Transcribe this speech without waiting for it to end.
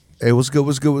Hey, what's good?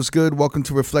 What's good? What's good? Welcome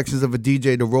to Reflections of a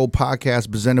DJ, the Roll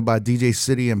podcast presented by DJ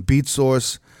City and Beat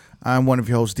Source. I'm one of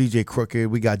your hosts, DJ Crooked.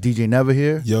 We got DJ Never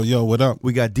here. Yo, what up?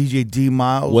 We got DJ D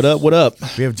Miles. What up? What up?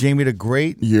 We have Jamie the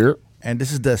Great. Yeah. And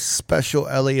this is the special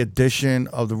LA edition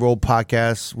of the Roll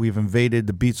podcast. We've invaded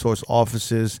the Beat Source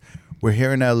offices. We're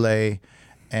here in LA,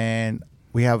 and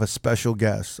we have a special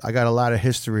guest. I got a lot of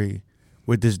history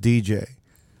with this DJ.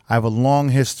 I have a long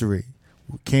history.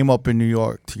 We came up in New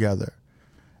York together.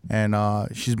 And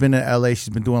she's been in LA. She's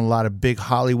been doing a lot of big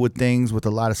Hollywood things with a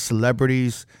lot of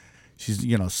celebrities. She's,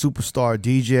 superstar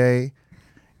DJ.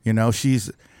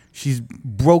 She's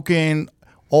broken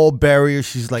all barriers.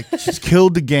 She's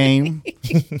killed the game.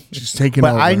 She's taking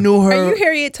But over. I knew her. Are you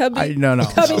Harriet Tubman? No.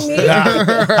 Tubbing me?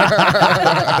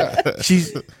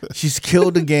 She's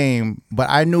killed the game. But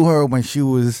I knew her when she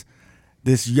was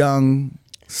this young,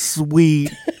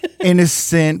 sweet,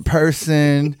 innocent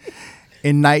person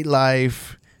in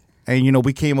nightlife. And,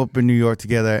 we came up in New York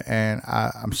together, and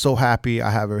I'm so happy I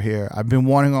have her here. I've been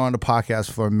wanting her on the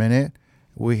podcast for a minute.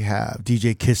 We have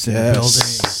DJ Kiss in the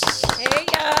building. Hey,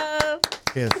 y'all.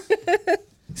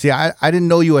 Kiss. See, I didn't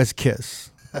know you as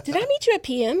Kiss. Did I meet you at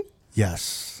PM?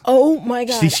 Yes. Oh, my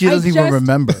God. See, she doesn't even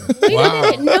remember. Wait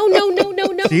a minute.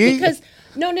 No.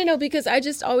 See? Because I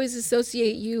just always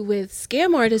associate you with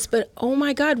scam artists. But, oh,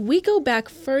 my God, we go back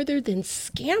further than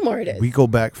scam artists. We go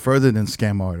back further than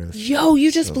scam artists. Yo, you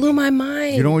just blew my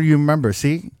mind. You don't even remember.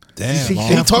 See? Damn, See,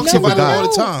 he talks about it all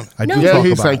the time. I do No. talk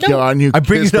he's about like, it. yo, I knew. I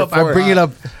bring Kiss it up. I before. bring it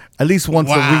up at least once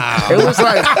a week. It was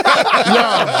like,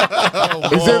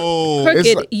 yo, is it? Whoa. Crooked,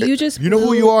 It's like- you just You know who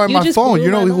blew- you are on my just phone. blew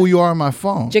You know my who mind. you are on my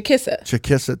phone. Jakissa.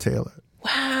 Chakissa Taylor.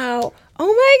 Wow. Oh,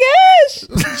 my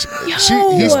gosh.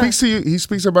 Yo. He speaks to you. He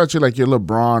speaks about you like you're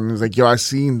LeBron. He's like, yo, I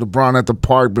seen LeBron at the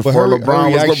park before her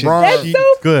LeBron was reaction- LeBron. That's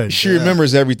so Good. She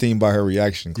remembers everything by her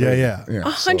reaction. Yeah.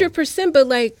 100%,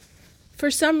 but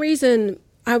for some reason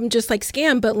I'm just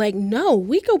scam, but no,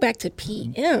 we go back to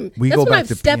PM. We That's go when back I've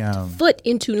to stepped PM. foot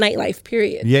into nightlife,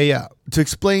 period. Yeah. To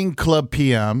explain Club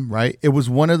PM, right? It was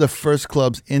one of the first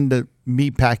clubs in the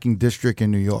meatpacking district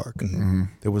in New York. Mm-hmm.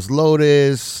 There was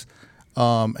Lotus,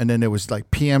 and then there was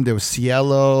PM. There was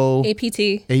Cielo, APT.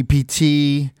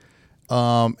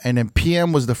 and then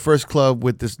PM was the first club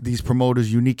with these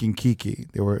promoters, Unique and Kiki.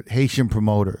 They were Haitian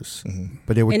promoters,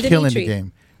 but they were And killing Dimitri. the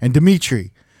game. And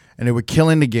Dimitri. And they were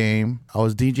killing the game. I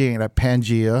was DJing at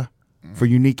Pangea for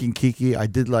Unique and Kiki. I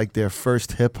did their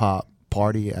first hip hop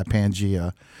party at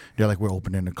Pangea. They're like, we're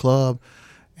opening the club.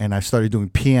 And I started doing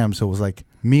PM. So it was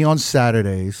me on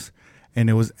Saturdays, and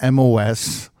it was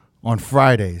MOS on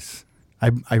Fridays.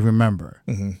 I remember.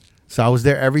 So I was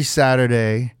there every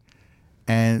Saturday,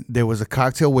 and there was a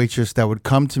cocktail waitress that would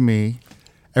come to me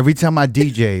every time I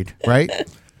DJ'd, right?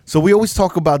 So we always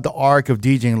talk about the arc of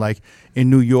DJing, in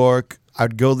New York.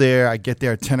 I'd go there, I'd get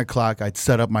there at 10 o'clock, I'd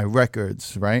set up my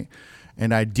records, right?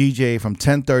 And I'd DJ from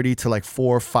 10:30 to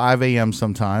 4 or 5 a.m.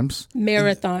 sometimes.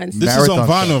 Marathons. This is on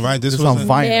Marathon vinyl, sets. right? This is on wasn't-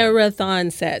 vinyl.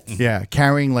 Marathon sets. Yeah,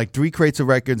 carrying 3 crates of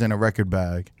records and a record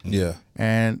bag. Yeah.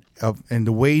 And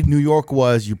the way New York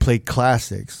was, you played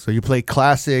classics. So you played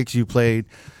classics, you played,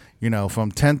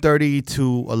 from 10:30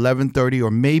 to 11:30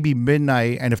 or maybe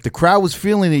midnight. And if the crowd was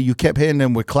feeling it, you kept hitting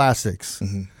them with classics.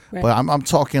 Right. But I'm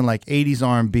talking 80s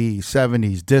R&B,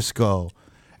 70s, disco,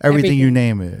 everything you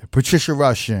name it. Patricia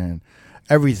Russian,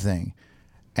 everything.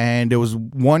 And there was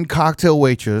one cocktail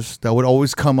waitress that would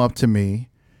always come up to me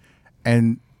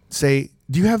and say,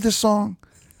 do you have this song?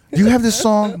 Do you have this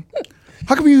song?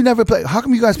 How come you never play? How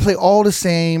come you guys play all the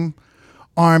same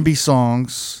R&B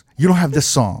songs? You don't have this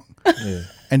song. Yeah.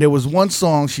 And there was one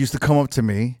song she used to come up to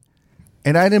me,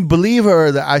 and I didn't believe her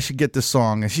that I should get this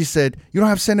song. And she said, you don't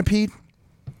have Centipede?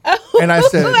 And I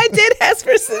said, I did ask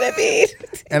for Centipede.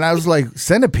 and I was like,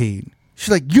 Centipede? She's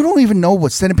like, you don't even know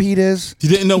what Centipede is? You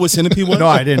didn't know what Centipede was? No,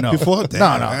 I didn't know. Before? No.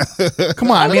 Damn. Come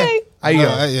on. Okay.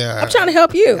 Yeah. I'm trying to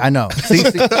help you. I know. See?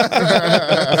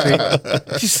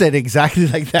 She said exactly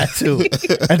like that too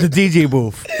at the DJ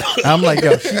booth. I'm like,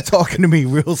 yo, she's talking to me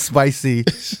real spicy,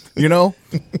 And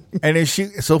then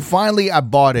so finally I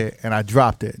bought it and I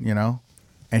dropped it,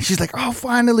 And she's like, oh,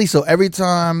 finally. So every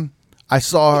time I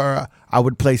saw her, I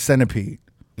would play Centipede,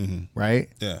 right?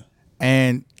 Yeah.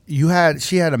 And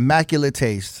she had immaculate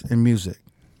taste in music,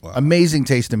 amazing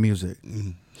taste in music.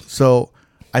 So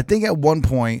I think at one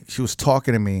point she was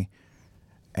talking to me,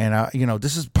 and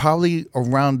this is probably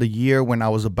around the year when I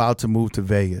was about to move to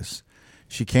Vegas.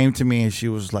 She came to me and she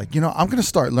was like, I'm going to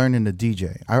start learning to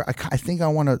DJ. I think I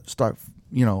want to start,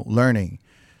 learning.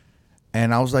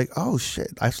 And I was like, oh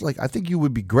shit. I was like, I think you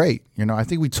would be great. I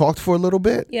think we talked for a little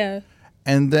bit. Yeah.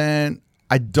 And then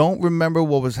I don't remember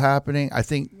what was happening. I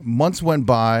think months went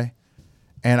by,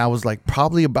 and I was like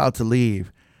probably about to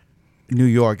leave New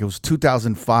York. It was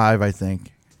 2005, I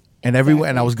think. And everyone,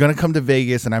 and I was gonna come to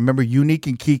Vegas, and I remember Unique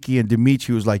and Kiki and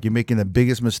Dimitri was like, "You're making the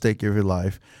biggest mistake of your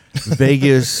life.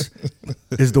 Vegas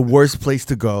is the worst place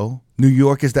to go. New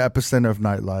York is the epicenter of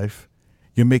nightlife.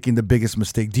 You're making the biggest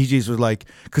mistake." DJs were like,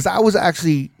 because I was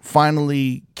actually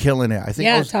finally killing it. I think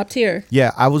I was, top tier.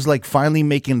 yeah, I was like finally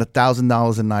making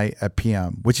 $1,000 a night at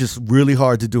PM, which is really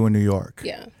hard to do in New York.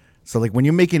 Yeah. So like when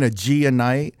you're making a G a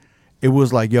night, it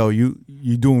was like, yo, you're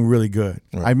doing really good.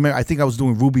 I think I was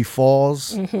doing Ruby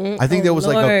Falls. I think there was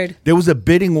Lord. there was a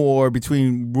bidding war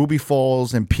between Ruby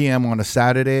Falls and PM on a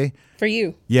Saturday. For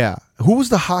you. Yeah. Who was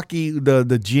the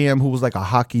the GM who was like a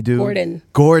hockey dude?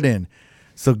 Gordon.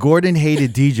 So Gordon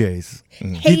hated DJs.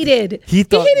 Hated. He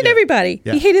thought- hated yeah. everybody.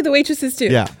 Yeah. He hated the waitresses too.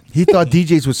 Yeah. He thought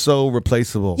DJs were so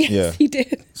replaceable. Yes, Yeah. he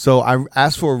did. So I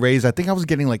asked for a raise. I think I was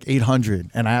getting like $800,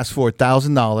 and I asked for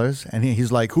 $1,000. And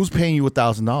he's like, "Who's paying you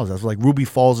 $1,000?" I was like, "Ruby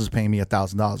Falls is paying me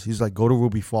 $1,000." He's like, "Go to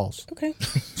Ruby Falls." Okay.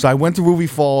 So I went to Ruby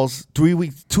Falls. 2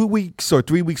 weeks or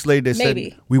 3 weeks later, they Maybe.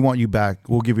 said, "We want you back.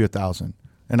 We'll give you $1,000."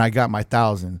 And I got my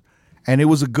 $1,000, and it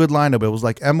was a good lineup. It was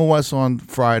like MOS on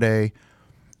Friday,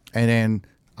 and then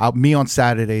me on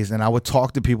Saturdays, and I would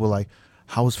talk to people like,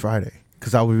 "How was Friday?"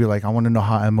 Because I would be like, "I want to know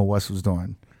how MOS was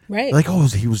doing." Right. Like, "Oh,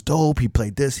 he was dope. He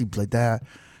played this. He played that."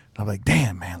 I'm like,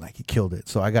 "Damn, man, like he killed it."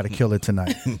 So I got to kill it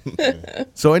tonight.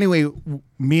 So anyway,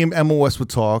 me and MOS would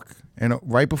talk, and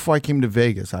right before I came to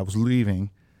Vegas, I was leaving.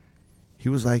 He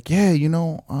was like, "Yeah,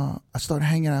 I started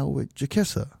hanging out with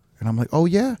Jakissa," and I'm like, "Oh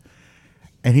yeah,"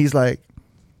 and he's like,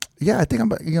 "Yeah, I think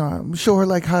I'm show her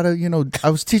like how to, I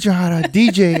was teaching her how to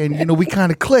DJ, and we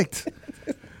kind of clicked."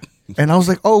 And I was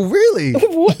like, "Oh, really?"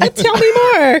 What? Tell me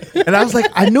more. And I was like,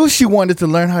 I knew she wanted to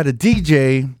learn how to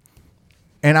DJ.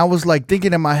 And I was like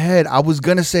thinking in my head, I was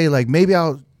going to say like, maybe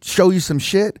I'll show you some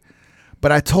shit.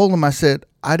 But I told him, I said,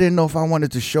 I didn't know if I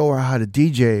wanted to show her how to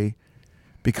DJ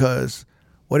because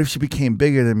what if she became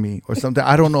bigger than me or something?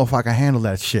 I don't know if I can handle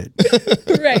that shit.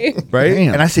 Right. Right.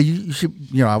 Damn. And I said, you should,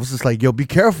 I was just like, yo, be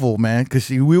careful, man.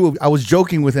 Cause I was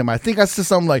joking with him. I think I said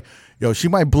something like, yo, she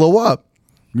might blow up,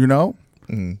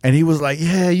 And he was like,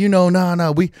 yeah,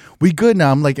 no, we good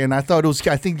now. I'm like, and I thought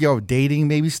I think y'all dating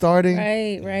maybe starting.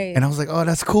 Right. And I was like, oh,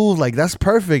 that's cool. Like, that's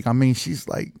perfect. I mean, she's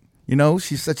like,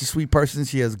 she's such a sweet person.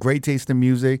 She has great taste in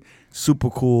music, super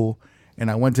cool.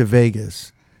 And I went to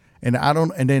Vegas. And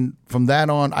then from that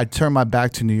on, I turned my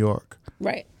back to New York.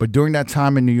 Right. But during that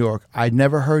time in New York, I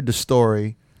never heard the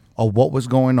story of what was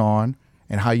going on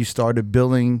and how you started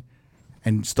billing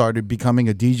and started becoming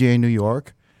a DJ in New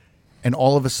York. And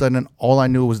all of a sudden, all I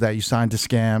knew was that you signed to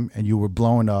Scam and you were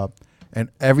blowing up. And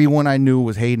everyone I knew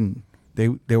was hating.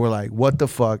 They were like, what the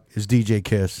fuck is DJ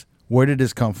Kiss? Where did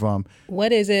this come from?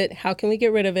 What is it? How can we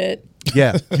get rid of it?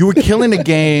 Yeah, you were killing the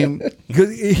game.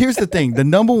 Because here's the thing: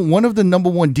 one of the number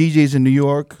one DJs in New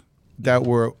York that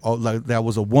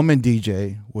was a woman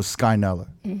DJ was Sky Neller,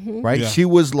 right? Yeah. She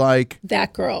was like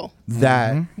That girl.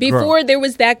 that Before girl. there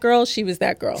was that girl, she was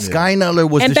that girl. Sky Neller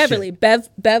was And the Beverly, shit. Bev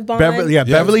Bond.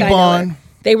 Beverly Sky Bond.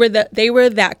 Neller. They were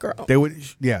that girl. They would,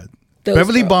 yeah. Those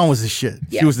Beverly girls. Bond was the shit.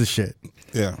 Yeah. She was the shit.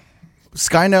 Yeah.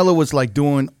 Sky Neller was like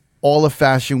doing all of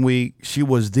Fashion Week. She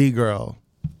was the girl,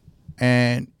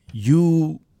 and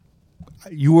you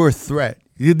were a threat.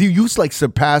 You like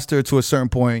surpassed her to a certain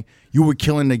point. You were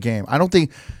killing the game. I don't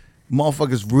think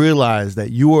motherfuckers realize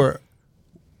that you were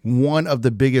one of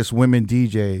the biggest women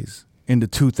DJs in the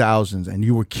 2000s, and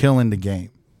you were killing the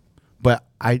game. But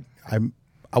I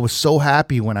was so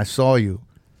happy when I saw you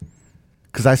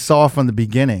because I saw from the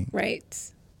beginning. Right.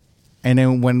 And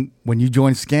then when you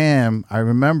joined Scam, I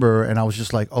remember, and I was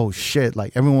just like, oh shit!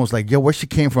 Like everyone was like, yo, where she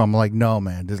came from? I'm like, no,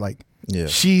 man. There's like, Yeah.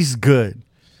 she's good,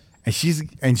 and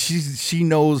she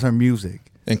knows her music.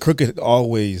 And Crooked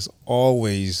always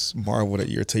marveled at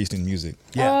your taste in music.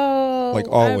 Oh, Like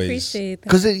I always. appreciate that.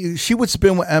 Because she would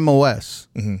spin with MOS,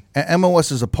 and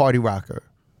MOS is a party rocker,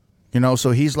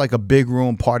 so he's like a big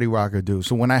room party rocker dude.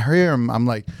 So when I hear him, I'm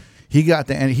like,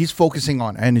 he's focusing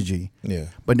on energy. Yeah.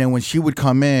 But then when she would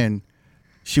come in,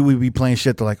 she would be playing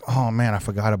shit to like, oh man, I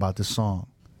forgot about this song.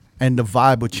 And the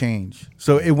vibe would change.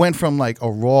 So it went from like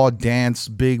a raw dance,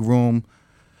 big room,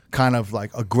 kind of like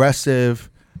aggressive,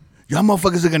 y'all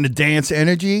motherfuckers are gonna dance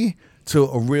energy, to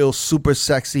a real super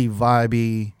sexy,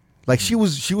 vibey. Like she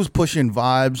was pushing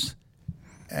vibes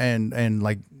and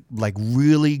like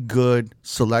really good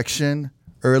selection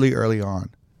early on.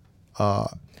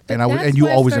 But And that's you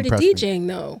why always I started impressed me. DJing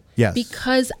though. Yes.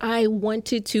 Because I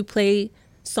wanted to play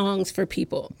songs for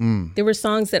people. There were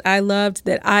songs that I loved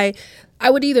that I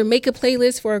would either make a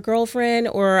playlist for a girlfriend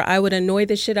or I would annoy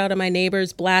the shit out of my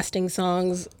neighbors blasting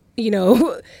songs,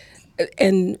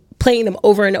 and playing them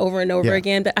over and over and over Yeah.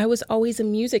 again. But I was always a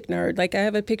music nerd. Like, I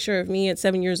have a picture of me at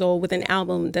 7 years old with an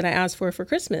album that I asked for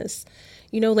Christmas.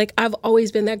 Like, I've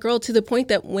always been that girl, to the point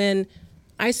that when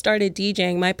I started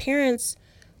DJing, my parents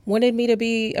wanted me to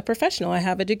be a professional. I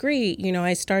have a degree.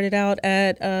 I started out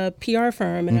at a PR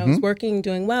firm and I was working,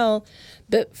 doing well.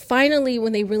 But finally,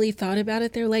 when they really thought about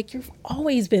it, they're like, you've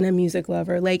always been a music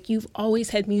lover. Like, you've always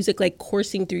had music like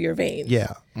coursing through your veins.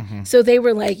 Yeah. So they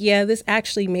were like, yeah, this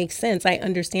actually makes sense. I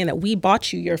understand that we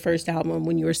bought you your first album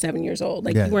when you were 7 years old.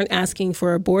 Like, Yeah. you weren't asking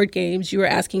for board games. You were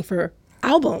asking for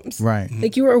albums. Right.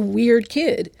 Like, you were a weird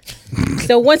kid.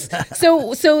 So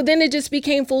then it just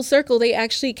became full circle. They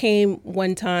actually came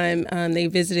one time. They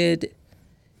visited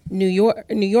New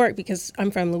York, because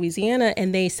I'm from Louisiana,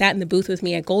 and they sat in the booth with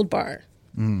me at Gold Bar.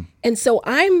 And so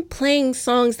I'm playing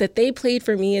songs that they played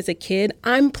for me as a kid.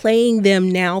 I'm playing them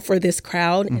now for this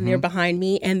crowd, and they're behind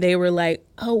me, and they were like,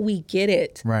 oh, we get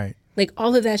it. Right. Like,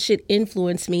 all of that shit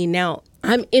influenced me. Now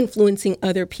I'm influencing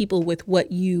other people with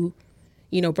what you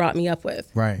brought me up with.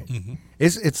 Right.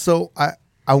 It's so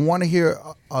I want to hear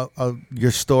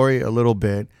your story a little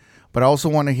bit, but I also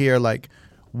want to hear, like,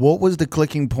 what was the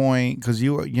clicking point? Because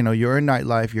you're in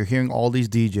nightlife, you're hearing all these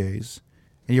DJs,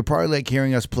 and you're probably like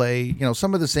hearing us play,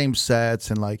 some of the same sets,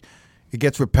 and like it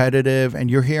gets repetitive,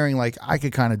 and you're hearing like, I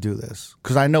could kind of do this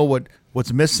because I know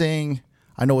what's missing,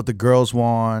 I know what the girls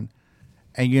want,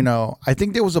 and I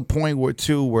think there was a point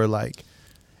where like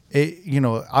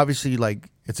it, obviously, like,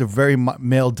 it's a very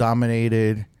male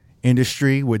dominated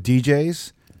industry with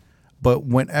DJs, but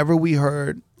whenever we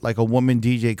heard like a woman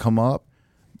DJ come up,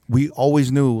 we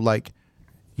always knew, like,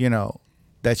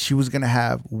 that she was gonna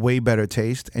have way better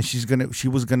taste, and she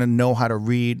was gonna know how to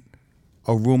read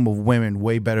a room of women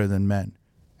way better than men,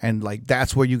 and like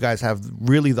that's where you guys have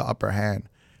really the upper hand,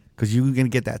 because you're gonna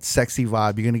get that sexy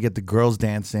vibe, you're gonna get the girls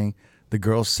dancing, the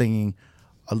girls singing,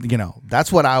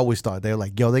 that's what I always thought. They're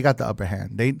like, yo, they got the upper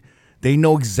hand. They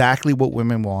know exactly what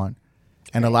women want.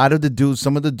 And a lot of the dudes,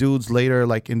 some of the dudes later,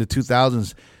 like in the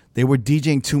 2000s, they were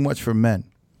DJing too much for men.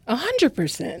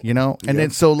 100%. And then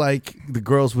so like the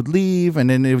girls would leave, and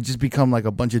then it would just become like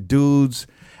a bunch of dudes,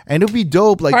 and it'd be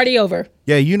dope. Like, Party over.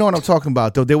 yeah, you know what I'm talking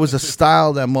about. Though there was a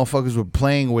style that motherfuckers were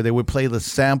playing where they would play the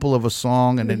sample of a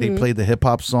song, and then they played the hip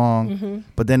hop song,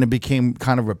 but then it became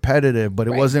kind of repetitive. But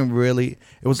it wasn't really.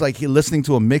 It was like listening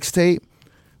to a mixtape,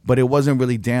 but it wasn't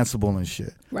really danceable and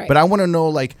shit. Right. But I want to know,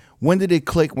 like, when did it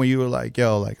click when you were like,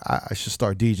 yo, like I should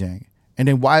start DJing, and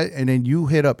then why? And then you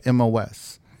hit up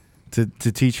MOS to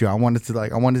teach you. I wanted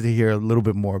to hear a little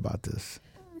bit more about this.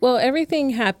 Well,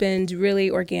 everything happened really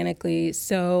organically.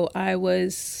 So I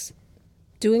was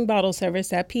doing bottle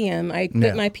service at PM. I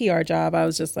quit my PR job. I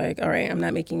was just like, all right, I'm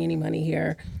not making any money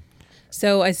here.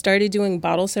 So I started doing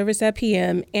bottle service at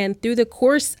PM. And through the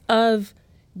course of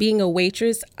being a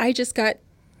waitress, I just got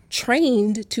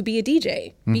trained to be a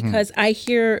DJ because I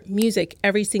hear music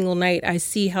every single night. I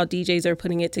see how DJs are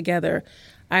putting it together.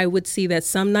 I would see that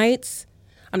some nights,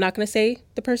 I'm not going to say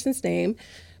the person's name,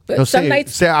 but No, some say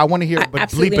nights. say I want to hear it, but bleep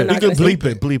absolutely it. am not gonna say Bleep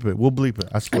it. Bleep it. We'll bleep it.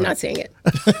 I swear. I'm not saying it.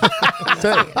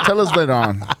 Tell us later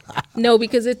on. No,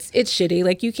 because it's shitty.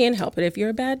 Like, you can't help it. If you're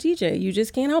a bad DJ, you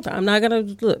just can't help it. I'm not gonna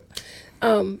look.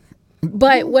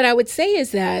 But what I would say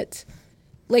is that,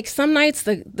 like, some nights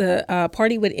the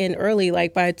party would end early.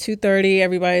 Like by 2:30,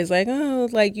 everybody's like, oh,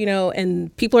 like,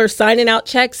 and people are signing out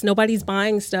checks. Nobody's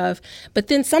buying stuff. But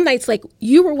then some nights, like,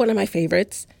 you were one of my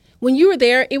favorites. When you were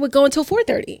there, it would go until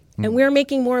 4:30, and we were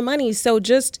making more money. So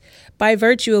just by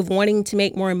virtue of wanting to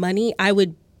make more money, I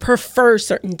would prefer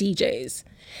certain DJs.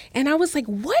 And I was like,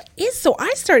 so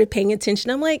I started paying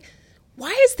attention. I'm like, why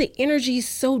is the energy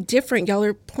so different? Y'all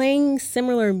are playing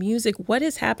similar music. What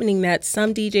is happening that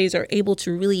some DJs are able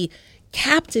to really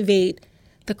captivate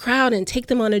the crowd and take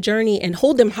them on a journey and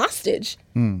hold them hostage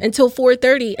until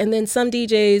 4:30? And then some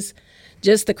DJs,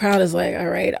 just the crowd is like, all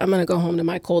right, I'm going to go home to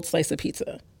my cold slice of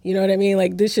pizza. You know what I mean?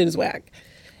 Like, this shit is whack.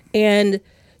 And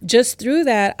just through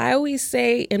that, I always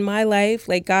say in my life,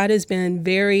 like, God has been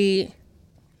very,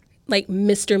 like,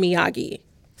 Mr. Miyagi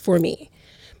for me,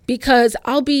 because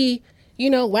I'll be,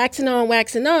 waxing on,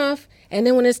 waxing off, and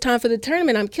then when it's time for the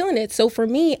tournament, I'm killing it. So for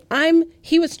me,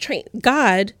 he was trained,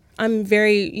 God, I'm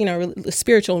very,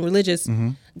 spiritual and religious.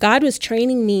 God was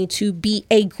training me to be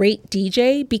a great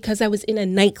DJ because I was in a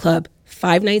nightclub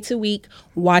 5 nights a week,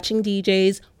 watching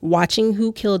DJs, watching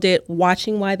who killed it,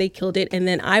 watching why they killed it. And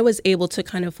then I was able to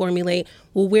kind of formulate,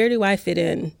 well, where do I fit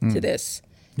in to this?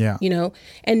 Yeah.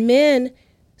 And men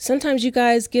sometimes you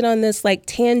guys get on this like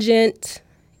tangent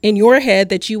in your head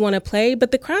that you want to play,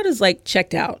 but the crowd is like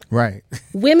checked out. Right.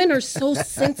 Women are so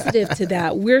sensitive to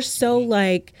that. We're so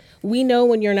like, we know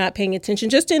when you're not paying attention,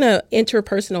 just in a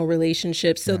interpersonal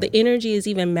relationship. So the energy is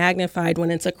even magnified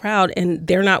when it's a crowd and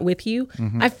they're not with you.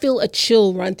 I feel a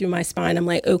chill run through my spine. I'm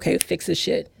like, okay, fix this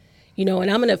shit. You know,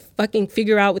 and I'm going to fucking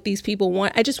figure out what these people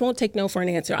want. I just won't take no for an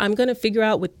answer. I'm going to figure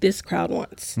out what this crowd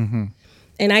wants.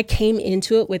 And I came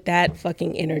into it with that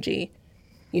fucking energy,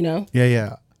 you know?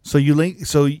 Yeah. So you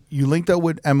linked up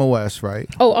with MOS, right?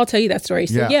 Oh, I'll tell you that story.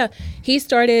 So yeah, he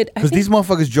started. Because these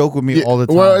motherfuckers joke with me all the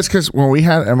time. Well, it's because when we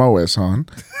had MOS on,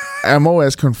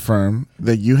 MOS confirmed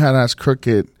that you had asked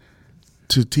Crooked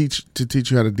to teach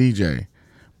you how to DJ,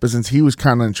 but since he was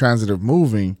kind of intransitive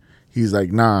moving, he's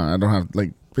like, nah, I don't have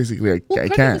like. Basically, I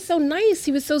Crooked can't. was so nice.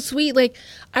 He was so sweet. Like,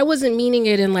 I wasn't meaning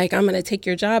it and like, I'm going to take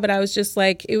your job. But I was just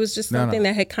like, it was just something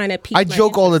that had kind of piqued I my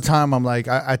joke all the interest. time. I'm like,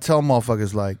 I tell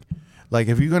motherfuckers like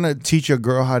if you're going to teach a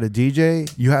girl how to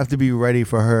DJ, you have to be ready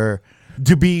for her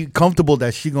to be comfortable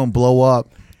that she going to blow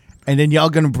up and then y'all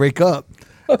going to break up.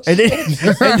 And then,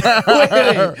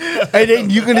 and then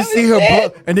you're going to see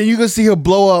her and then you're going to see her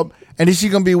blow up and then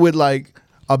she's going to be with like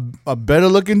a better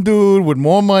looking dude with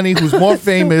more money who's more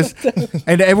famous,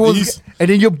 and everyone's and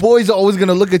then your boys are always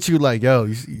gonna look at you like, yo,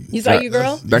 You saw your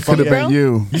girl? That could have been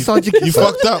you. you saw Jakissa. You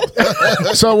fucked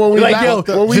up. So when we Like, yo,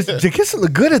 when we Jakissa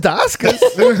look good at the Oscars.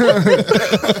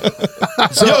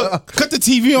 Yo, cut the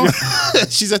TV on.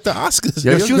 She's at the Oscars.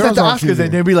 Yo, your she was at girl's the on Oscars TV.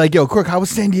 and they'd be like, yo, Crook, how was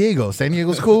San Diego? San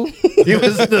Diego's cool. He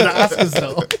was to the Oscars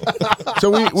though. so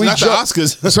we Not the joke,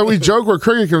 Oscars. so we joke with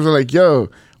Cricket because we're like, yo,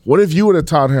 what if you would have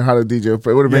taught her how to DJ?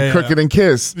 It would have been Yeah. Crooked and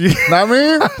Kiss. Know what I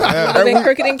mean? I've been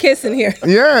crooked and kissing here.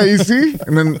 Yeah, you see?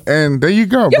 And there you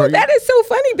go. Yo, bro. that is so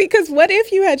funny because what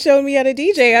if you had shown me how to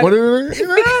DJ? What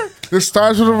the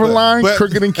stars would have aligned, But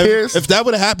Crooked and Kiss. If that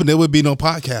would have happened, there would be no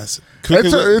podcast.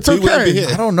 It's We wouldn't be okay. here.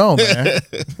 I don't know, man.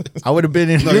 I would have been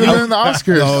in. you would have been in the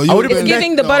Oscars. No, you I would would've have It's been.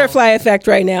 giving the butterfly effect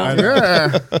right now.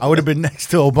 Yeah. I would have been next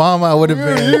to Obama. I would have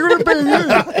been. You would have been,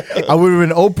 yeah. I would have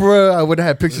been Oprah. I would have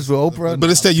had pictures with Oprah. But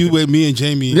instead, you with me and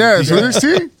Jamie. Yeah, so you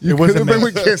see? You could wasn't have been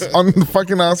meant- with Kiss on the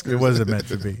fucking Oscars. It wasn't meant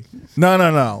to be.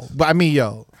 No. But I mean,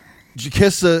 yo,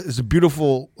 Jakissa is a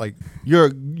beautiful. Like you're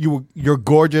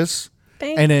gorgeous.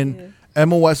 Thank and then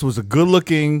MOS was a good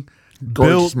looking,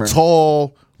 Gorgeous built, man.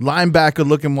 tall, linebacker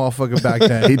looking motherfucker back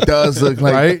then. He does look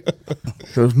like right?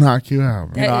 he'll knock you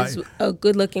out, bro. That is a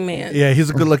good looking man. Yeah,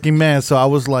 he's a good looking man. So I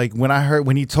was like,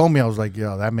 when he told me, I was like,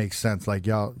 yo, that makes sense. Like,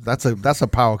 yo, that's a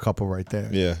power couple right there.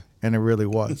 Yeah. And it really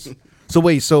was. So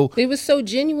wait, so It was so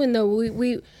genuine though.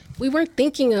 We weren't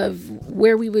thinking of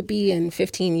where we would be in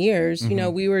 15 years. You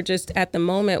know, we were just at the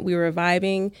moment we were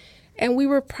vibing, and we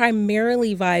were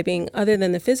primarily vibing, other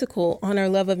than the physical, on our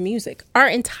love of music. Our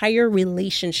entire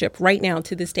relationship right now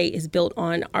to this day is built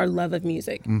on our love of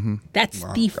music. That's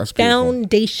the beautiful.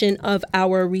 foundation of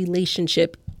our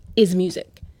relationship is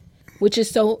music, which is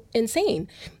so insane.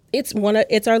 It's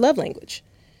our love language.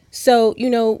 So, you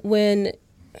know, when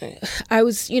I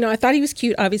was, you know, I thought he was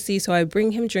cute, obviously, so I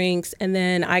bring him drinks, and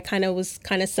then I was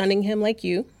sunning him like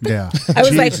you. yeah. I was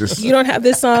Jesus. like, you don't have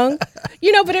this song,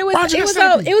 you know, but it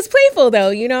was playful though,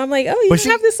 you know. I'm like, oh, you But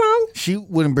don't have this song. She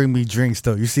wouldn't bring me drinks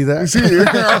though. You see that?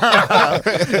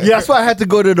 Yeah, that's why I had to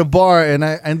go to the bar, and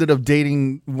I ended up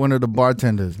dating one of the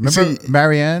bartenders. Remember See-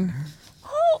 Marianne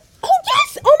Oh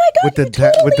yes, oh my god, with the you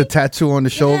totally- with the tattoo on the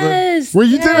shoulder? Yes, Well,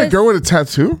 you did a yes. girl with a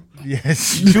tattoo?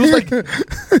 Yes, she was like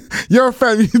You're a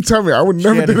fan. You tell me. I would she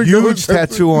never had did a a girl with huge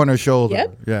tattoo on her shoulder.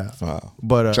 Yep. Yeah. Wow.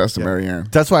 But Just yeah. Marianne.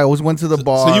 That's why I always went to the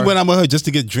bar. So you went out with her just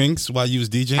to get drinks while you was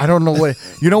DJing? I don't know what.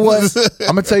 You know what? I'm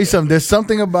gonna tell you something. There's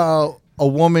something about a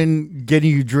woman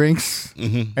getting you drinks,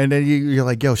 and then you're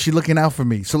like, "Yo, she looking out for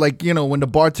me." So like, you know, when the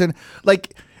bartender,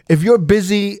 like, if you're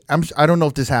busy, I don't know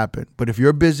if this happened, but if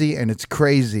you're busy and it's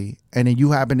crazy, and then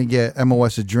you happen to get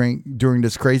MOS a drink during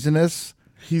this craziness,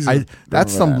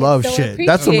 that's some love So shit.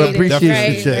 That's some appreciated. appreciation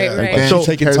Right, shit. right, right. Then So she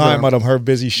Taking cares time about- out of her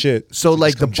busy shit. So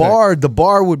like Just come the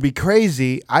bar would be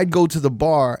crazy. I'd go to the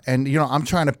bar and you know I'm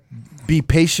trying to be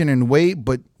patient and wait,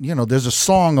 but you know there's a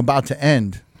song about to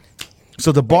end.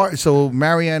 So so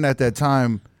Marianne at that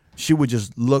time, she would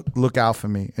just look out for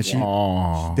me,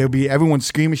 and there'd be everyone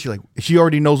screaming. She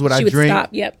already knows what She I would drink. stop.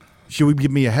 Yep. She would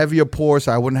give me a heavier pour,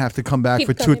 so I wouldn't have to come back Keep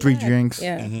for 2 or coming 3 back. drinks.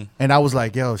 Yeah. And I was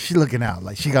like, yo, she looking out,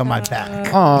 like she got my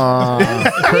back.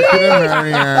 Aw, Crooked and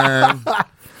Marianne.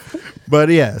 But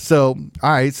yeah, so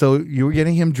all right, so you were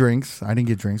getting him drinks. I didn't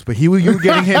get drinks, but you were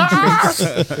getting him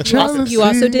drinks. You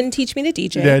also didn't teach me to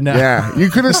DJ. Yeah, no. Yeah, you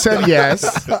could have said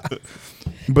yes.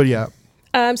 But yeah,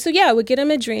 So yeah, I would get him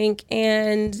a drink,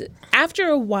 and after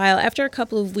a while, after a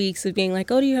couple of weeks of being like,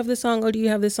 "Oh, do you have this song? Oh, do you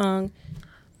have this song?"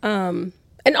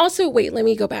 And also, wait, let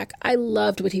me go back. I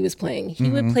loved what he was playing. He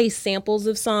would play samples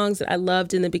of songs that I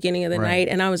loved in the beginning of the night,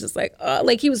 and I was just like, oh,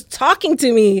 like he was talking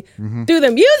to me through the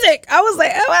music. I was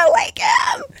like, oh, I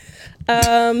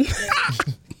like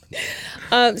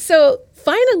him. So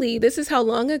finally, this is how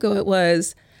long ago it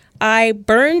was. I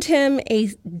burned him a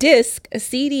disc, a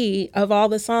CD of all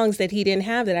the songs that he didn't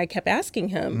have that I kept asking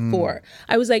him for.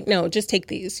 I was like, no, just take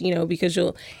these, because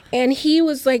you'll. And he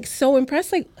was like so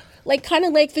impressed, like kind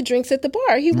of like the drinks at the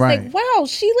bar. He was like, wow,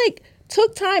 she like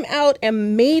took time out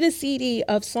and made a CD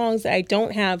of songs that I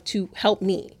don't have to help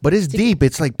me. But it's deep.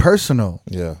 It's like personal.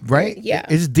 Yeah. Right? Yeah.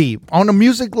 It's deep. On a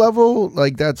music level,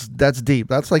 like that's deep.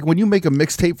 That's like when you make a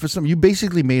mixtape for something, you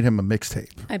basically made him a mixtape.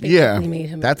 I basically made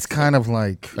him. That's kind of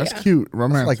like That's cute.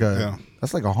 Romantic.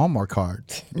 That's like a Hallmark card.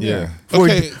 Yeah. For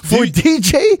Okay, for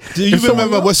DJ? Do you If someone-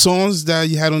 remember what songs that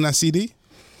you had on that CD?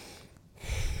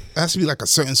 It has to be like a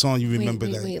certain song you remember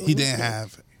wait, that let he me didn't see.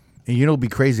 have. And it'd be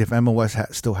crazy if MOS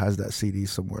still has that CD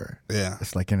somewhere. Yeah.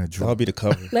 It's like in a drawer. That'll be the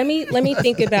cover. Let me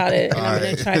think about it, and I'm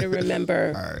going to try to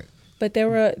remember. All right. But there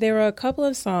were a couple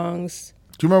of songs.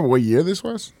 Do you remember what year this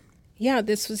was? Yeah,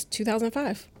 this was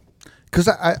 2005. Because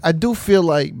I do feel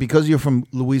like because you're from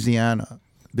Louisiana,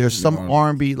 there's some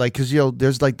R&B, like, because,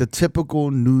 there's like the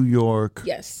typical New York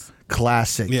Yes.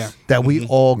 classics that we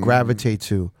all gravitate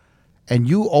to. And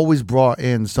you always brought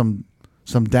in some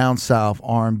down south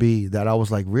R&B that I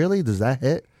was like, really? Does that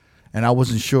hit? And I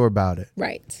wasn't sure about it.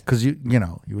 Right. Because you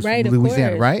was Right, from of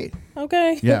Louisiana, course. right?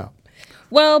 Okay. Yeah.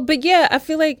 Well, but yeah, I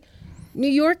feel like New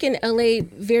York and LA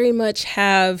very much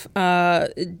have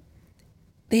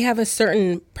they have a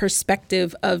certain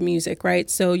perspective of music, right?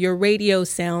 So your radio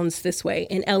sounds this way.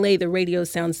 In LA, the radio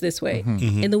sounds this way.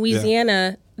 In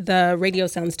Louisiana, the radio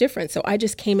sounds different. So I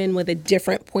just came in with a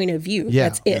different point of view. Yeah.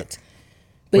 That's it.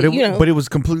 But But, it, but it was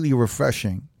completely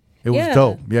refreshing. It was Yeah,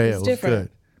 dope. Yeah, it it was was different. good.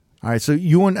 All right, so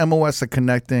you and MOS are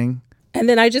connecting. And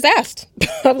then I just asked.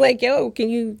 I'm like, yo, can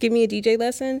you give me a DJ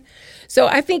lesson? So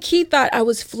I think he thought I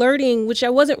was flirting, which I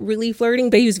wasn't really flirting,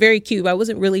 but he was very cute. I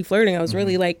wasn't really flirting. I was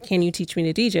really like, can you teach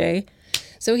me to DJ?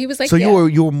 So he was like, So yeah.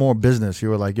 you were more business. You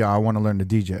were like, yeah, I want to learn to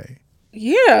DJ.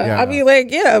 Yeah. I mean, like,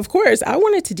 yeah, of course. I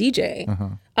wanted to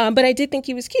DJ. But I did think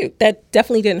he was cute. That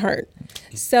definitely didn't hurt.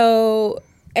 So,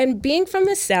 and being from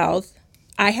the South,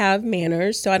 I have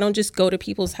manners. So I don't just go to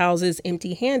people's houses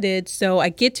empty handed. So I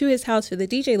get to his house for the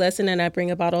DJ lesson and I bring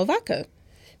a bottle of vodka.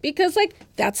 Because, like,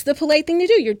 that's the polite thing to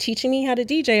do. You're teaching me how to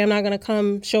DJ. I'm not going to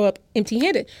come show up empty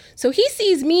handed. So he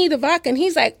sees me, the vodka, and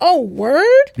he's like, oh, word?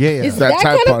 Yeah. Is That that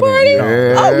type kind of party.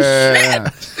 party? Yeah.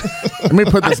 Oh, shit. Let me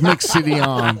put this mix CD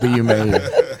on that you made.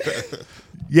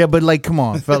 Yeah, but like, come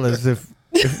on, fellas.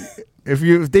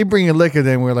 If they bring in liquor,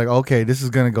 then we're like, okay, this is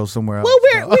gonna go somewhere else.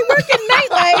 Well, we work in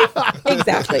nightlife.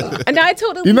 Exactly. And I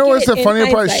totally You know what's get the it in funny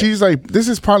part? hindsight. She's like, this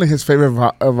is probably his favorite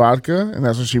vodka, and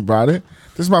that's when she brought it.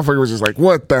 This motherfucker was just like,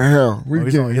 what the hell?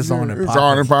 It's on and It's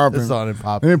on and popping. It's on and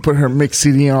popping. Let me put her mix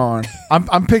CD on.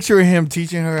 I'm picturing him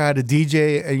teaching her how to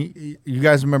DJ. And you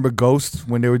guys remember Ghost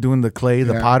when they were doing the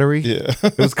pottery? Yeah.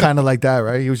 It was kind of like that,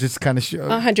 right? He was just kind of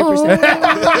 100%.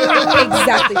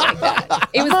 Exactly like that.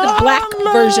 It was the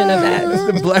black version of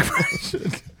that. the black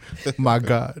version. My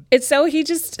God. And so he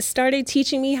just started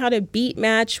teaching me how to beat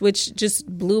match, which just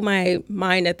blew my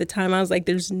mind at the time. I was like,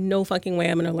 there's no fucking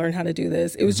way I'm going to learn how to do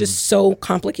this. It was just so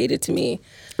complicated to me.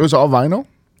 It was all vinyl?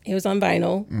 It was on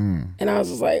vinyl. And I was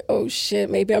just like, oh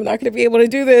shit, maybe I'm not going to be able to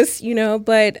do this,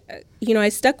 But, I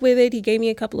stuck with it. He gave me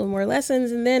a couple of more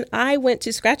lessons. And then I went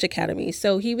to Scratch Academy.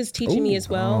 So he was teaching me as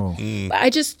well. But I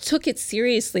just took it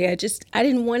seriously. I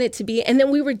didn't want it to be. And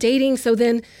then we were dating. So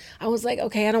then I was like,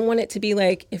 okay, I don't want it to be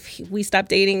like, if we stop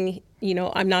dating,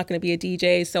 I'm not going to be a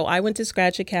DJ. So I went to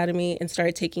Scratch Academy and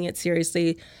started taking it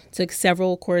seriously. Took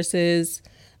several courses.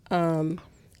 And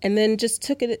then just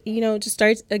took it, just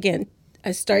started again.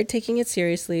 I started taking it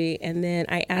seriously, and then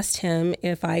I asked him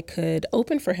if I could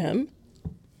open for him.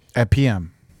 At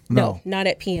PM? No, not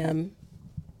at PM.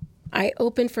 I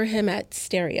opened for him at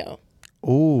Stereo.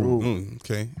 Ooh.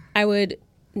 Okay. I would,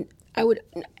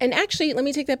 and actually, let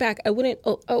me take that back. I wouldn't.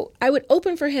 I would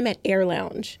open for him at Air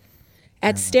Lounge.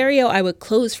 At Stereo, I would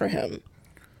close for him.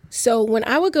 So when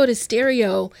I would go to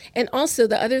Stereo, and also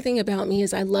the other thing about me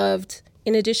is I loved,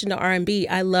 in addition to R&B,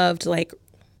 I loved like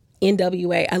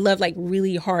NWA. I love like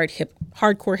really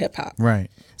hardcore hip hop. Right.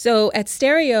 So at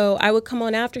Stereo, I would come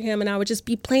on after him and I would just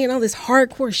be playing all this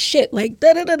hardcore shit, like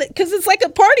da da da, because it's like a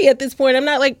party at this point. I'm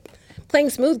not like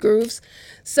playing smooth grooves.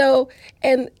 So,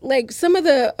 and like some of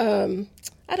the,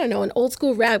 I don't know, an old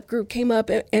school rap group came up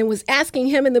and was asking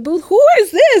him in the booth, who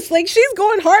is this? Like, she's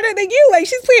going harder than you. Like,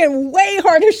 she's playing way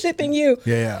harder shit than you.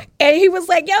 Yeah. And he was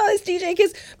like, yo, it's DJ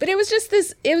Kiss. But it was just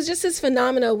this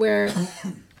phenomena where,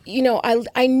 you know,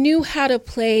 I knew how to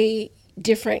play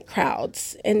different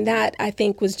crowds. And that, I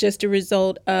think, was just a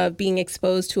result of being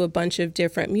exposed to a bunch of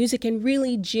different music and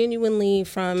really genuinely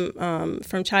from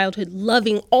childhood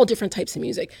loving all different types of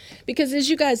music. Because as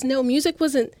you guys know, music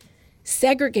wasn't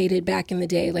segregated back in the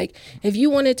day. Like, if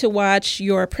you wanted to watch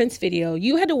your Prince video,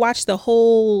 you had to watch the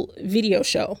whole video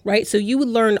show, right? So you would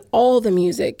learn all the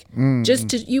music. Just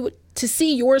to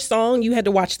see your song, you had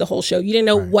to watch the whole show. You didn't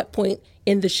know what point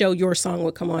in the show your song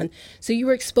would come on. So you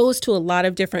were exposed to a lot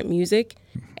of different music,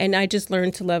 and I just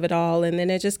learned to love it all, and then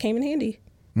it just came in handy.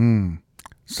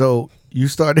 So you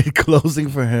started closing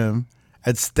for him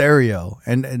at Stereo,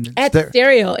 and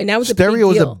Stereo, and that was Stereo a big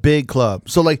was deal. a big club.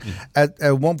 So like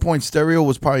at one point, Stereo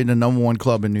was probably the #1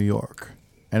 club in New York,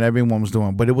 and everyone was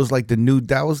doing. But it was like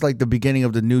that was like the beginning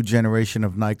of the new generation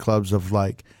of nightclubs of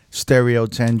like Stereo,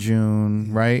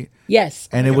 Tenjune, right? Yes,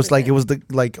 And it was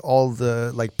 100%. like all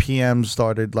the like PMs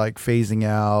started like phasing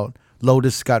out.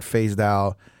 Lotus got phased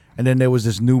out, and then there was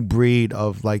this new breed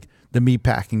of like the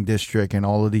Meatpacking District and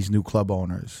all of these new club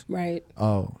owners. Right.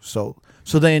 Oh, so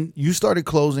then you started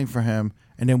closing for him,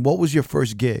 and then what was your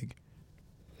first gig?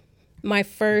 My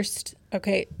first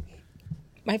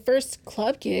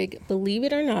club gig, believe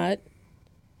it or not,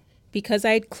 because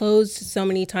I had closed so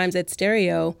many times at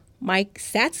Stereo, Mike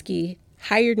Satsky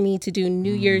hired me to do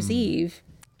New Year's Eve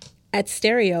at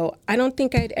Stereo. I don't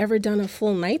think I'd ever done a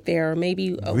full night there, or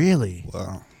maybe Really?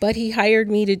 Wow. but he hired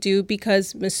me to do,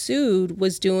 because Masood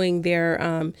was doing their,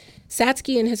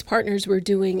 Satsky and his partners were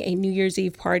doing a New Year's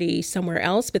Eve party somewhere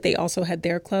else, but they also had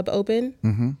their club open.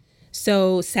 Mm-hmm.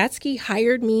 So Satsky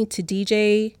hired me to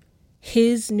DJ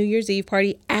his New Year's Eve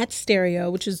party at Stereo,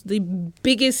 which is the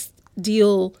biggest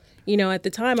deal, you know, at the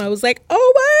time. I was like,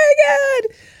 oh my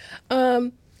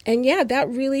God. And yeah, that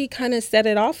really kind of set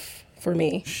it off for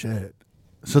me. Shit.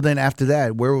 So then after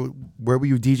that, where were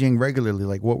you DJing regularly?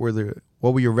 Like what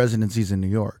were your residencies in New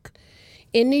York?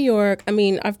 In New York, I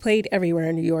mean, I've played everywhere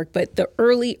in New York, but the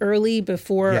early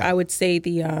before, Yeah. I would say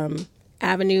the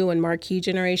Avenue and Marquee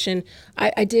generation,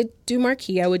 I did do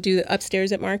Marquee. I would do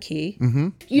upstairs at Marquee. Mm-hmm.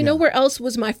 You know where else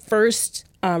was my first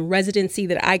residency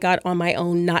that I got on my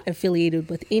own, not affiliated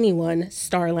with anyone?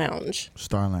 Star Lounge.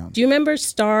 Star Lounge. Do you remember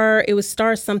Star? It was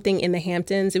Star something in the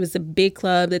Hamptons. It was a big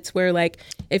club. That's where, like,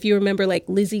 if you remember, like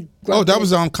Lizzie. Oh, that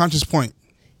Gruffin- was Conscious Point.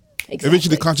 exactly.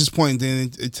 Originally Conscious Point, then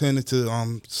it turned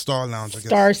into Star Lounge, I guess.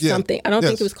 Star Yeah. something. I don't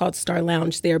think Yes. it was called Star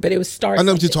Lounge there, but it was Star. I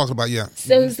know what you're something. talking about, yeah.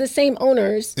 So it was the same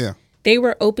owners. Yeah. They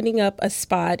were opening up a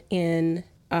spot in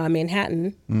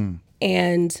Manhattan.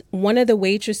 And one of the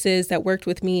waitresses that worked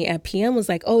with me at PM was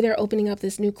like, oh, they're opening up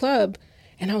this new club.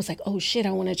 And I was like, oh, shit,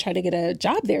 I want to try to get a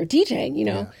job there, DJing, you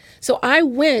know? So I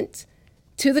went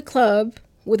to the club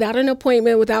without an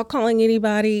appointment, without calling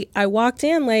anybody. I walked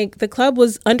in, like, the club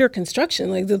was under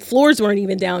construction. Like, the floors weren't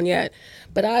even down yet.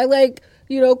 But I, like,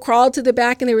 you know, crawled to the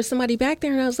back, and there was somebody back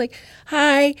there, and I was like,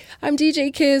 hi, I'm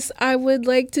DJ Kiss. I would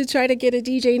like to try to get a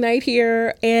DJ night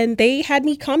here. And they had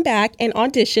me come back and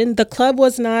audition. The club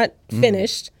was not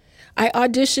finished. I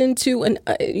auditioned to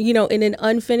in an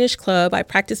unfinished club. I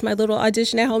practiced my little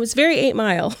audition at home. It's very 8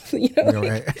 Mile, you know.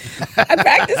 Right.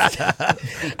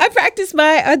 I practiced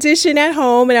my audition at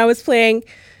home, and I was playing.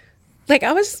 What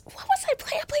was I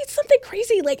playing? I played something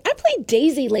crazy. Like, I played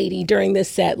Daisy Lady during this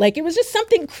set. Like, it was just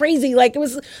something crazy. Like, it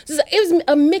was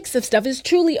a mix of stuff. It's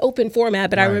truly open format,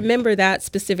 but I remember that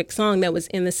specific song that was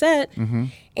in the set. Mm-hmm.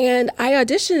 And I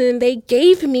auditioned, and they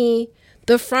gave me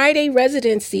the Friday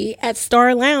residency at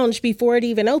Star Lounge before it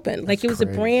even opened. Like, it was a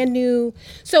brand new.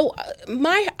 So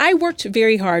I worked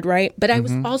very hard, right? But I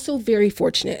was also very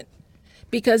fortunate,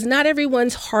 because not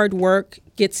everyone's hard work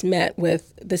gets met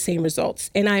with the same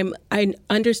results. And I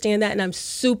understand that, and I'm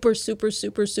super, super,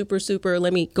 super, super, super,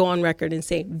 let me go on record and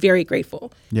say, very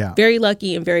grateful. Yeah. Very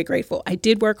lucky and very grateful. I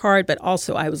did work hard, but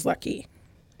also I was lucky.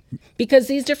 Because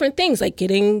these different things, like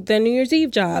getting the New Year's Eve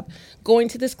job, going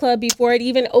to this club before it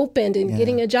even opened, and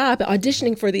getting a job,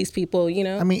 auditioning for these people, you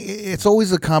know? I mean, it's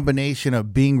always a combination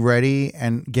of being ready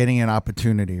and getting an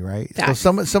opportunity, right? Facts.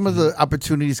 So some of the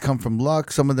opportunities come from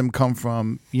luck. Some of them come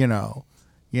from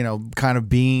kind of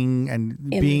being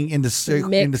in the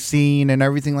scene and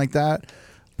everything like that.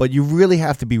 But you really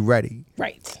have to be ready,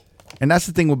 Right. and that's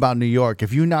the thing about New York.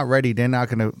 If you're not ready, they're not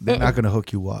gonna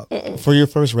hook you up. For your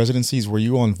first residencies, were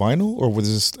you on vinyl, or was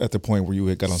this at the point where you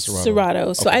had got on Serato?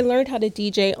 Serato. So I learned how to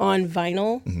DJ on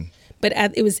vinyl, but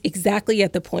it was exactly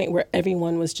at the point where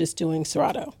everyone was just doing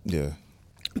Serato. Yeah.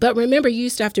 But remember, you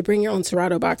used to have to bring your own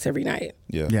Serato box every night.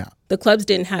 Yeah. Yeah. The clubs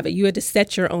didn't have it. You had to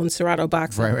set your own Serato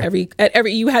box up. Right.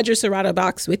 Every you had your Serato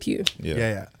box with you. Yeah.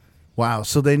 Yeah. Wow.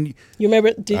 So then, You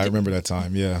remember? I remember that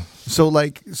time. Yeah. so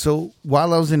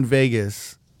while I was in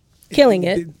Vegas, Killing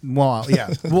it. well,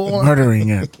 yeah, well, Murdering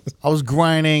it. I was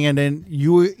grinding, and then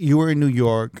you were in New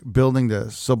York building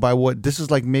this. So by this is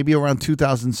like maybe around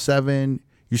 2007,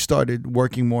 you started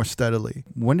working more steadily.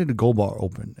 When did the Gold Bar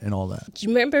open and all that? Do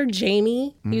you remember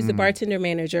Jamie? He was the bartender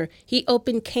manager. He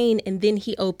opened Kane and then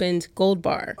he opened Gold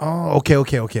Bar. Oh,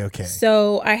 okay.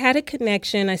 So I had a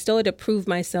connection. I still had to prove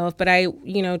myself, but I,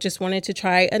 just wanted to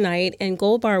try a night. And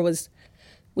Gold Bar was,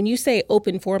 when you say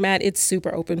open format, it's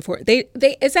super open for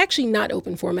it's actually not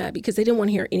open format because they didn't want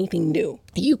to hear anything new.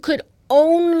 You could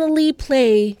only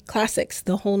play classics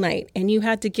the whole night, and you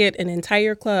had to get an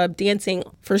entire club dancing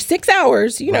for 6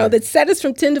 hours. The set is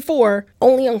from 10 to 4,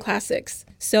 only on classics.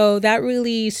 So that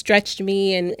really stretched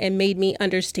me and made me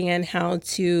understand how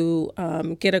to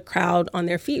get a crowd on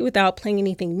their feet without playing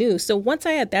anything new. So once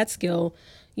I had that skill,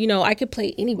 I could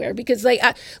play anywhere because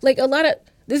a lot of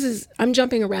I'm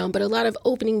jumping around, but a lot of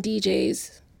opening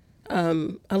DJs,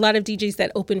 a lot of DJs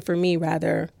that opened for me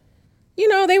rather,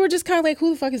 they were just kind of like,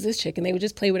 who the fuck is this chick? And they would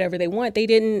just play whatever they want. They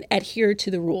didn't adhere to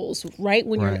the rules, right?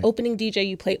 When you're an opening DJ,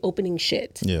 you play opening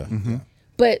shit. Yeah.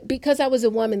 But because I was a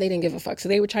woman, they didn't give a fuck. So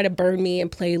they would try to burn me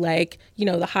and play like,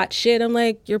 the hot shit. I'm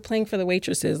like, you're playing for the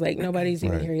waitresses. Like nobody's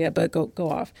even here yet, but go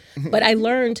off. But I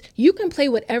learned you can play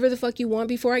whatever the fuck you want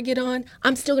before I get on.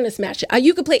 I'm still going to smash it.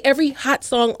 You can play every hot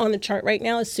song on the chart right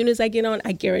now. As soon as I get on,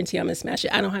 I guarantee I'm going to smash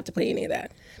it. I don't have to play any of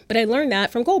that. But I learned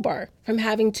that from Gold Bar, from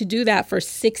having to do that for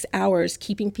 6 hours,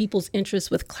 keeping people's interest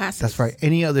with classics. That's right.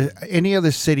 Any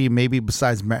other city, maybe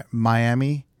besides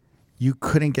Miami, you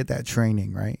couldn't get that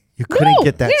training, right? You couldn't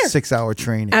get that 6 hour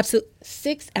training. Absolutely.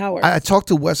 6 hours. I talk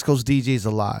to West Coast DJs a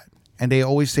lot, and they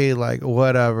always say like,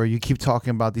 whatever, you keep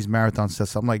talking about these marathon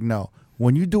sets. I'm like, no.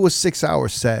 When you do a 6 hour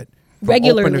set, from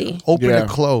regularly, open to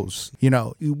close,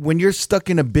 when you're stuck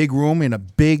in a big room in a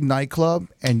big nightclub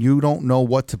and you don't know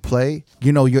what to play,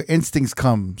 your instincts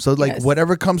come. So like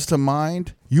whatever comes to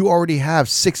mind, you already have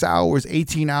 6 hours,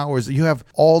 18 hours. You have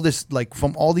all this, like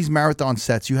from all these marathon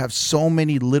sets, you have so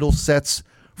many little sets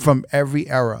from every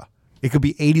era. It could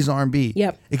be 80s R&B.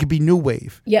 Yep. It could be new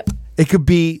wave. Yep. It could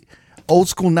be old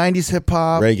school 90s hip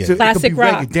hop. Reggae. Classic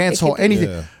rock. Dance hall, anything.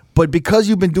 Yeah. But because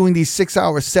you've been doing these 6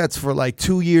 hour sets for like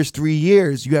 2 years, 3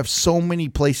 years, you have so many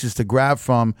places to grab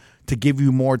from to give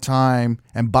you more time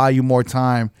and buy you more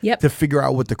time to figure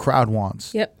out what the crowd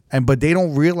wants. Yep. But they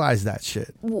don't realize that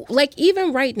shit. Like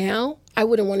even right now, I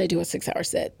wouldn't want to do a 6 hour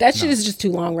set. That shit is just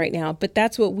too long right now. But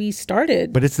that's what we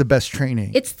started. But it's the best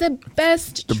training. It's the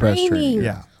best training.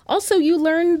 Yeah. Also, you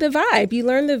learn the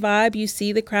vibe. You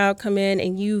see the crowd come in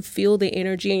and you feel the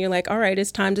energy and you're like, all right,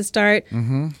 it's time to start,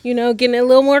 getting a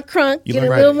little more crunk, You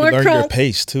learn your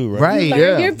pace too, right? You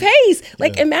learn your pace.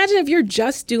 Like imagine if you're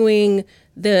just doing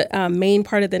the main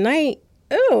part of the night.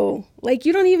 Oh, like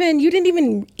you didn't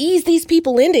even ease these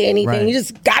people into anything. Right. You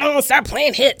just got on and start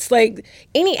playing hits. Like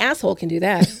any asshole can do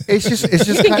that. It's just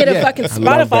You can get a fucking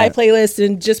Spotify playlist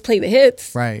and just play the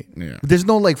hits. Right. Yeah. But there's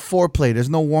no like foreplay. There's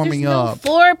no warming There's no up.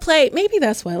 foreplay. Maybe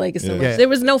that's why I like it so much. Yeah. There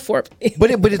was no foreplay.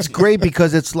 But it's great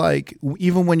because it's like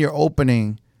even when you're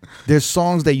opening, there's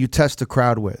songs that you test the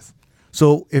crowd with.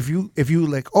 So if you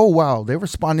like, oh wow, they're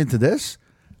responding to this,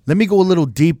 let me go a little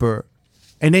deeper,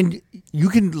 and then you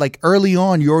can like early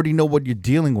on you already know what you're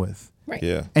dealing with. Right.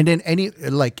 Yeah. And then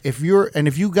if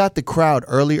you got the crowd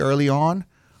early on,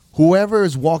 whoever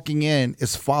is walking in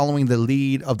is following the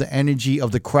lead of the energy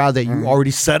of the crowd that you already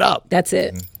set up. That's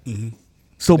it.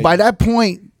 So by that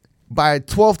point, by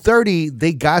 12:30,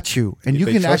 they got you, and you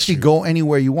They can trust actually you. go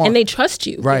anywhere you want. And they trust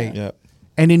you. Right. Yeah.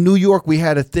 And in New York, we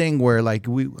had a thing where like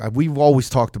we've always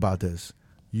talked about this.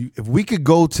 If we could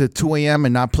go to 2 a.m.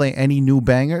 and not play any new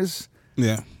bangers,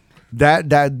 Yeah.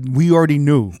 that we already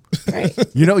knew. Right.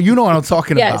 You know what I'm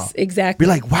talking about. Yes, exactly. Be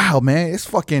like, wow, man, it's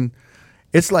fucking.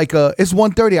 It's like it's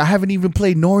 1:30. I haven't even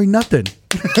played Nori nothing.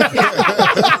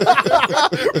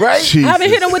 Right? Jesus. I haven't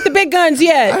hit them with the big guns I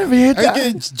yet. haven't hit I that.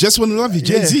 get Just Wanna Love You,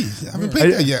 Jay-Z. I haven't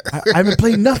played that yet. I haven't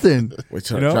played nothing. Wait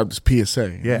till I drop this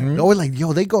PSA. Yeah. Oh, like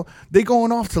yo, they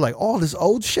going off to like all this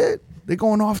old shit. They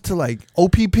going off to like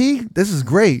OPP. This is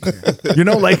great.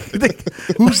 Like.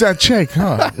 Who's that chick,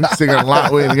 huh? We still got a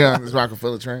lot way to go on this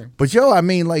Rockefeller train. But yo, I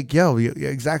mean, like yo,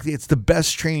 exactly. It's the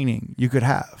best training you could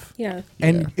have. Yeah.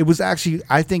 And it was actually,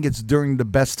 I think it's during the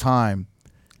best time,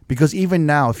 because even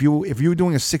now, if you were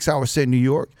doing a 6 hour set in New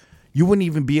York, you wouldn't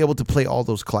even be able to play all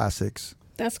those classics.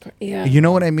 Yeah. You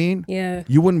know what I mean? Yeah.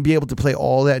 You wouldn't be able to play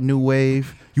all that new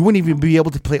wave. You wouldn't even be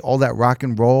able to play all that rock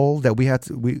and roll that we had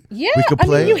to. We could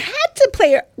play. I mean, you had to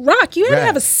play rock. You had to Yeah.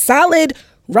 have a solid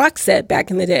rock set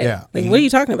back in the day. Yeah. Like, what are you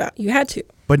talking about? You had to.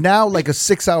 But now, like a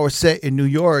 6-hour set in New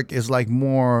York is like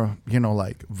more,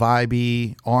 like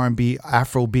vibey, R&B,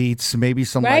 Afro beats, maybe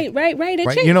some Right. It right.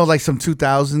 changed. Like some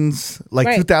 2000s, like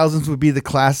Right. 2000s would be the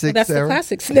classics. That's era. the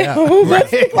classics now.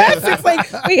 That's the classics.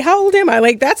 Like, wait, how old am I?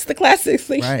 Like, that's the classics.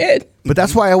 Like, Right. shit. But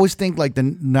that's why I always think like the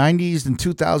 90s and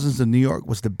 2000s in New York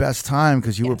was the best time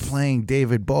because you were playing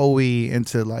David Bowie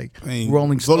into like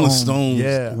Rolling Stones.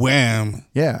 Yeah. Wham.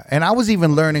 Yeah. And I was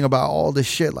even learning about all this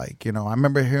shit. Like, I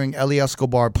remember hearing Eli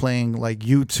Escobar playing like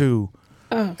U2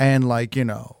 and like,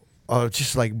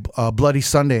 just like Bloody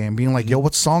Sunday and being like, yo,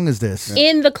 what song is this?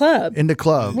 In the club. In the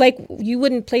club. Like, you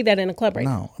wouldn't play that in a club right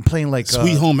now. No, I'm playing like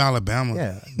Sweet Home Alabama.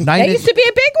 Yeah. That used to be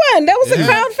a big one. That was a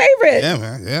crowd favorite. Yeah,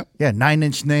 man. Yeah. Yeah, 9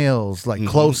 Inch Nails, like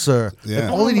Closer. Yeah.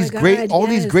 Like, all of Oh these my great, God,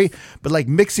 these yes. great, but like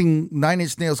mixing 9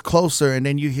 Inch Nails Closer and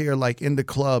then you hear like in the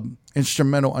club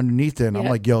instrumental underneath it. And I'm Yeah.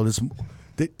 like, yo,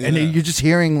 and then you're just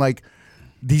hearing like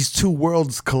these two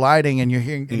worlds colliding and you're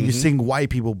hearing, and you're seeing white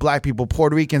people, black people,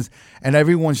 Puerto Ricans, and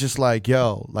everyone's just like,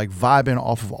 yo, like vibing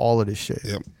off of all of this shit.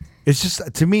 Yep. It's just,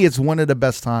 to me, it's one of the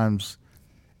best times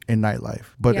in nightlife.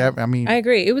 But Yeah. I mean, I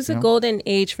agree. It was a golden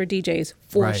age for DJs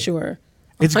for Right. sure.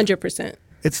 It's- 100%.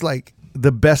 it's like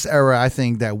the best era I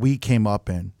think that we came up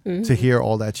in to hear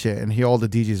all that shit and hear all the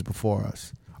DJs before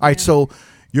us. All right, so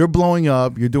you're blowing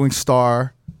up, you're doing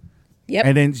Star, Yep.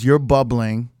 and then you're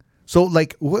bubbling. So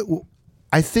like, what?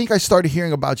 I think I started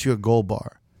hearing about you at Gold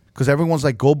Bar because everyone's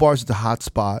like, Gold Bar's the hot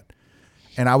spot,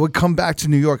 and I would come back to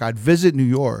New York. I'd visit New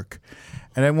York,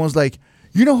 and everyone's like,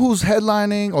 you know who's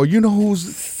headlining, or you know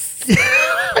who's,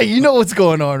 you know what's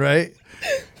going on, right?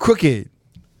 Crooked.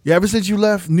 Yeah, ever since you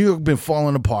left, New York been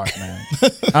falling apart, man.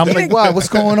 I'm like, why? What's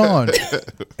going on?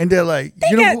 And they're like,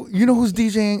 you know who's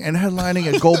DJing and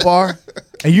headlining at Gold Bar?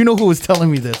 And you know who was telling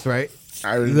me this, right?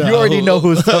 You already know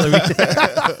who's telling me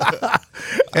that.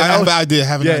 I have an idea.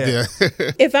 Have an idea.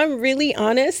 If I'm really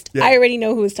honest, Yeah. I already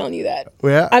know who was telling you that.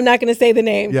 Yeah. I'm not going to say the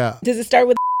name. Yeah. Does it start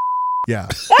with? Yeah.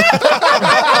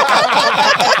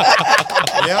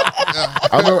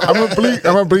 I'm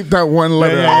gonna bleep that one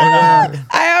letter.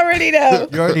 I already know.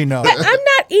 You already know. I'm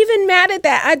not even mad at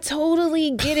that. I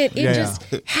totally get it. It Yeah. just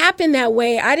happened that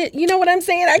way. I didn't, you know what I'm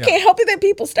saying? I can't help it that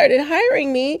people started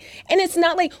hiring me. And it's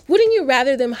not like, wouldn't you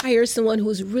rather them hire someone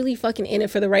who's really fucking in it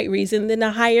for the right reason than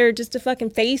to hire just a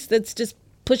fucking face that's just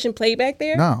pushing play back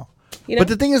there? No. You know? But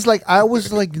the thing is, like, I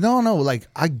was like, no, like,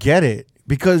 I get it.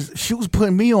 Because she was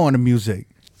putting me on the music.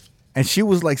 And she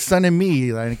was like sending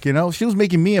me, like, she was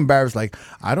making me embarrassed. Like,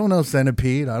 I don't know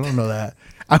Centipede. I don't know that.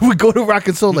 I would go to Rock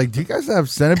and Soul, like, do you guys have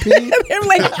Centipede? They're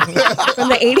like from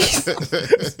the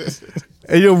 80s.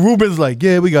 And Ruben's like,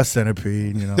 yeah, we got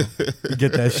Centipede, You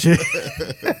get that shit.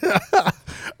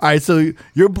 All right, so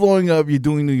you're blowing up, you're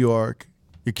doing New York,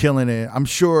 you're killing it. I'm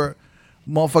sure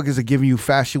motherfuckers are giving you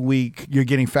Fashion Week, you're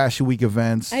getting Fashion Week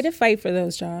events. I had to fight for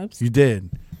those jobs. You did.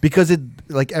 Because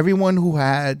like everyone who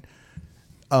had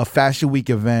a Fashion Week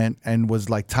event and was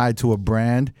like tied to a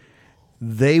brand,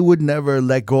 they would never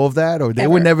let go of that, or they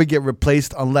would Ever. never get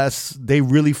replaced unless they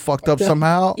really fucked up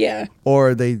somehow. Yeah.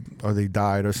 Or they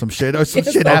died or some shit or some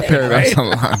Yes, shit okay. happened. Right? That's a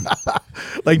lot.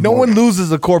 Like no one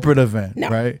loses a corporate event, No.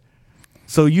 right?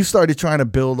 So you started trying to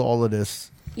build all of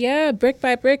this. Yeah, brick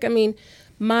by brick. I mean,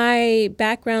 my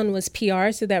background was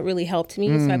PR, so that really helped me.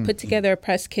 So I put together a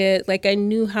press kit. Like, I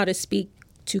knew how to speak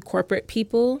to corporate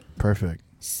people. Perfect.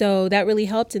 So that really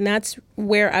helped. And that's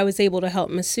where I was able to help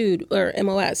Masood or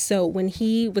MOS. So when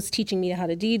he was teaching me how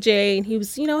to DJ and he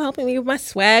was, helping me with my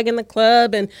swag in the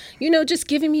club and, just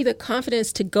giving me the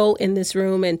confidence to go in this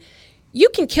room. And you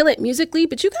can kill it musically,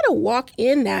 but you got to walk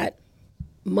in that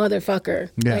motherfucker.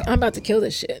 Yeah. Like, I'm about to kill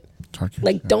this shit. Talk your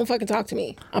Like, shit. don't fucking talk to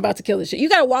me. I'm about to kill this shit. You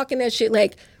got to walk in that shit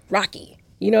like Rocky.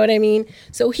 You know what I mean?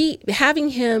 So having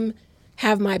him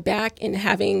have my back and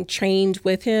having trained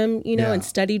with him, Yeah. and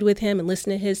studied with him and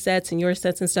listened to his sets and your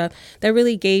sets and stuff, that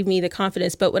really gave me the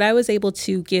confidence. But what I was able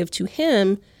to give to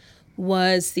him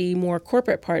was the more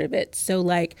corporate part of it. So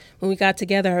like when we got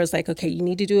together, I was like, okay, you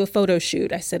need to do a photo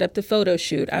shoot. I set up the photo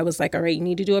shoot. I was like, all right, you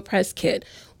need to do a press kit.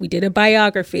 We did a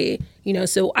biography,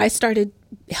 so I started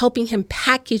helping him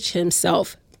package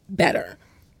himself better.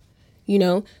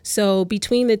 So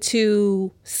between the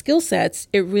two skill sets,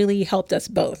 it really helped us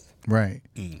both. Right.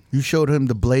 You showed him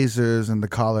the blazers and the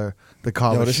collar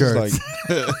Yo, this shirts.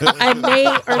 is like I may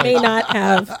or may not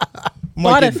have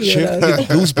Bought a get few of those.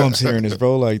 goosebumps hearing this,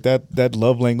 bro. Like that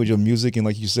love language of music, and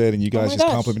like you said, and you guys my just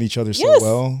gosh. compliment each other so Yes.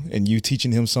 well, and you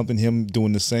teaching him something, him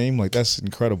doing the same. Like that's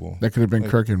incredible. That could have been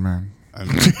crooked, man. I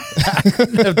mean,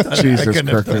 Jesus,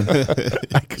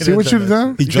 crooked. See what you've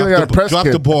done? he You could've got a press dropped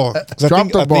kit. the ball. 'Cause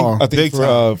Drop the ball. I think Big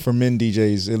time. for men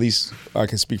DJs, at least I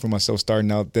can speak for myself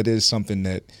starting out, that is something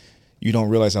that you don't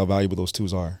realize how valuable those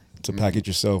tools are. To package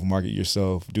yourself, market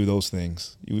yourself, do those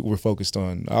things. We're focused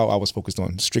on, I was focused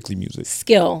on strictly music.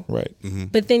 Skill. Right.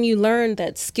 But then you learn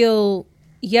that skill,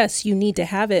 yes, you need to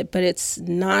have it, but it's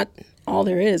not all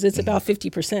there is. It's about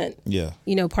 50%. Yeah.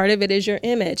 You know, part of it is your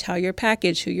image, how you're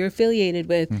packaged, who you're affiliated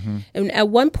with. And at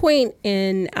one point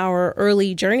in our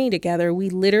early journey together, we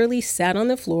literally sat on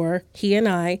the floor, he and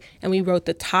I, and we wrote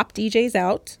the top DJs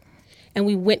out. And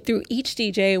we went through each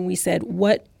DJ and we said,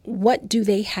 what do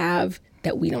they have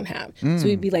that we don't have? So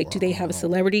we'd be like, do they have a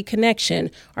celebrity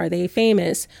connection? Are they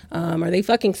famous? Are they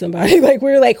fucking somebody? Like,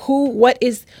 we're like, what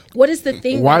is the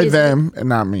thing? Why that is them and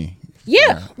not me?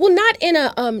 Yeah. Well, not in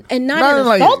a and not Not in a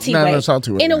like- salty not in way. a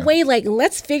salty way, In a yeah. way like,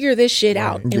 let's figure this shit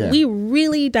out. And Yeah. we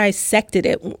really dissected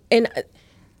it. And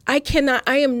I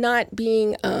am not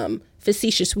being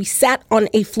facetious. We sat on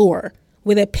a floor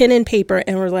with a pen and paper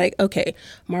and we're like, okay,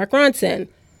 Mark Ronson,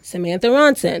 Samantha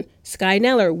Ronson, Sky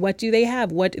Neller, what do they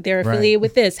have? What they're affiliated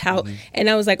with this? How? And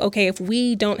I was like, okay, if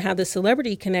we don't have the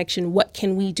celebrity connection, what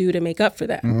can we do to make up for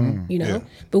that? You know?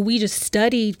 But we just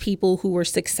studied people who were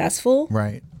successful.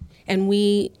 Right. And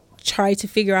we try to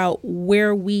figure out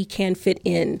where we can fit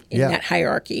in Yeah. that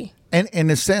hierarchy. And in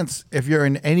a sense, if you're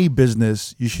in any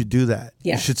business, you should do that.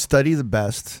 Yeah. You should study the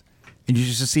best, and you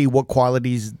should see what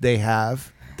qualities they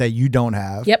have that you don't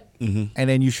have. Yep. And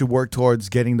then you should work towards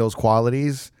getting those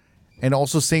qualities, and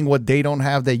also seeing what they don't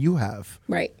have that you have.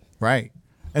 Right. Right.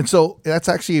 And so that's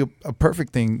actually a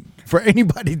perfect thing for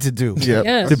anybody to do, Yep.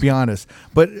 Yes. to be honest.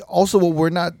 But also what we're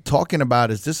not talking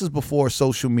about is this is before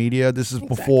social media. This is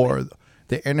before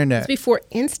the internet. It's before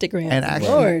Instagram. And actually,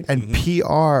 Lord. and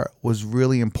PR was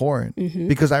really important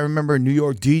because I remember New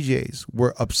York DJs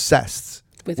were obsessed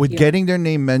With with PR. getting their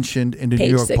name mentioned in the Page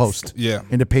New York 6. Post. Yeah.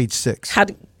 In the page 6.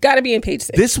 Gotta be in page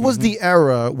 6. This was the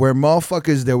era where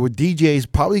motherfuckers, there were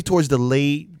DJs probably towards the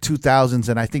late 2000s,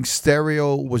 and I think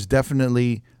stereo was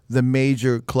definitely the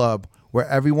major club where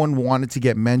everyone wanted to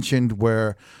get mentioned,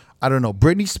 where, I don't know,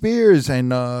 Britney Spears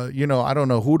and, I don't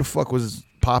know who the fuck was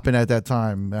popping at that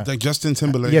time. Like Justin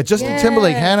Timberlake. Yeah, Justin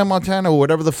Timberlake, Hannah Montana, or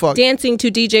whatever the fuck. Dancing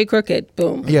to DJ Crooked.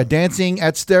 Boom. Yeah, dancing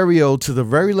at stereo to the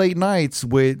very late nights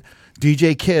with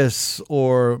DJ Kiss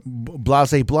or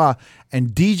Blase Blah.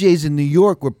 And DJs in New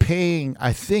York were paying,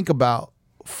 I think, about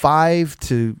 $5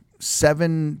 to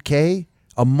 $7K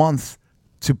a month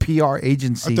to PR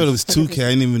agencies. I thought it was 2K. I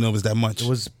didn't even know it was that much. It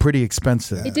was pretty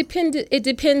expensive. It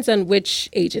depends on which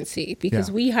agency, because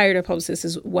Yeah. we hired a publicist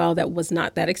as well that was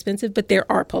not that expensive, but there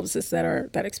are publicists that are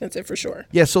that expensive for sure.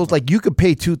 Yeah, so it's like you could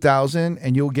pay $2,000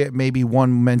 and you'll get maybe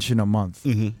one mention a month.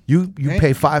 You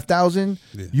pay $5,000,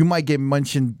 you might get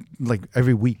mentioned like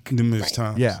every week. Numerous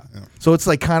times. Yeah. So it's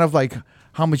like kind of like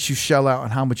how much you shell out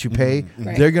and how much you pay.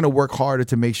 Right. They're gonna work harder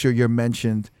to make sure you're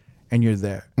mentioned and you're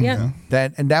there. Yeah.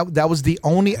 That was the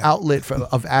only outlet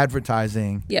of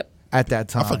advertising. Yep. At that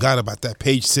time, I forgot about that.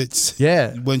 Page 6.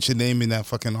 Yeah. When's your name in that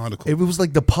fucking article? It was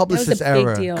like the publicist big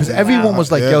era deal. because Wow. everyone was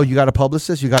like, Yeah. "Yo, you got a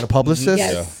publicist? You got a publicist?"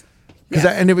 Yes. Because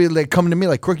and they would like coming to me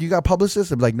like, "Crook, you got a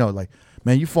publicist?" I'm like, "No, like,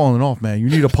 man, you falling off, man. You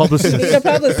need a publicist." Need a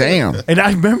publicist. Damn. And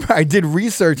I remember I did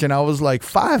research and I was like,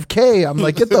 $5K. I'm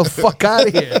like, get the fuck out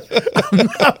of here. I'm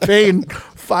not paying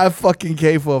 $5 fucking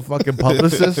K for a fucking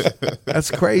publicist.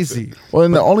 That's crazy. Well,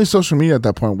 and the only social media at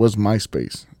that point was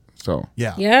MySpace. So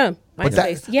Yeah. Yeah. But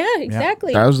that- MySpace. Yeah,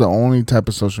 exactly. that was the only type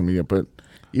of social media. But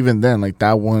even then, like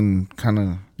that one kind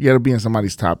of, you got to be in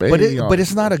somebody's top 80. But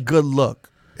it's not a good look.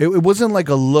 It wasn't like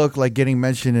a look like getting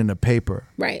mentioned in the paper.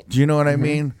 Right. Do you know what I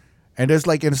mean? And there's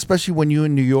like, and especially when you're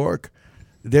in New York,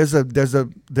 there's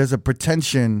a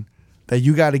pretension that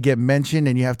you got to get mentioned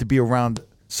and you have to be around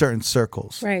certain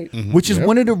circles. Right. Which is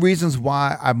one of the reasons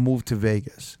why I moved to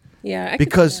Vegas. Yeah. I could see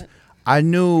Because that. I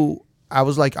knew I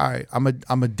was like, all right,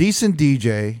 I'm a decent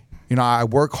DJ. You know, I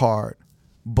work hard,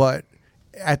 but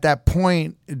at that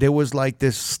point there was like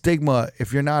this stigma.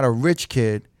 If you're not a rich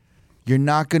kid, you're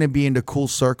not going to be in the cool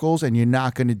circles, and you're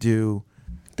not going to do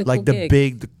The like cool the gig.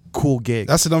 big, the cool gigs.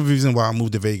 That's another reason why I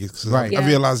moved to Vegas. 'Cause Right. I Yeah.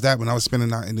 realized that when I was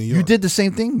spending out in New York. You did the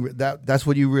same thing. That's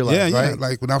what you realized, Yeah, yeah. right?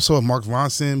 Like when I saw Mark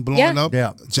Ronson blowing Yeah. up,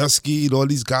 Yeah. Just Ski, all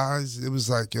these guys, it was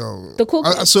like, yo. The cool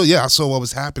I saw what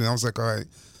was happening. I was like, all right,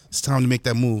 it's time to make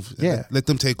that move. Yeah. Let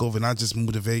them take over, and I just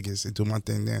move to Vegas and do my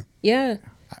thing there. Yeah.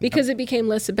 Because it became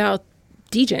less about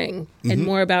DJing and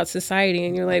more about society.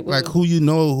 And you're like, well, Like who you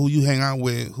know, who you hang out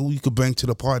with, who you could bring to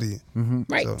the party.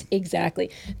 right, So- exactly.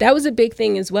 That was a big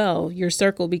thing as well, your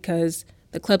circle, because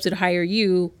the clubs would hire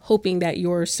you hoping that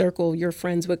your circle, your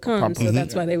friends would come. So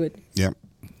that's why they would. Yep.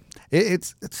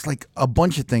 It's like a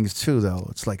bunch of things too, though.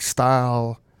 It's like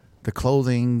style, the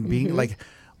clothing, being like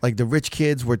the rich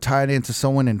kids were tied into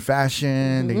someone in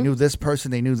fashion. They knew this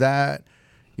person, they knew that.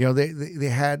 You know, they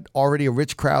had already a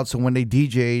rich crowd, so when they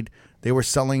DJ'd, they were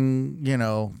selling,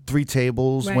 3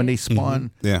 tables when Right. they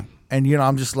spun. Yeah. And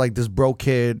I'm just like this broke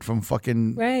kid from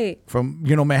fucking Right. from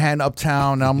Manhattan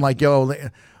Uptown, and I'm like, yo.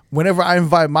 Whenever I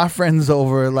invite my friends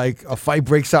over, like a fight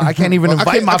breaks out, I can't even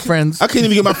invite my friends. I can't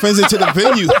even get my friends into the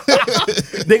venue.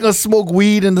 They gonna smoke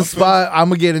weed in the spot. I'm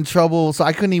gonna get in trouble, so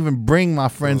I couldn't even bring my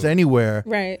friends anywhere.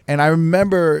 Right. And I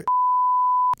remember,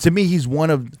 to me, he's one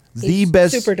of the He's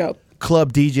best super dope.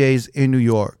 club DJs in New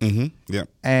York. Yeah.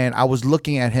 And I was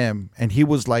looking at him, and he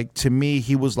was like, to me,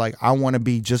 he was like, I want to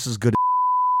be just as good.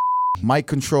 Mic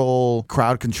control,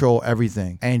 crowd control,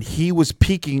 everything. And he was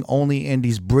peaking only in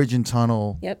these bridge and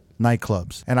tunnel Yep.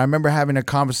 nightclubs. And I remember having a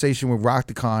conversation with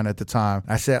Rockticon at the time.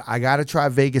 I said, I got to try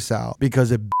Vegas out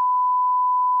because it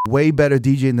way better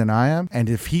DJing than I am. And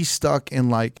if he's stuck in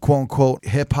like quote unquote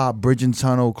hip hop bridge and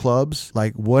tunnel clubs,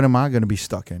 like what am I going to be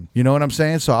stuck in? You know what I'm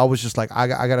saying? So I was just like, I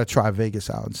got to try Vegas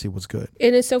out and see what's good.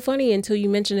 And it's so funny, until you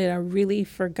mentioned it, I really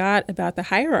forgot about the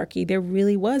hierarchy. There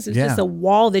really was. It's Yeah. just a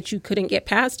wall that you couldn't get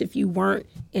past if you weren't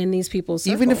in these people's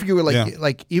circle. Even if you were like, Yeah.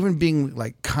 like even being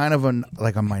like kind of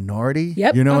like a minority,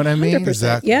 Yep, you know what I mean? 100%.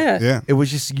 Exactly. Yeah. Yeah. It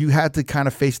was just, you had to kind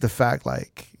of face the fact,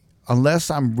 like, unless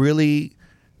I'm really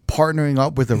partnering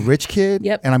up with a rich kid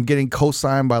Yep. and I'm getting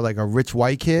co-signed by like a rich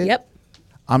white kid, Yep.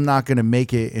 I'm not going to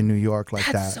make it in New York like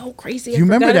That's that. so crazy. You I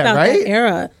remember forgot that, about right? that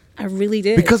era. I really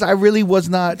did. Because I really was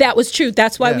not. that was true.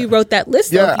 That's why we Yeah. wrote that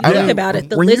list. Yeah, If you think about it,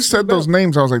 the when list you said we those wrote.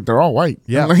 names, I was like, they're all white.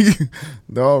 Yeah. I'm like,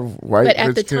 they're all white. But at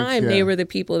rich the kids, time, yeah. they were the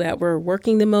people that were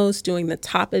working the most, doing the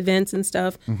top events and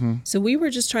stuff. So we were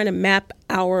just trying to map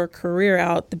our career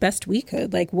out the best we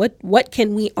could. Like, what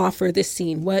can we offer this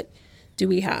scene? What do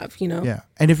we have? Yeah.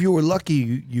 And if you were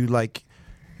lucky,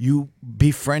 you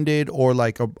befriended or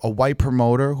like a white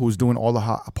promoter who's doing all the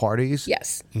hot parties.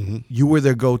 Yes. You were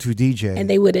their go-to DJ. And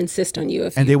they would insist on you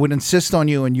if And you they would insist on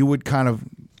you, and you would kind of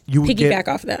you would piggyback get,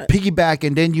 off that. piggyback,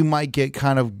 and then you might get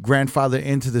kind of grandfathered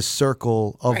into the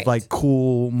circle of Right. like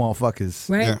cool motherfuckers.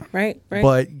 Right, Yeah. right.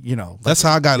 But That's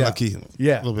how I got lucky.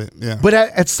 Yeah. A little bit. Yeah. But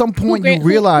at some point Who you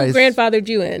realize who grandfathered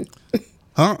you in.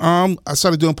 I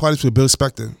started doing parties with Bill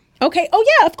Spector. Okay. Oh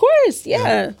yeah, of course.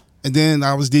 Yeah. And then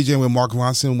I was DJing with Mark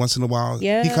Ronson once in a while.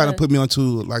 Yeah. He kind of put me onto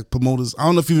like promoters. I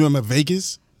don't know if you remember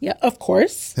Vegas. Yeah, of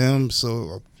course. Him.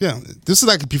 So yeah, this is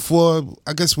like before.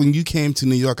 I guess when you came to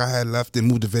New York, I had left and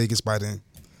moved to Vegas by then.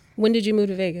 When did you move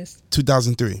to Vegas?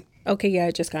 2003. Okay, yeah,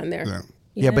 I just gotten there.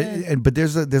 Yeah. Yeah, but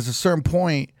there's a certain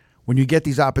point when you get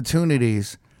these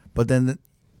opportunities, but then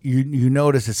you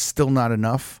notice it's still not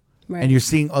enough, Right. and you're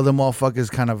seeing other motherfuckers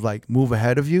kind of like move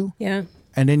ahead of you, Yeah.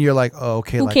 and then you're like, oh,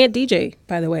 okay, Who like can't DJ,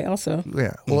 by the way, also.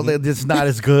 yeah, well, it's not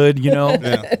as good, you know.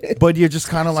 But you're just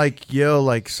kind of like, yo,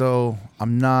 like, so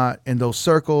I'm not in those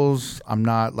circles. I'm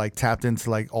not like tapped into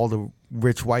like all the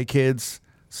rich white kids.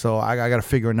 So I got to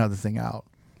figure another thing out,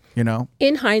 you know.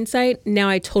 In hindsight, now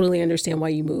I totally understand why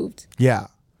you moved. Yeah.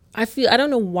 I don't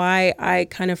know why I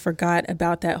kind of forgot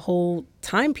about that whole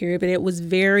time period, but it was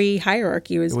very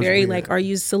hierarchy. It was very weird. like, are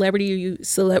you celebrity? Are you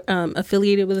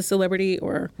affiliated with a celebrity?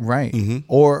 Or Right.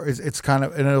 Or it's kind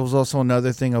of, and it was also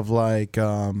another thing of like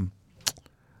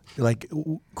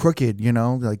Crooked, you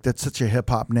know, like that's such a hip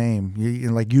hop name. You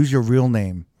like use your real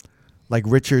name, like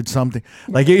Richard something,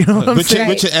 like you know what I'm saying.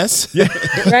 Richard S.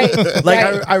 right, Like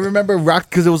right. I remember rock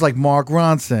because it was like Mark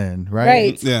Ronson, right?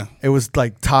 Right. Yeah. It was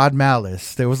like Todd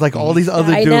Malice. There was like all these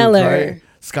other Sky dudes, Neller. right?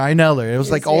 Sky Neller. It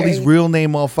was like It's all these very- real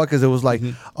name motherfuckers. It was like,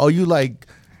 oh, you like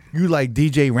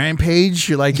DJ Rampage?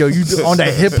 You're like, yo, you on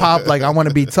that hip hop? Like, I want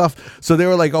to be tough. So they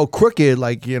were like, oh, Crooked.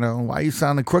 Like, you know, why you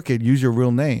sounding crooked? Use your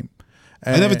real name.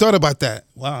 I never thought about that.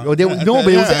 Wow. Oh, no,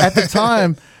 but it was at the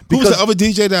time Who was because the other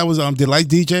DJ that was Delight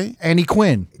DJ? Annie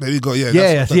Quinn. There you go. Yeah.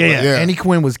 Yeah, that's what I'm yeah, talking about. Annie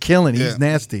Quinn was killing. He's Yeah.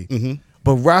 nasty.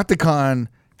 But Rockticon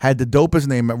had the dopest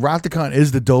name. Rockticon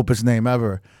is the dopest name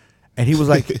ever. And he was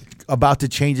like about to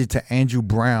change it to Andrew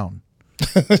Brown,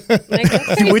 Like,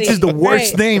 that's which is the crazy.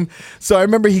 worst Right. name. So I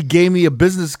remember he gave me a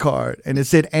business card and it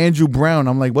said Andrew Brown.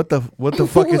 I'm like, what the fuck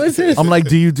What is is this? I'm like,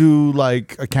 do you do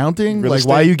like accounting? Real Like,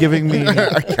 why are estate? you giving me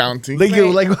accounting. Like,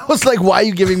 I was like, why are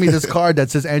you giving me this card that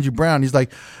says Andrew Brown? He's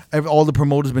like, all the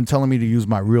promoters been telling me to use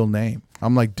my real name.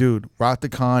 I'm like, dude,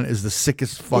 Rockticon is the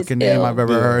sickest fucking name ill. I've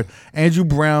ever heard. Andrew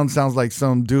Brown sounds like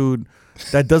some dude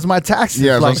that does my taxes.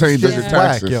 Yeah, like, I'm saying he does shit your is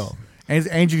whack, taxes. yo. And it's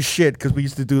Andrew shit because we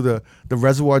used to do the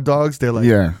Reservoir Dogs. They're like,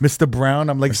 Yeah. Mr. Brown.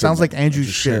 I'm like, sounds like Andrew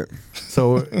shit.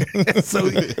 So, so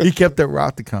he kept it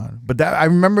Rothicon. But that I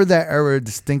remember that era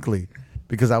distinctly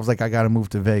because I was like, I got to move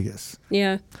to Vegas.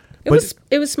 Yeah. But-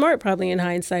 It was smart probably in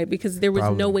hindsight because there was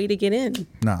Probably. no way to get in.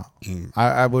 No,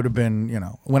 I would have been,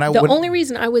 when I The when- only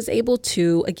reason I was able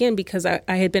to, again, because I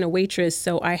had been a waitress,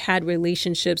 so I had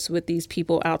relationships with these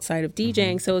people outside of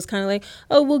DJing. So it was kind of like,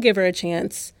 oh, we'll give her a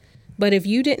chance. But if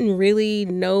you didn't really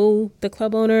know the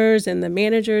club owners and the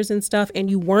managers and stuff,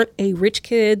 and you weren't a rich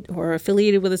kid or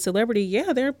affiliated with a celebrity,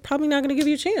 yeah, they're probably not going to give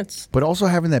you a chance. But also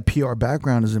having that PR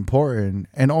background is important.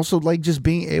 And also like just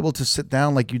being able to sit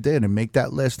down like you did and make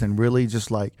that list and really just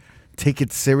like take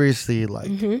it seriously like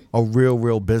a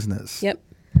real business. Yep.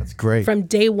 That's great. From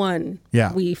day one,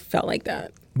 Yeah. we felt like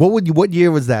that. What year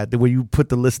was that when you put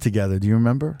the list together? Do you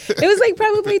remember? It was like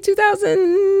probably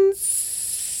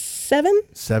 2007,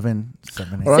 7,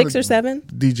 8. Well, 6 or 7.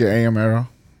 DJ AM era.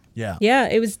 Yeah. Yeah,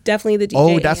 it was definitely the DJ.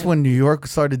 Oh, that's AM. when New York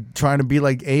started trying to be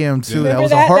like AM too. That Remember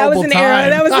was a horrible that was an time. era.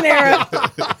 That was an era.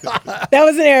 That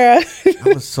was an era.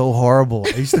 That was so horrible.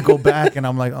 I used to go back and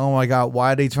I'm like, oh my God,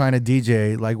 why are they trying to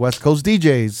DJ like West Coast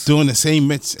DJs? Doing the same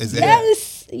mix as that.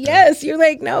 Yes. You're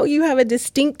like, no, you have a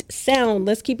distinct sound.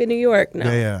 Let's keep it New York. No.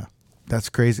 Yeah. That's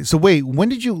crazy. So wait, when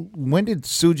did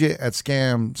Sujit at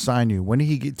Scam sign you? When did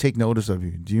he take notice of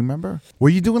you? Do you remember? Were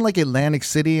you doing like Atlantic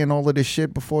City and all of this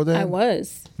shit before that? I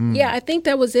was. Yeah, I think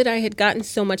that was it. I had gotten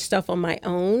so much stuff on my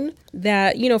own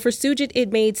that, for Sujit,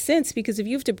 it made sense because if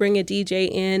you have to bring a DJ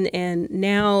in and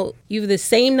now you have the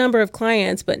same number of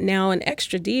clients, but now an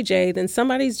extra DJ, then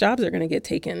somebody's jobs are going to get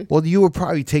taken. Well, you were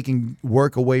probably taking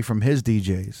work away from his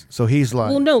DJs. So he's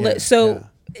like, Well, no, yeah, so yeah.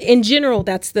 in general,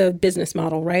 that's the business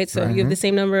model, right? So if you have the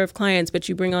same number of clients, but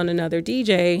you bring on another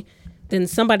DJ, then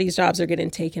somebody's jobs are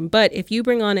getting taken. But if you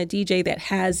bring on a DJ that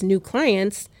has new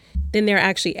clients, then they're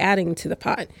actually adding to the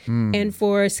pot. And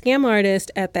for Scam Artist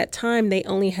at that time, they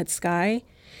only had Sky.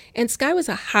 And Sky was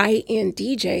a high-end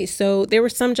DJ. So there were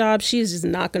some jobs she's just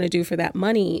not going to do for that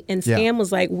money. And Yeah. Scam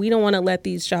was like, we don't want to let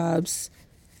these jobs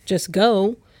just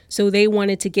go. So they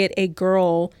wanted to get a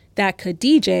girl that could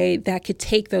DJ that could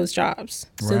take those jobs.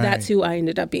 So that's Right. who I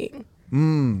ended up being.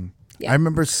 I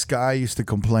remember Sky used to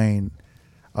complain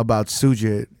about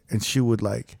Sujit, and she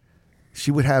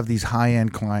would have these high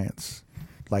end clients,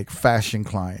 like fashion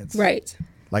clients, Right.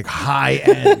 like high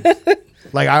end,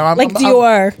 like I'm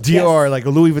Dior. Dior, Yes. like a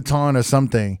Louis Vuitton or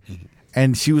something.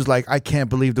 And she was like, I can't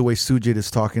believe the way Sujit is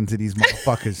talking to these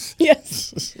motherfuckers.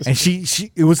 Yes. And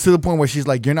she it was to the point where she's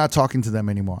like, you're not talking to them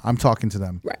anymore. I'm talking to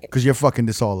them. Right. Because you're fucking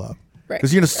this all up. Right.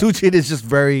 Because, Sujit is just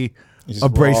very just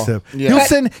abrasive. raw. Yeah.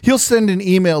 He'll send an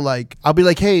email like, I'll be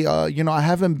like, hey, I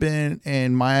haven't been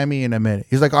in Miami in a minute.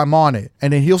 He's like, I'm on it.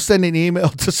 And then he'll send an email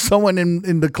to someone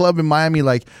in the club in Miami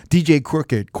like, DJ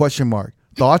Crooked, ?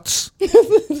 Thoughts?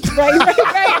 Right.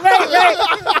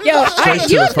 Yo,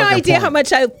 you have no idea how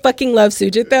much I fucking love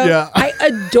Sujit, though. Yeah. I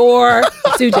adore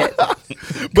Sujit.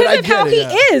 But I Because of how get it, he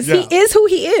yeah. is. Yeah. He is who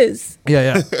he is.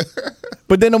 Yeah.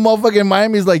 But then the motherfucker in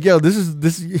Miami is like, yo,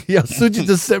 Sujit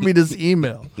just sent me this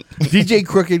email. DJ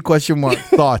Crooked ?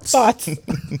 Thoughts. Thoughts.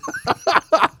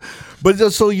 But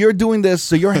so you're doing this,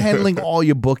 so you're handling all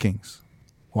your bookings.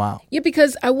 Wow. Yeah,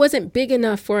 because I wasn't big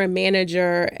enough for a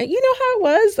manager. And you know how it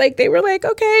was? Like, they were like,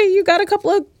 okay, you got a couple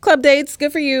of club dates.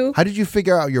 Good for you. How did you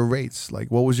figure out your rates?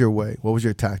 Like, what was your way? What was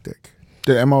your tactic?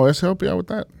 Did MOS help you out with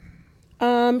that?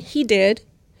 He did.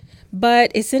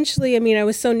 But essentially, I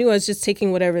was so new, I was just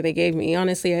taking whatever they gave me.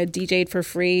 Honestly, I DJ'd for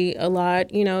free a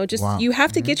lot. Just Wow. you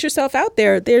have to get yourself out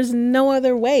there. There's no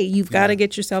other way. You've got to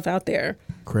get yourself out there.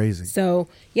 Crazy. So,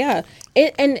 yeah.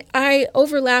 And I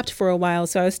overlapped for a while.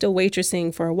 So I was still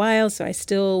waitressing for a while. So I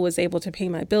still was able to pay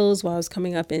my bills while I was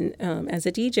coming up in as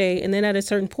a DJ. And then at a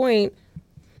certain point,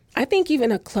 I think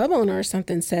even a club owner or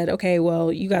something said, okay,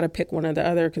 well, you got to pick one or the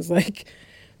other because, like,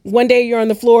 one day you're on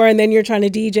the floor and then you're trying to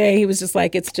DJ. He was just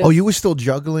like, it's just. Oh, you were still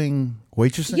juggling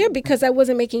waitressing? Yeah, because I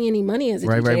wasn't making any money as a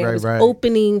Right, DJ. I was right.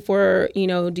 opening for,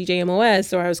 DJ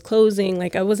MOS, or I was closing.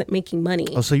 Like, I wasn't making money.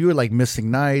 Oh, so you were like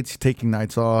missing nights, taking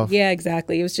nights off. Yeah,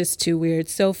 exactly. It was just too weird.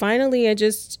 So finally, I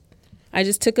just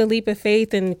took a leap of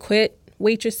faith and quit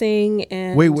waitressing.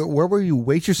 And Wait, where were you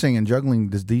waitressing and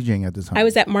juggling this DJing at the time? I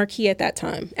was at Marquee at that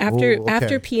time. Oh, okay.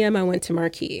 After PM, I went to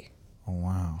Marquee. Oh,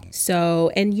 wow.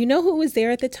 So, and you know who was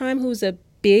there at the time? Who was a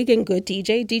big and good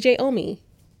DJ? DJ Omi.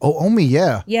 Oh, Omi,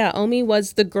 yeah. Yeah, Omi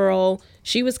was the girl.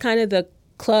 She was kind of the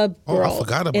club Oh, I girl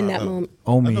forgot about in that her. moment.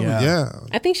 Omi, Yeah.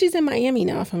 I think she's in Miami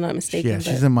now, if I'm not mistaken. Yeah, but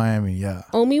she's in Miami. Yeah.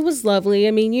 Omi was lovely.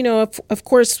 I mean, you know, of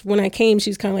course, when I came, she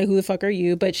was kind of like, "Who the fuck are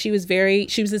you?" But she was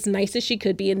as nice as she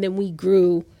could be, and then we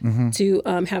grew to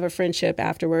have a friendship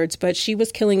afterwards. But she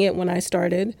was killing it when I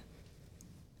started.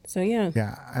 So yeah.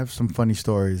 Yeah, I have some funny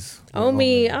stories. with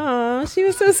Omi, aw, she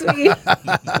was so sweet.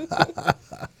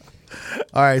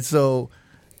 All right, so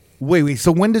wait.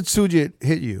 So when did Sujit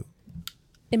hit you?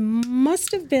 It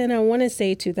must have been, I want to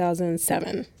say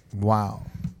 2007. Wow.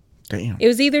 Damn. It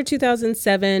was either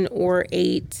 2007 or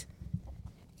 8.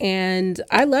 And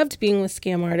I loved being with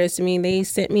Scam Artists. I mean,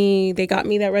 they got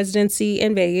me that residency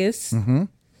in Vegas. Mm-hmm.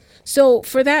 So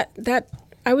for that,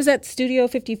 I was at Studio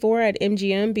 54 at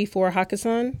MGM before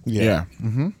Hakkasan. Yeah.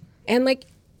 And like,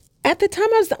 at the time,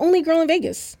 I was the only girl in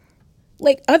Vegas.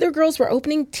 Like, other girls were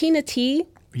opening. Tina T,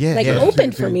 Yeah, like, yeah.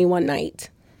 opened for me one night.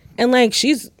 And like,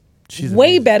 she's She's way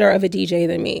amazing. better of a DJ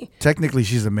than me. Technically,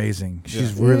 she's amazing.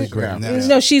 She's really great. Yeah.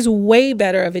 No, she's way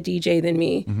better of a DJ than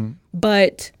me.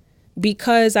 But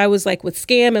because I was like with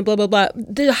Scam and blah, blah, blah,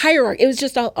 the hierarchy, it was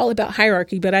just all about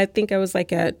hierarchy. But I think I was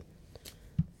like at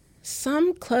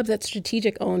some club that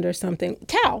Strategic owned or something.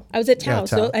 Tao. I was at Tao. Yeah,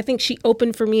 So Tao. I think she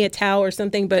opened for me at Tao or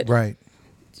something, but Right.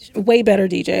 way better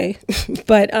DJ.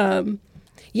 But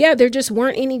yeah, there just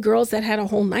weren't any girls that had a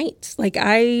whole night. Like,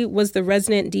 I was the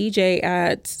resident DJ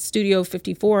at Studio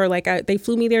 54. Like, they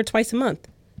flew me there twice a month.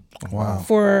 Wow.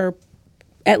 For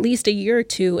at least a year or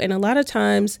two. And a lot of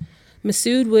times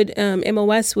Masood would,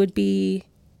 MOS would be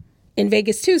in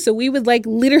Vegas too. So we would like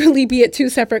literally be at two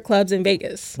separate clubs in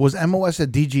Vegas. Was MOS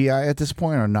at DGI at this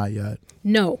point or not yet?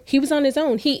 No, he was on his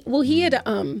own. He had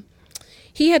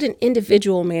an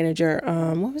individual manager.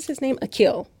 What was his name?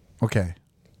 Akil. Okay.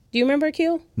 Do you remember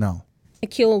Akil? No.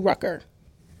 Akil Rucker.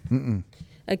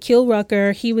 Akil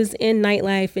Rucker. He was in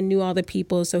nightlife and knew all the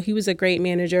people. So he was a great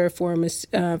manager for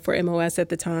MOS at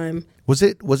the time. Was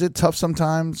it tough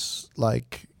sometimes,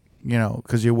 like, you know,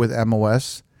 because you're with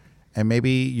MOS and maybe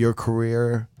your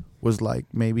career was like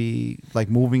maybe like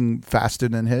moving faster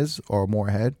than his or more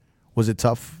ahead? Was it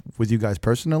tough with you guys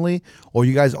personally, or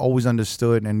you guys always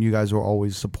understood and you guys were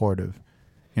always supportive,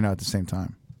 you know, at the same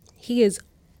time? He has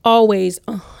always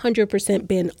 100%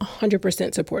 been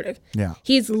 100% supportive. Yeah.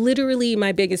 He's literally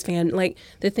my biggest fan. Like,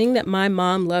 the thing that my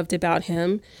mom loved about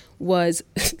him was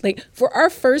like, for our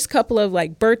first couple of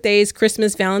like birthdays,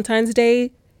 Christmas, Valentine's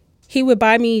Day, he would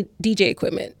buy me DJ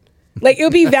equipment. Like, it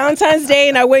would be Valentine's Day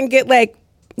and I wouldn't get like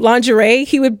lingerie.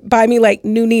 He would buy me like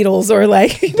new needles or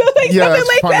like, you know, like Yeah, something that's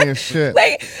like funny that. as shit.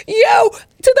 Like, yo, to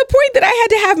the point that I had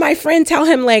to have my friend tell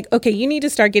him like, okay, you need to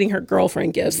start getting her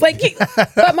girlfriend gifts. Like,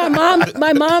 but my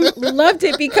mom loved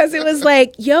it because it was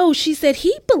like, yo, she said,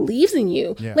 he believes in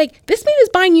you. Yeah. Like, this man is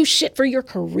buying you shit for your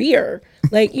career.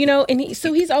 Like, you know, and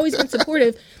so he's always been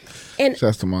supportive. And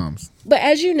Shouts to moms. but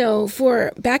as you know,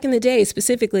 for back in the day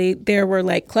specifically, there were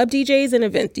like club DJs and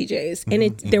event DJs,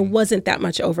 and there wasn't that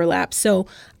much overlap. So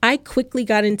I quickly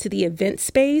got into the event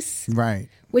space, Right.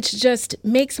 which just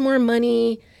makes more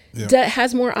money,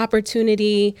 has more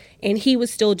opportunity, and he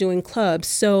was still doing clubs.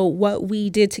 So what we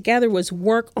did together was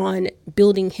work on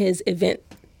building his event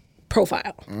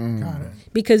profile. Got it.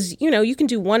 Because, you know, you can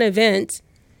do one event,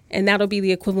 and that'll be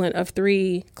the equivalent of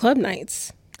 3 club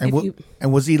nights. And,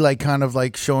 and was he like kind of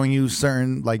like showing you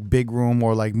certain like big room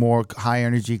or like more high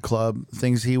energy club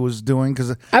things he was doing?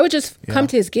 Because I would just come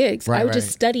to his gigs. Right, I would just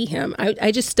right. study him.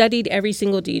 I just studied every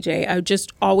single DJ. I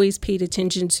just always paid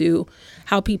attention to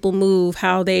how people move,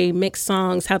 how they mix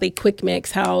songs, how they quick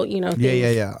mix, how, you know,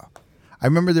 things. yeah. I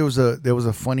remember there was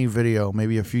a funny video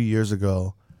maybe a few years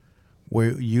ago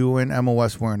where you and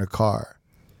MOS were in a car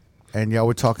and y'all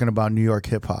were talking about New York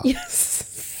hip hop.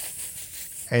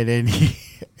 Yes. And then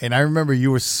and I remember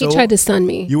you were so He tried to stun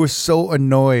me. You were so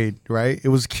annoyed, right? It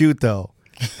was cute though,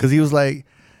 because he's like,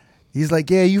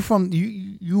 yeah, you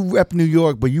rep New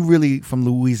York, but you really from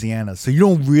Louisiana, so you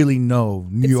don't really know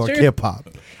New York true. hip hop.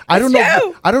 I don't know.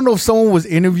 true. I don't know if someone was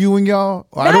interviewing y'all.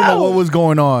 Or I don't know No. what was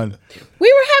going on.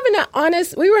 We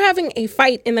were having a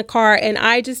fight in the car, and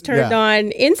I just turned Yeah.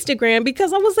 on Instagram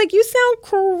because I was like, you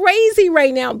sound crazy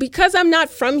right now. Because I'm not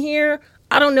from here,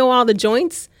 I don't know all the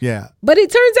joints. Yeah. But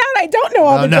it turns out I don't know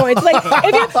all the no. joints. Like,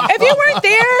 if you weren't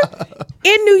there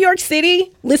in New York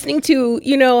City listening to,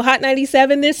 you know, Hot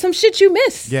 97, there's some shit you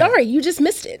missed. Yeah. Sorry, you just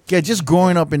missed it. Yeah, just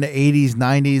growing up in the 80s,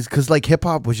 90s, because like hip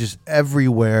hop was just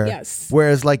everywhere. Yes.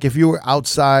 Whereas like if you were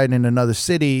outside in another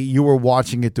city, you were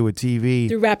watching it through a TV.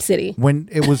 Through Rap City. When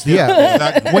it was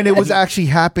when it was actually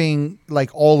happening like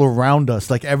all around us.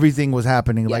 Like everything was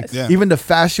happening. Like Yes. Yeah. even the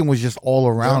fashion was just all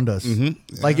around us.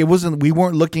 Mm-hmm. Like it wasn't. We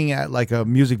weren't looking at like a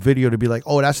music video to be like,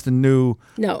 oh, that's the new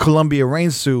No. Columbia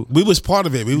rain suit. We was part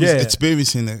of it. We was Yeah.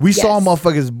 experiencing it. We saw Yes.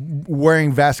 motherfuckers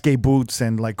wearing Vasquez boots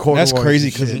and like corduroys. That's crazy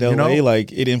and because shit, in LA, you know?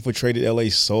 like it infiltrated LA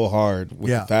so hard with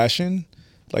Yeah. the fashion,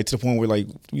 like to the point where like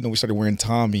we started wearing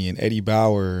Tommy and Eddie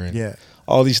Bauer and Yeah.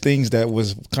 all these things that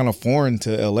was kind of foreign to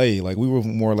LA. Like we were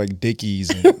more like Dickies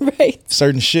and Right.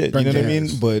 certain shit. You know what I Yeah. mean?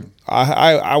 But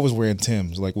I was wearing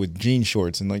Timbs like with jean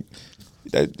shorts and like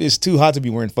that. It's too hot to be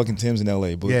wearing fucking Timbs in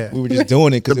LA. But Yeah. we were just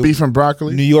doing it The because beef and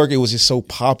broccoli. New York, it was just so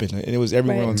popping and it was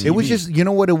everywhere Right. on TV. It was just, you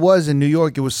know what it was in New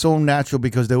York? It was so natural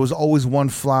because there was always one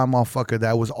fly motherfucker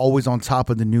that was always on top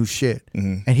of the new shit.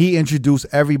 And he introduced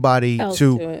everybody Else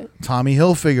to to it. Tommy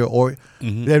Hilfiger, or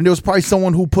then there was probably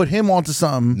someone who put him onto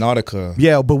something. Nautica.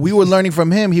 Yeah, but we were learning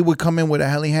from him. He would come in with a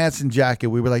Helly Hansen jacket.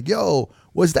 We were like, yo,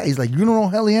 what's that? He's like, you don't know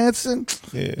Helly Hansen?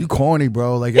 Yeah. You corny,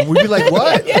 bro. Like, and we'd be like,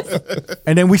 what?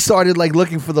 And then we started like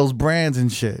looking for those brands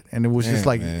and shit. And it was just Man,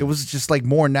 like, man. it was just like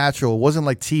more natural. It wasn't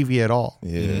like TV at all.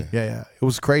 Yeah. Yeah. It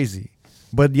was crazy.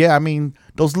 But yeah, I mean,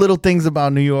 those little things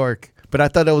about New York. But I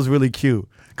thought that was really cute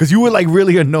because you were like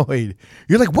really annoyed.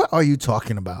 You're like, what are you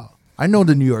talking about? I know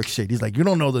the New York shit. He's like, you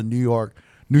don't know the New York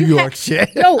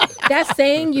shit. No, that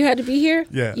saying you had to be here.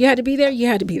 Yeah. You had to be there. You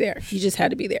had to be there. You just had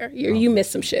to be there. You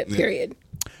missed some shit. Period.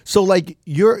 So like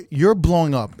you're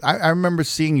blowing up. I remember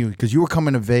seeing you because you were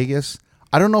coming to Vegas.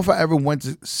 I don't know if I ever went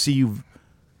to see you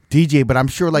DJ, but I'm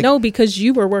sure like No, because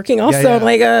you were working also. yeah.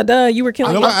 Like, duh, you were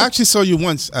killing. No, I actually saw you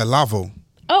once at Lavo.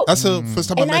 Oh, That's the first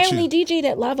time and I I met only you. DJ'd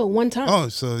at Lava one time. Oh,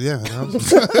 so yeah. That was,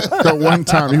 The one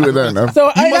time you were there. No? So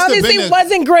He it must have obviously been there.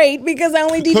 wasn't great because I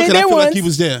only DJ'd Crooked, I there feel once. like he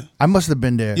was there. I must have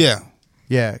been there. Yeah.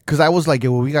 Yeah, because I was like,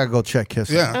 well, we gotta go check Kiss.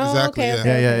 Yeah, Oh, exactly. okay,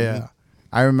 Yeah. okay. Yeah.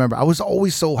 I remember. I was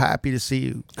always so happy to see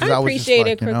you. 'Cause I was just appreciate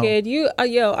like, it, Crooked. You,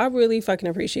 I really fucking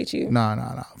appreciate you.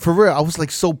 No. For real, I was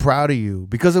like so proud of you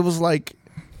because it was like,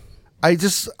 I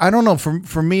don't know.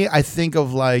 For me, I think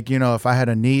of like, you know, if I had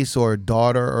a niece or a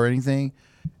daughter or anything,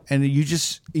 and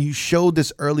you showed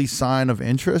this early sign of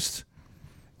interest,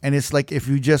 and it's like if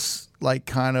you just like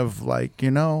kind of like,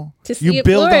 you know, To see you it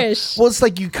build up. flourish. Well, it's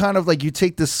like you kind of like you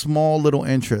take this small little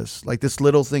interest, like this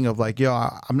little thing of like, yo,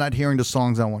 I'm not hearing the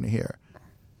songs I want to hear.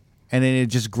 And then it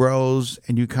just grows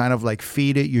and you kind of like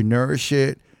feed it, you nourish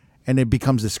it, and it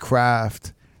becomes this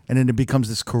craft, and then it becomes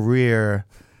this career,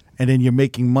 and then you're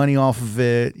making money off of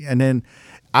it. And then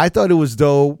I thought it was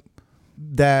dope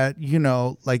that, you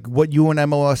know, like what you and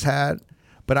MOS had,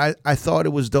 but I thought it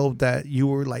was dope that you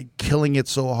were like killing it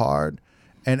so hard,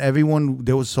 and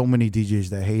there was so many DJs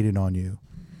that hated on you.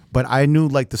 But I knew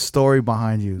like the story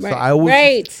behind you. So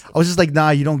Right. I was just like, nah,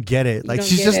 you don't get it. Like don't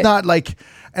she's get just it. not like,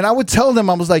 and I would tell them,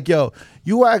 I was like, yo,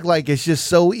 you act like it's just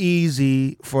so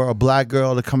easy for a black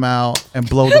girl to come out and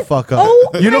blow the fuck up.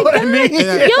 Oh, You know my what I God. mean?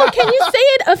 Yo, can you say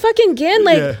it a fucking again?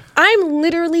 Like, Yeah. I'm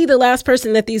literally the last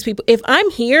person that these people. If I'm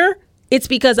here, it's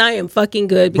because I am fucking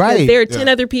good. Because Right. there are 10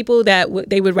 other people that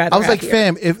they would rather. I was have like, here.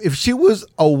 fam, if she was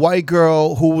a white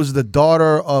girl who was the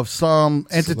daughter of some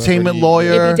entertainment Celebrity.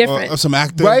 lawyer, It'd be different. Or some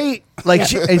actor. right? Like,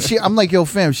 I'm like, yo,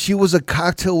 fam, she was a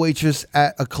cocktail waitress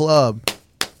at a club,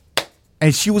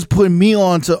 and she was putting me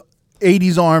on to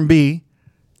 80s R&B,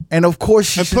 and of course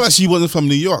she And plus, you wasn't from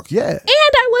New York. yeah. And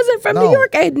I wasn't from No. New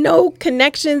York. I had no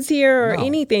connections here or No.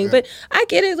 anything. But I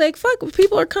get it. Like, fuck, if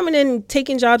people are coming in and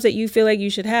taking jobs that you feel like you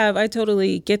should have. I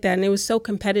totally get that. And it was so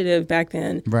competitive back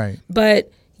then. Right.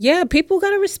 But yeah, people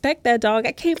got to respect that, dog.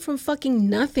 I came from fucking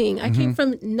nothing. I Mm-hmm. came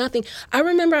from nothing. I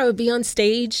remember I would be on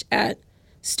stage at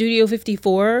Studio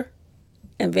 54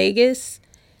 in Vegas,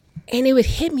 and it would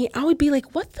hit me. I would be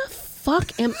like, what the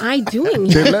fuck am I doing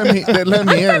here? They let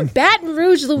me I'm in. from Baton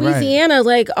Rouge, Louisiana.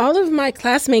 Like, all of my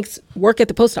classmates work at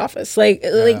the post office. Like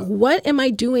what am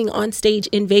I doing on stage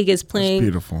in Vegas playing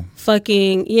beautiful.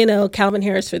 fucking, Calvin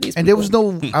Harris for these And people?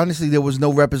 there was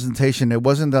no representation. It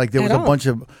wasn't like there was At a all. bunch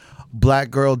of black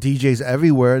girl DJs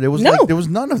everywhere. There was No. there was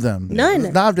none of them.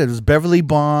 None. There was Beverly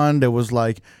Bond. There was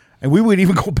like, and we would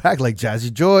even go back like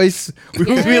Jazzy Joyce. We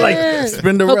would be like Yeah.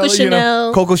 Spinderella, Coco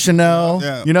Chanel. Coco Chanel.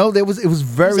 Yeah. It was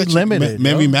very Is that limited.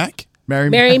 Mary Mack?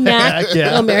 Mary Mac.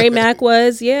 yeah. Oh, Mary Mac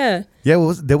was, yeah.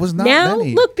 Yeah, there was not Now,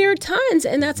 many. look, there are tons,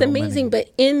 and that's amazing. But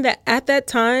at that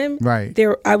time, Right.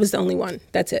 I was the only one.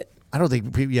 That's it. I don't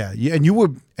think people. Yeah, and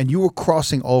you were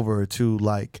crossing over to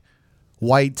like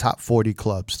white top 40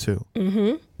 clubs too,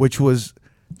 which was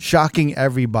shocking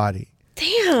everybody.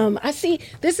 Damn, I see.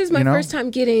 This is my first time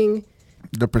getting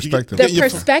The perspective. the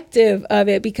perspective of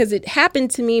it because it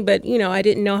happened to me, but I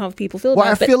didn't know how people feel Well,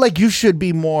 about I it. feel like you should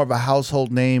be more of a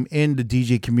household name in the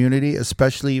DJ community,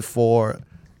 especially for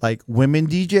like women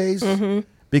DJs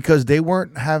because they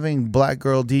weren't having black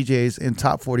girl DJs in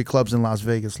top 40 clubs in Las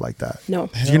Vegas like that. No.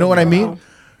 Do you know what I mean?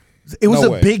 It was No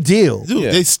a way. big deal. Dude,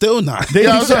 Yeah. they still not.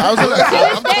 Yeah,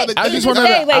 I just wanted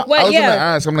Hey, to. like, what? I was Yeah. gonna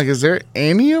ask. I'm like, is there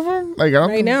any of them? Like, I don't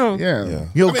Right think- now. Yeah. Yeah.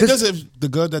 Yo, I mean, 'cause- does it, the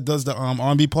girl that does the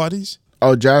R&B parties?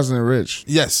 Oh, Jasmine Rich.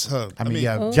 Yes, her. I mean,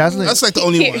 yeah, Oh. Jasmine. That's like the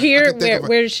only one. I Here, can think of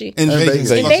where is she? In Vegas.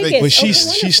 Vegas. In Las Vegas. But Okay, she's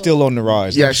wonderful. still on the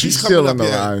rise. Yeah, Like, she's coming still up, on the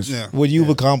yeah, rise. yeah. what you've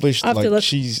accomplished, I'll have to like look.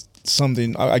 she's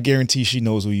something. I guarantee she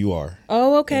knows who you are.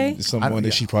 Oh, okay. It's someone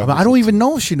that she probably. I don't listens even to.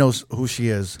 know if she knows who she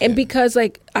is. And because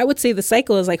like I would say the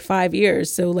cycle is like 5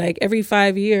 years, so like every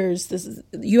 5 years,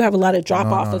 you have a lot of drop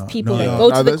off of people that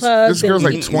go to the clubs. This girl's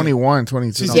and- like 21,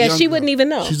 22. She's yeah, young she girl. wouldn't even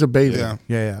know. She's a baby. Yeah.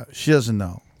 Yeah, she doesn't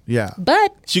know. Yeah,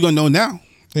 but She gonna know now.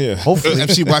 Yeah. hopefully.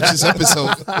 If she watches this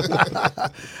episode.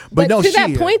 but no, to that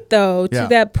she- point though, Yeah. to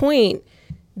that point,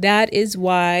 that is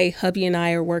why hubby and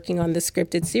I are working on the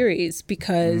scripted series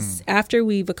because after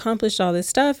we've accomplished all this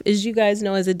stuff, as you guys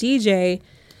know, as a DJ,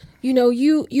 you know,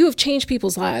 you have changed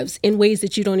people's lives in ways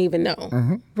that you don't even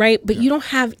know, right? But you don't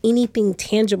have anything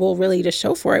tangible really to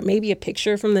show for it. Maybe a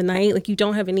picture from the night, like you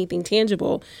don't have anything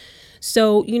tangible.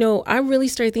 So, you know, I really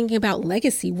started thinking about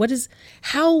legacy.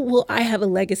 How will I have a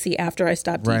legacy after I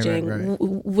stop Right, DJing? right.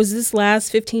 Was this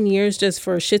last 15 years just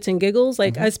for shits and giggles?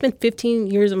 Like I spent 15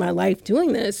 years of my life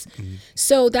doing this.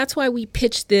 So that's why we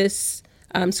pitched this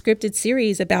scripted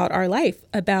series about our life,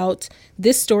 about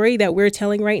this story that we're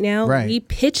telling right now. Right. We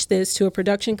pitched this to a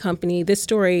production company, this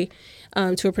story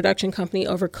to a production company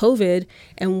over COVID,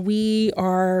 and we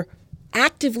are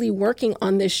actively working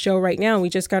on this show right now. We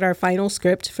just got our final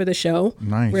script for the show.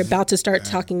 Nice. We're about to start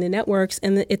talking to networks,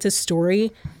 and it's a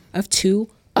story of two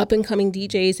up-and-coming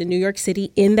DJs in New York City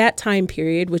in that time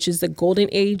period, which is the golden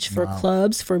age for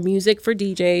clubs, for music, for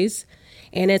DJs.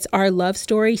 And it's our love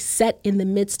story set in the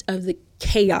midst of the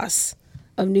chaos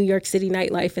of New York City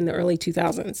nightlife in the early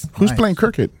 2000s. Who's playing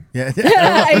cricket? Yeah,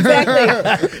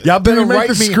 Exactly. y'all better make write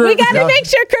the me. script? We got to make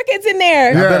sure Cricket's in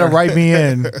there. Y'all better write me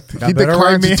in. Y'all He better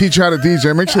write declined me. to teach you how to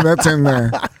DJ. Make sure that's in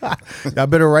there. Y'all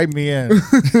better write me in.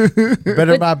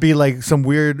 Better not be like some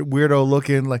weirdo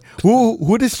looking like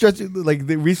who did Stretch like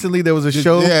recently there was a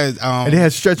show Yeah, and they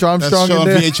had Stretch That's Armstrong show in on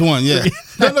there. VH1, yeah.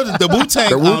 No, the Wu-Tang,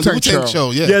 The Wu-Tang Wu-Tang show.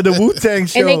 show, yeah. Yeah, the Wu Tang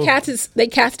show. And they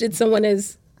casted someone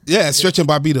as Yeah, Stretch and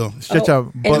Barbito. Stretch Oh,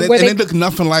 out. and But, And Were they they- look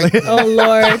nothing like. oh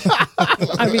Lord,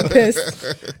 I'd be pissed.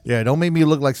 yeah, don't make me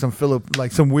look like some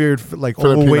weird like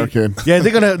Filipino overweight kid. Yeah,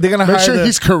 they're gonna Make hire sure the,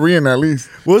 he's Korean at least.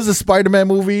 what was the Spider-Man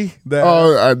movie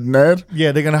that Ned.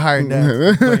 yeah, they're gonna hire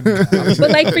Ned.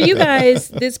 But like for you guys,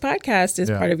 this podcast is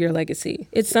Yeah. part of your legacy.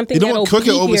 It's something You know that'll what?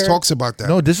 Cricket be always here. talks about that.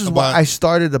 No, this is why About- I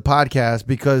started the podcast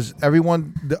because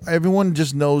everyone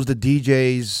just knows the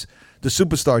DJs, the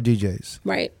superstar DJs,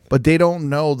 Right. but they don't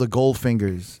know the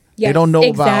Goldfingers. They Yes, don't know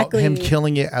exactly. about him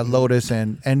killing it at Lotus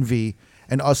and Envy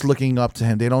and us looking up to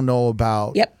him. They don't know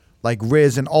about Yep. like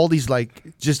Riz and all these like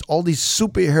just all these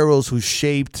superheroes who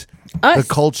shaped Us. the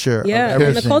culture Yeah, of and the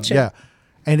everything. culture. Yeah.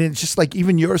 And it's just like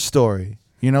even your story,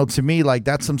 you know, to me, like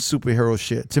that's some superhero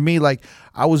shit. To me, like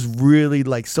I was really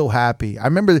like so happy. I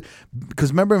remember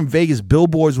remember in Vegas,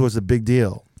 billboards was a big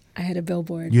deal. I had a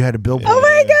billboard. You had a billboard. Oh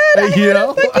my God! I You had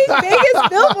know? a fucking Vegas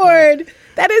billboard.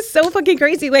 That is so fucking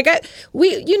crazy. Like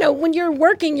you know, when you're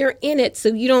working, you're in it, so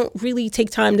you don't really take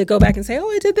time to go back and say, "Oh,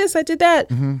 I did this, I did that."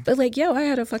 But like, yo, I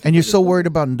had a fucking. Mm-hmm. And you're Vegas so billboard. worried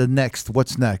about the next,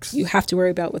 what's next. You have to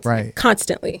worry about what's Right.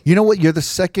 constantly. You know what? You're the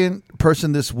second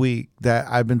person this week that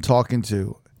I've been talking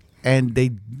to, and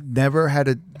they never had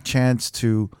a chance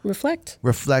to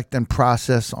reflect and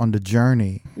process on the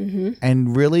journey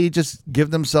and really just give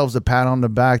themselves a pat on the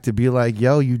back to be like,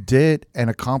 yo, you did and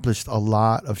accomplished a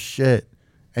lot of shit.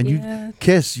 And Yeah.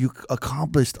 you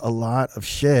accomplished a lot of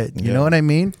shit. You know what I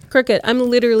mean? Cricket, I'm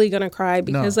literally gonna cry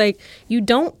because No. like you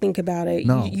don't think about it.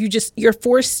 No. You're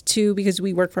forced to, because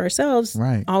we work for ourselves,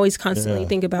 Right. always constantly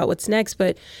think about what's next.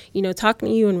 But you know, talking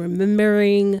to you and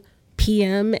remembering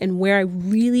PM and where I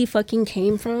really fucking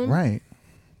came from. Right.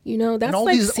 You know, that's And all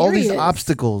like these serious.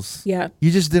 obstacles. Yeah.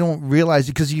 You just didn't realize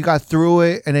because you got through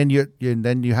it and then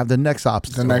then you have the next The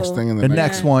obstacle. next thing in the the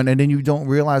next Yeah. one, and then you don't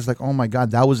realize like, oh my God,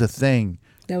 that was a thing.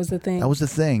 That was the thing. That was the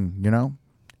thing, you know?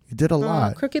 You did a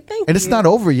lot. Cricket, thank And it's you. not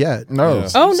over yet. No. Yeah.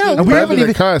 Oh no. And we Ready haven't to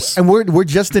even cuss. and we're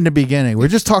just in the beginning. We're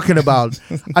just talking about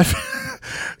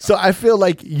so I feel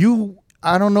like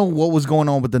I don't know what was going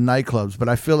on with the nightclubs, but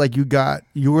I feel like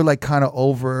you were like kind of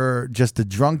over just the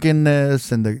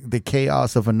drunkenness and the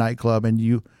chaos of a nightclub.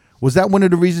 And was that one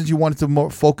of the reasons you wanted to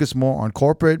focus more on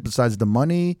corporate besides the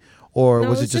money? or No,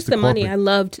 was it it was just the money. corporate? I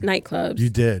loved nightclubs. You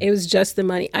did. It was just the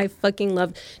money. I fucking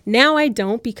loved. Now I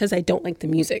don't because I don't like the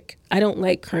music. I don't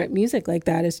like current music like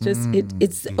that. It's just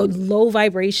it's a low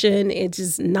vibration. It's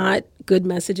just not good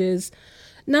messages.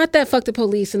 Not that fuck the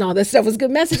police and all that stuff was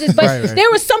good messages, but Right. there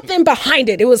was something behind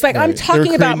it. It was like, I'm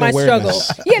talking about my creating struggle.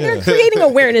 awareness. Yeah, they're creating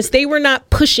awareness. They were not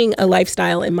pushing a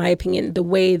lifestyle, in my opinion, the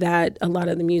way that a lot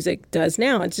of the music does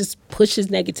now. It just pushes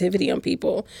negativity on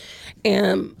people.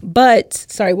 But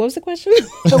sorry, what was the question?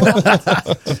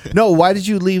 No, why did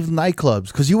you leave nightclubs?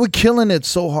 Because you were killing it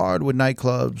so hard with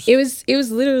nightclubs. It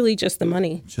was literally just the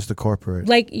money. Just the corporate.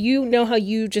 Like, you know how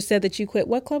you just said that you quit.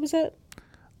 What club was that?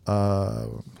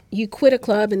 You quit a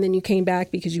club and then you came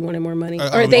back because you wanted more money,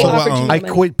 or they talking offered about, you more I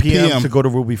money. quit PM, PM. to go to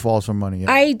Ruby Falls for money.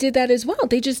 Yeah. I did that as well.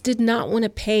 They just did not want to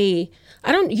pay.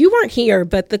 You weren't here,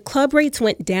 but the club rates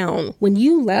went down when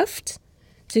you left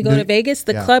to go to Vegas.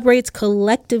 The yeah. club rates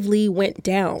collectively went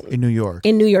down in New York.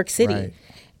 in New York City. Right.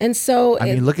 And so I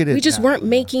mean, look at it we just now. weren't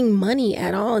making money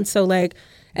at all. And so, like,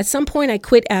 at some point I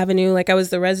quit Avenue. Like, I was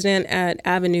the resident at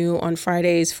Avenue on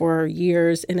Fridays for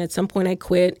years. And at some point I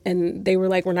quit and they were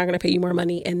like, we're not going to pay you more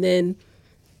money. And then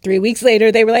 3 weeks later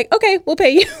they were like, okay, we'll pay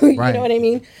you. You Right. know what I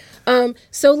mean?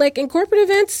 So, like, in corporate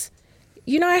events,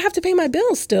 I have to pay my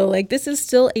bills still. Like, this is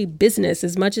still a business.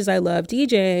 As much as I love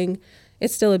DJing,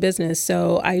 it's still a business.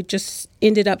 So I just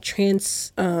ended up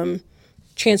transferring.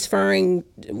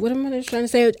 What am I trying to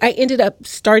say? I ended up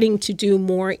starting to do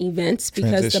more events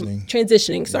because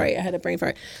transitioning. Sorry, I had a brain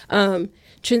fart.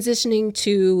 Transitioning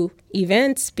to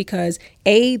events because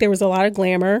there was a lot of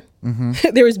glamour.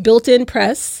 There was built-in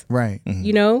press. Right.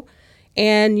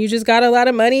 And you just got a lot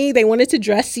of money. They wanted to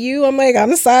dress you. I'm like,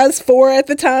 I'm a size 4 at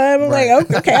the time. I'm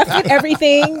like, okay, I fit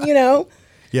everything.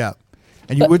 Yeah.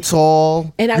 And you were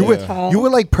tall. And I you was were tall. You were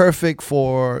like perfect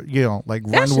for, like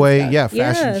Fashion runway. stuff. Yeah,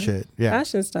 fashion shit. Yeah.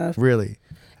 Fashion stuff. Really.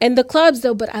 And the clubs,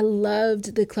 though, but I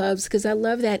loved the clubs because I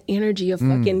love that energy of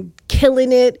Mm. fucking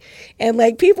killing it. And,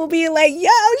 like, people being like, yo,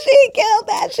 she killed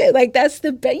that shit. Like, that's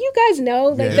the best. You guys know,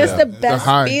 like, that's the best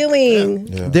high. feeling.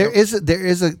 Yeah.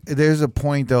 There's a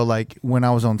point though, like when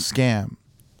I was on Scam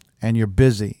and you're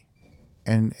busy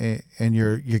and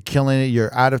you're killing it,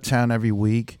 you're out of town every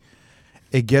week,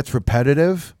 it gets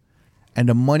repetitive and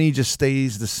the money just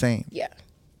stays the same. Yeah.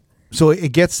 So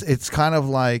it's kind of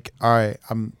like, all right,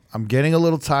 I'm getting a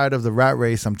little tired of the rat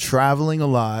race. I'm traveling a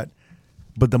lot,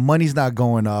 but the money's not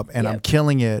going up and I'm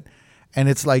killing it. And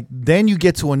it's like, then you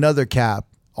get to another cap,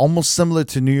 almost similar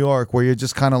to New York, where you're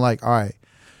just kind of like, all right,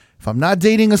 if I'm not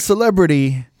dating a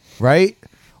celebrity, right?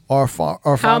 Or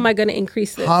How am I going to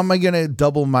increase this? how am I going to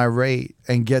double my rate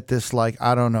and get this, like,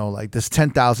 I don't know, like this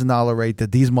 $10,000 rate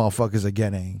that these motherfuckers are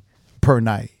getting per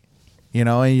night,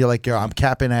 and you're like, I'm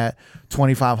capping at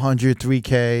 2,500,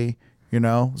 3K,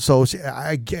 So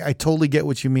I totally get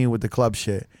what you mean with the club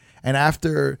shit. And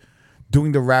after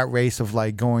doing the rat race of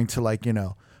like going to like,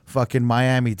 fucking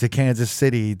Miami to Kansas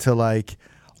City to like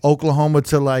Oklahoma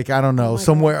to like, I don't know,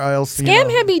 somewhere else.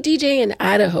 Scam had me DJ in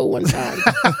Idaho one time.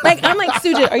 Like, I'm like,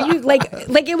 Sujit, are you like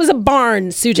it was a barn,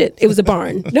 Sujit. It was a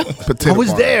barn. No. I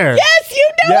was there. Yes, you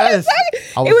know what I'm Yes. talking.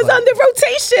 I It was like- on the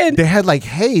rotation. They had like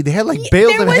hay. They had like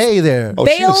bales there of was- hay there. Oh,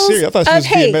 she was Bales serious. I thought she of was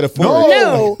being hay. metaphorical.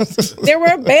 No, there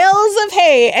were bales of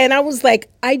hay, and I was like,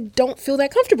 I don't feel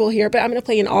that comfortable here, but I'm gonna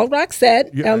play an all rock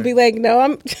set. And I'll be like, no,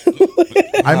 I'm.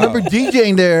 I remember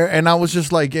DJing there, and I was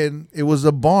just like, it was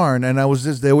a barn, and there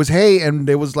was hay, and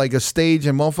there was like a stage,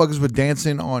 and motherfuckers were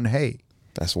dancing on hay.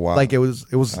 That's wild. Like it was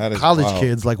That is college wild.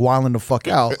 kids like wilding the fuck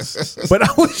out. But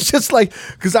I was just like,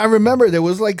 because I remember there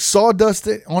was like sawdust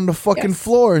on the fucking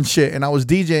floor and shit, and I was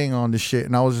DJing on the shit,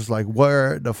 and I was just like,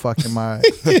 where the fuck am I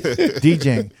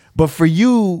DJing? But for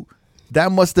you,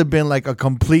 that must have been like a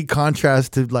complete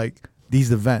contrast to like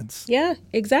these events, Yeah,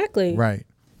 exactly. right?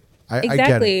 I get it.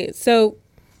 Exactly. So,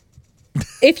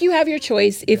 if you have your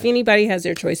choice, if anybody has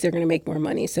their choice, they're gonna make more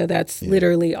money. So that's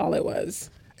literally all it was.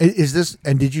 Is this,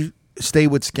 and did you stay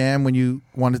with Scam when you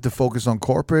wanted to focus on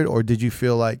corporate, or did you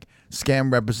feel like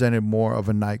Scam represented more of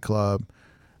a nightclub,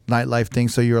 nightlife thing?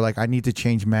 So you were like, I need to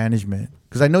change management,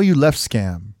 because I know you left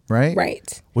Scam, right?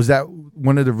 Right. Was that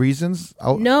one of the reasons?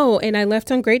 No, and I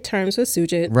left on great terms with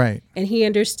Sujit. Right. And he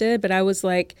understood, but I was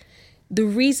like, the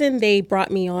reason they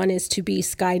brought me on is to be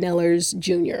Sky Neller's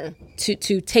junior,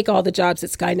 to take all the jobs that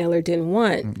Sky Neller didn't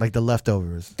want. Like the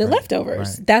leftovers. The right?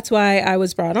 leftovers. Right. That's why I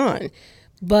was brought on.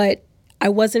 But I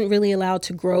wasn't really allowed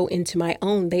to grow into my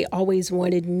own. They always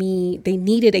wanted me, they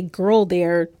needed a girl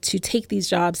there to take these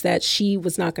jobs that she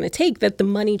was not going to take, that the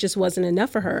money just wasn't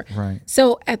enough for her. Right.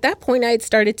 So at that point, I had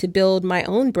started to build my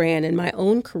own brand and my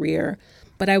own career,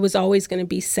 but I was always going to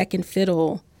be second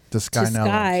fiddle To Sky to Neller.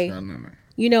 Sky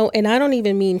And I don't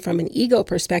even mean from an ego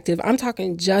perspective. I'm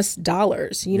talking just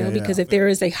dollars, because if there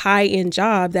is a high end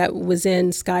job that was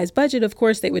in Sky's budget, of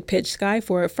course they would pitch Sky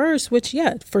for it first, which,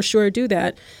 for sure do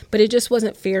that. But it just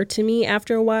wasn't fair to me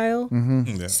after a while.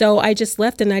 Mm-hmm. So I just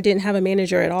left and I didn't have a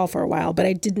manager at all for a while. But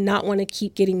I did not want to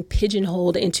keep getting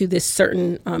pigeonholed into this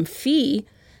certain fee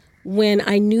when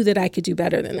I knew that I could do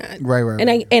better than that. Right.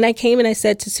 And I came and I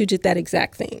said to Sujit that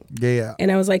exact thing. Yeah.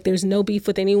 And I was like, there's no beef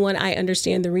with anyone. I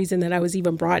understand the reason that I was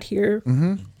even brought here.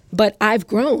 Mm-hmm. But I've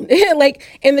grown. Like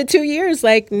in the 2 years,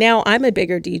 like now I'm a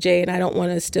bigger DJ and I don't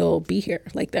want to still be here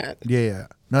like that. Yeah.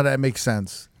 No, that makes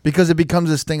sense. Because it becomes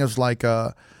this thing of like,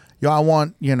 I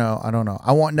want, I don't know.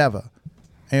 I want Neva.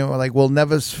 And we're like, well,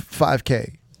 Neva's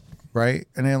 5K, right?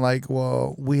 And then like,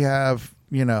 well, we have,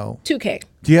 2K.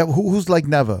 Do you have who's like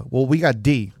Neva? Well, we got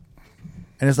D,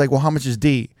 and it's like, well, how much is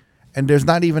D? And there's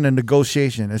not even a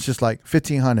negotiation. It's just like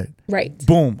 1,500. Right.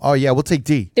 Boom. Oh yeah, we'll take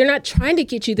D. They're not trying to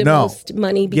get you the No. most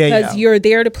money because you're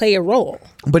there to play a role.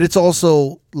 But it's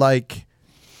also like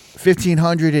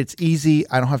 1,500. It's easy.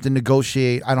 I don't have to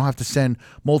negotiate. I don't have to send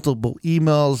multiple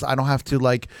emails. I don't have to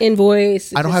like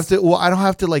Invoice. I don't have to. Well, I don't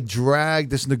have to like drag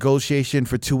this negotiation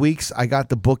for 2 weeks. I got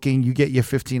the booking. You get your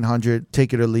 1,500.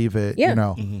 Take it or leave it.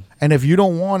 Yeah. And if you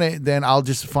don't want it, then I'll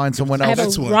just find someone I have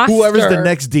else. a roster. Whoever's the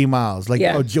next D Miles. Like,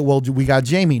 Yeah. well, we got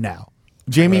Jamie now.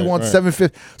 Jamie Right, wants right.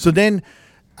 750. So then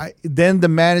the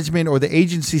management or the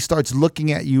agency starts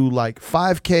looking at you like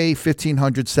 5K,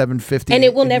 1,500, 750, And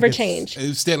it will you never get- change.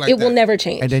 It stay like It will that. never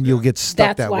change. And then you'll get stuck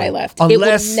That's that why way. I left. It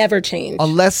will never change.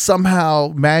 Unless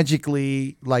somehow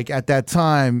magically, like at that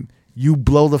time, you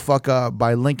blow the fuck up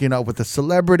by linking up with a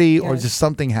celebrity or Yes. just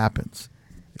something happens.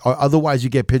 Or otherwise you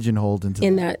get pigeonholed into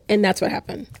And that's what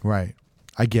happened. Right.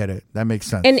 I get it. That makes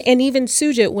sense. And even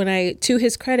Sujit, to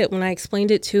his credit, when I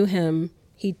explained it to him,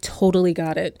 he totally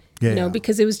got it. Yeah.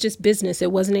 Because it was just business.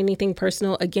 It wasn't anything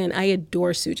personal. Again, I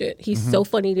adore Sujit. He's so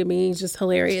funny to me. He's just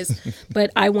hilarious. But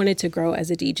I wanted to grow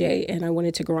as a DJ and I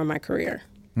wanted to grow in my career.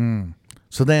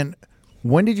 So then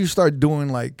when did you start doing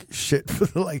like shit for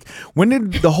like when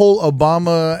did the whole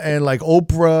Obama and like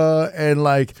Oprah and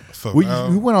like we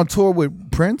went on tour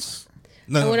with Prince?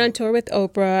 I went on tour with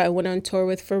Oprah. I went on tour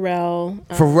with Pharrell.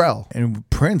 Pharrell and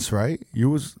Prince, right? You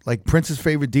was like Prince's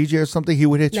favorite DJ or something. He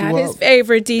would hit Not you his up.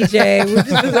 favorite DJ, which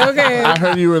is okay. I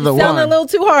heard you were the Sounded a one. little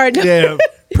too hard. Yeah,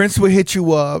 Prince would hit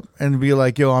you up and be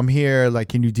like, "Yo, I'm here. Like,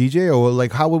 can you DJ?" Or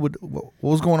like, what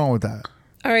was going on with that?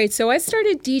 All right, so I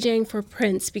started DJing for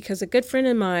Prince because a good friend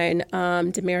of mine,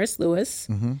 Damaris Lewis,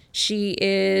 she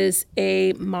is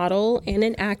a model and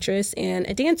an actress and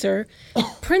a dancer.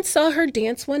 Prince saw her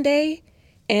dance one day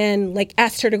and like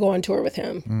asked her to go on tour with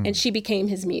him, and she became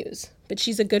his muse. But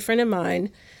she's a good friend of mine.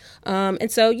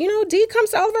 And so, Dee comes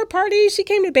to all of our parties. She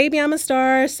came to Baby I'm a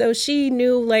Star, so she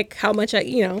knew like how much I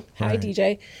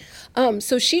DJ.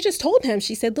 So she just told him,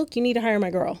 she said, "Look, you need to hire my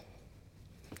girl."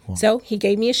 So he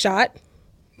gave me a shot.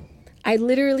 I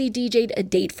literally DJ'd a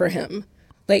date for him.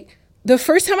 Like the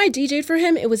first time I DJ'd for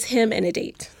him, it was him and a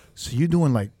date. So you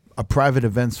doing like a private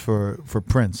events for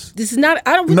Prince? This is not,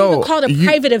 I don't really even call it a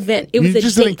private event. It was You a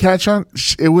just date. didn't catch on.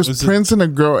 It was Prince and a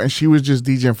girl, and she was just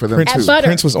DJing for them Prince too. was, Butter.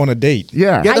 Prince was on a date.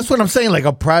 Yeah, Yeah, that's what I'm saying. Like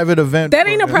a private event. That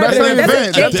ain't a private That's not event. an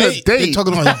That's event. a That's date. a date. They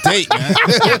talking on a date,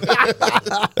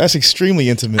 man. That's extremely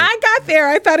intimate. I got there.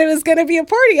 I thought it was going to be a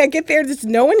party. I get there. There's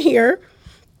no one here.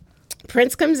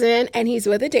 Prince comes in and he's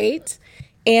with a date.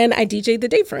 And I DJ'd the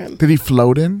date for him. Did he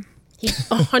float in? He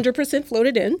 100%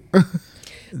 floated in.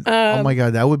 Oh my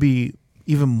god, that would be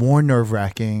even more nerve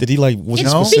wracking. Did he was he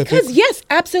No? specific? Because yes,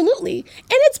 absolutely. And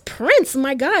it's Prince.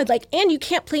 My God. Like, and you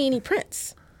can't play any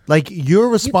Prince. Like you're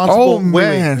responsible. Oh wait,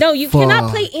 wait. man, No, you Fuck.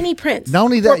 cannot play any Prince. Not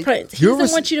only for that, Prince. He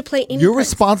doesn't want you to play any You're Prince.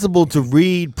 responsible to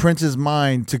read Prince's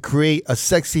mind to create a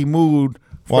sexy mood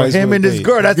While for he's him with and a his date.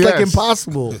 girl. That's like Yes.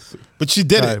 impossible. But you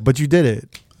did Right, it. but you did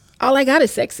it. All I got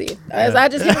is sexy. I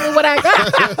just hit with what I got.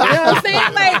 You know what I'm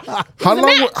saying?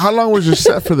 Like, How long was your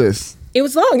set for this? it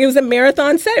was long. It was a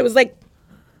marathon set. It was like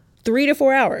 3 to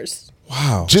 4 hours.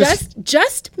 Wow.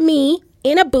 Just me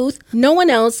in a booth, no one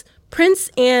else. Prince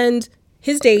and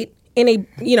his date in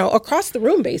a across the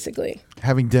room basically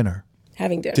Having dinner.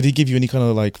 having dinner. Did he give you any kind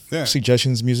of Yeah.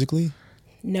 suggestions musically?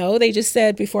 No, they just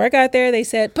said before I got there. They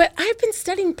said, but I've been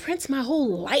studying Prince my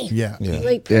whole life. Yeah.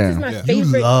 Like Prince Yeah. is my Yeah. You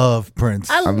favorite. love Prince.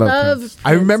 I I, love Prince.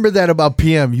 Prince. remember that about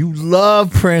PM. You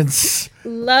love Prince.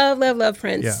 Love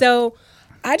Prince. Yeah. So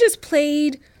I just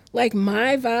played like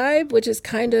my vibe, which is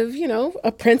kind of,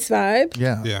 a Prince vibe.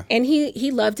 Yeah. Yeah. And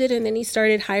he loved it. And then he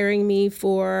started hiring me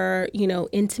for,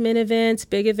 intimate events,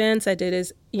 big events. I did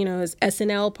his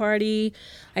SNL party.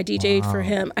 I DJ'd for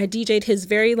him. I DJ'd his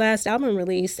very last album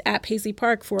release at Paisley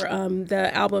Park for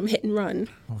the album Hit and Run.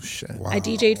 Oh shit. I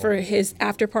DJ'd for his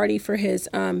after party for his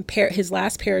his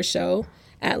last Paris show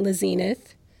at La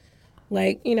Zenith.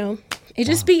 Like, it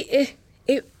just be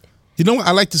it. You know what?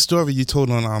 I like the story you told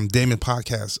on Damon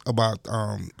podcast about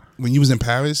when you was in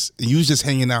Paris and you was just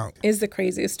hanging out. Is the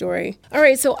craziest story. All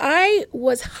right, so I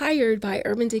was hired by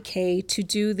Urban Decay to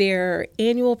do their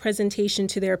annual presentation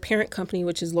to their parent company,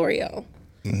 which is L'Oreal.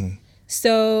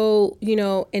 So,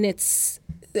 and it's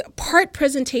part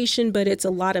presentation, but it's a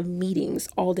lot of meetings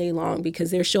all day long because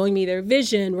they're showing me their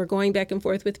vision. We're going back and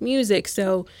forth with music.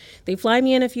 So they fly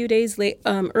me in a few days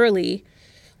early.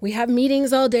 We have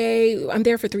meetings all day. I'm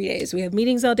there for 3 days. We have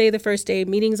meetings all day the first day,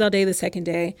 meetings all day the second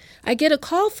day. I get a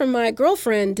call from my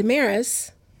girlfriend,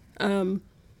 Damaris, on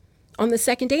the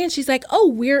second day, and she's like, "Oh,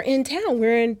 we're in town.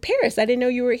 We're in Paris. I didn't know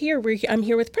you were here. I'm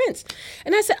here with Prince."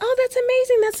 And I said, "Oh, that's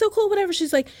amazing. That's so cool. Whatever."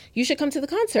 She's like, "You should come to the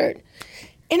concert."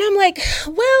 And I'm like,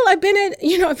 "Well, I've been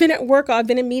at work. I've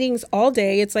been in meetings all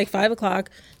day. It's like 5:00.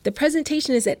 The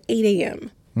presentation is at 8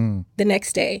 a.m. The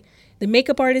next day. The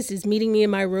makeup artist is meeting me in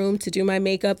my room to do my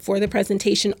makeup for the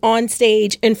presentation on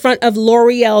stage in front of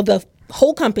L'Oreal, the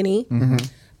whole company,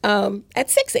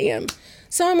 at 6 a.m.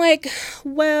 So I'm like,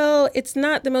 well, it's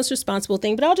not the most responsible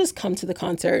thing, but I'll just come to the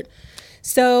concert.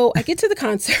 So I get to the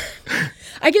concert.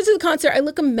 I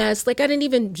look a mess. Like I didn't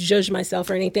even judge myself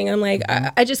or anything. I'm like,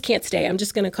 I just can't stay. I'm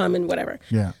just going to come and whatever.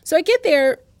 Yeah. So I get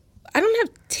there. I don't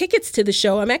have tickets to the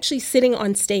show. I'm actually sitting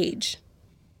on stage.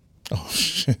 Oh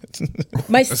shit!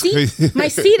 My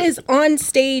seat is on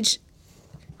stage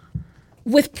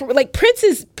with like Prince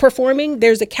is performing.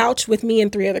 There's a couch with me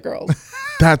and 3 other girls.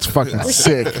 That's fucking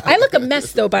sick. I look a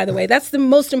mess though, by the way. That's the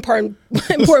most important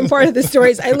part of the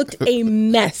story is I looked a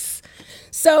mess.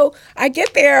 So I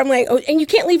get there, I'm like, oh, and you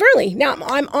can't leave early. Now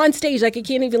I'm on stage, like I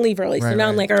can't even leave early. So now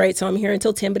I'm like, all right, so I'm here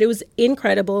until 10. But it was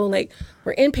incredible. Like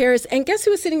we're in Paris. And guess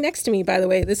who was sitting next to me, by the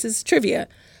way? This is trivia.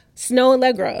 Snow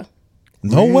Allegra.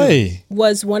 No way.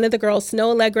 Was one of the girls. Snow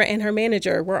Allegra and her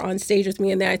manager were on stage with me,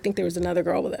 and then I think there was another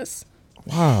girl with us.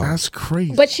 Wow. That's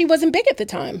crazy. But she wasn't big at the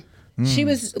time. She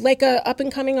was like a up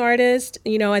and coming artist.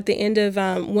 At the end of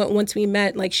once we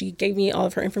met, like she gave me all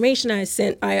of her information.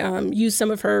 I used some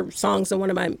of her songs on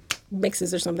one of my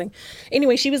mixes or something.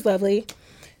 Anyway, she was lovely.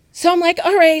 So I'm like,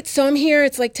 all right, so I'm here.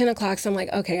 It's like 10:00. So I'm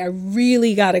like, okay, I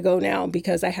really got to go now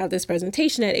because I have this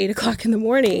presentation at 8:00 in the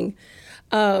morning.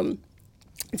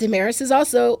 Damaris is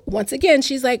also, once again,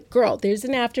 she's like, girl, there's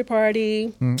an after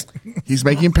party. He's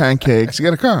making pancakes. You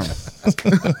got to come. First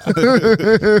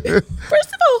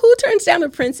of all, who turns down a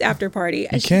Prince after party?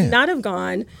 I should not have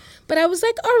gone. But I was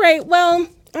like, all right, well,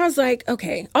 I was like,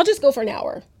 okay, I'll just go for an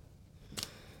hour.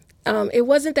 It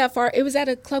wasn't that far. It was at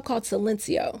a club called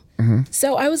Silencio.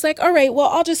 So I was like, all right, well,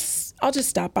 I'll just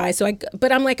stop by.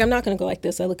 But I'm like, I'm not going to go like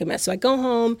this. I look a mess. So I go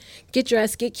home, get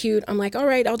dressed, get cute. I'm like, all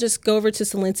right, I'll just go over to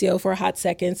Silencio for a hot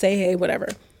second, say hey, whatever.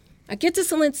 I get to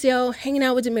Silencio, hanging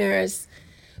out with Damaris.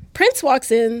 Prince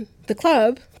walks in the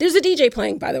club. There's a DJ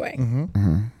playing, by the way.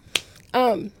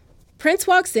 Prince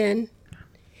walks in.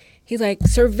 He like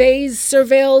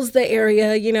surveils the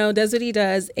area, does what he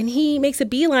does. And he makes a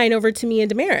beeline over to me and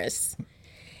Damaris.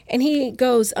 And he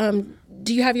goes,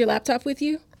 do you have your laptop with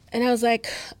you? And I was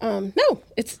like, no,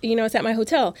 it's at my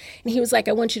hotel. And he was like,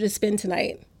 I want you to spend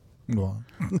tonight. Well,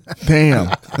 Damn.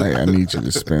 Like, I need you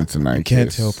to spend tonight. Can't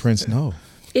kiss. tell Prince no.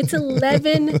 It's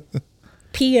 11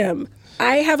 p.m.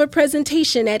 I have a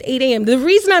presentation at 8 a.m. The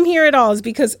reason I'm here at all is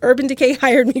because Urban Decay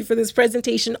hired me for this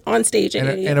presentation on stage at 8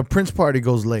 a.m. and a Prince party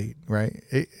goes late, right?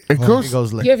 It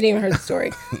goes late. You haven't even heard the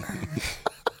story.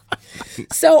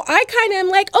 So I kind of am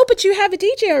like, oh, but you have a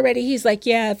DJ already. He's like,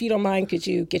 yeah, if you don't mind, could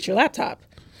you get your laptop?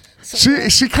 So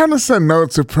She kind of said no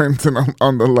to Prince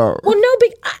on the low. well, no, but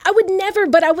I would never,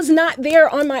 but I was not there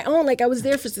on my own. Like I was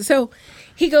there so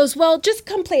he goes, well, just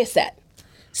come play a set.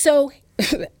 So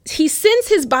he sends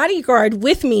his bodyguard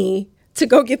with me to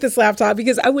go get this laptop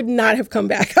because I would not have come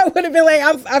back. I would have been like,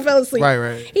 I fell asleep.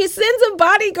 Right. He sends a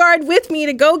bodyguard with me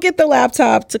to go get the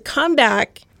laptop to come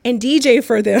back and DJ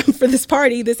for them for this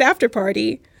party, this after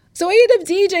party. So I ended up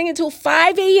DJing until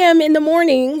 5 a.m. in the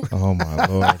morning. Oh my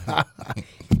Lord.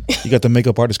 You got the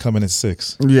makeup artist coming at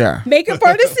 6. Yeah. Makeup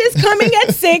artist is coming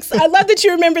at 6. I love that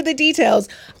you remember the details.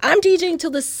 I'm DJing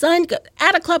till the sun,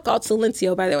 at a club called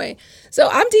Silencio, by the way. So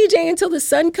I'm DJing until the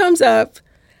sun comes up.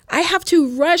 I have to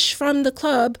rush from the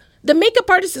club. The makeup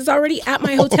artist is already at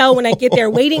my hotel when I get there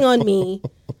waiting on me.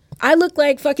 I look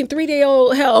like fucking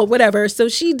 3-day-old hell, whatever. So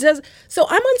she does. So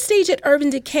I'm on stage at Urban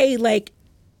Decay, like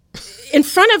in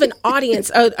front of an audience,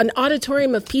 an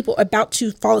auditorium of people about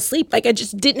to fall asleep. Like I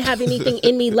just didn't have anything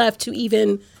in me left to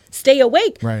even stay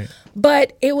awake. Right.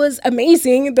 But it was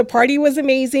amazing. The party was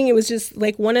amazing. It was just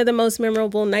like one of the most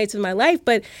memorable nights of my life.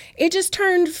 But it just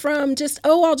turned from just,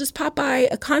 I'll just pop by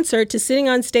a concert to sitting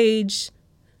on stage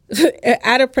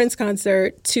at a Prince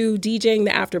concert to DJing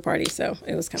the after party. So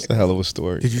it was kind It's a hell of a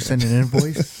story. Did you send an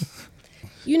invoice?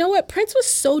 You know what? Prince was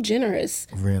so generous.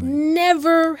 Really?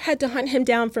 Never had to hunt him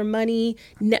down for money.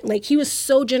 Like he was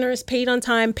so generous, paid on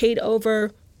time, paid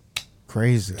over.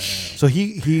 Crazy. So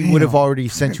he would have already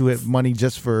sent you money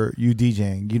just for you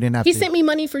DJing. You didn't have He to. sent me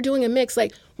money for doing a mix.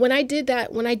 Like when I did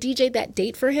that, when I DJ'd that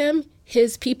date for him,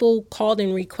 his people called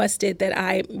and requested that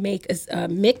I make a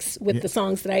mix with the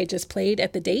songs that I had just played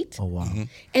at the date. Oh wow.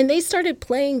 And they started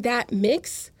playing that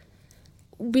mix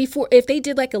before. If they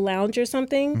did like a lounge or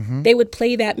something, they would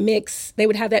play that mix. They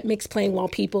would have that mix playing while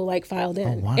people like filed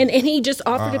in. wow. And he just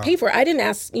offered to pay for it. I didn't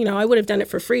ask, I would have done it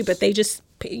for free, but they just,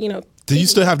 Do you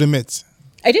still have the mitts?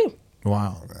 I do.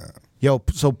 Wow. Yo,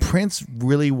 so Prince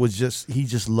really was he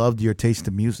just loved your taste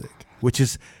of music, which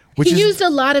is He used a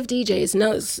lot of DJs.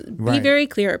 No, be Right. very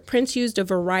clear. Prince used a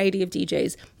variety of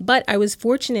DJs, but I was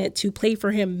fortunate to play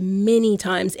for him many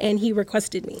times, and he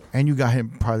requested me. and you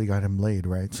probably got him laid,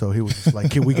 right? So he was just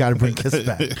like, we got to bring Kiss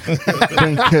back.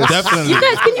 Bring Kiss. Definitely. You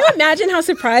guys, can you imagine how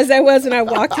surprised I was when I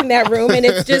walked in that room and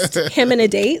it's just him and a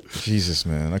date? Jesus,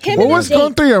 man. I Him can't What and was a date.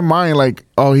 going through your mind? Like,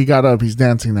 oh, he got up, he's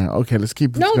dancing now. Okay, let's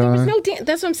keep this No, going. there was no dance.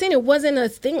 That's what I'm saying. It wasn't a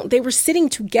thing. They were sitting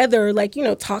together, like,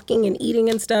 talking and eating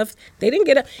and stuff. They didn't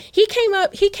get up. He came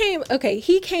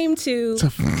to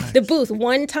the booth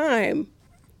one time.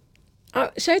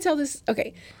 Should I tell this?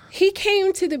 Okay. He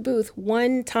came to the booth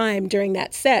one time during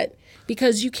that set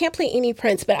because you can't play any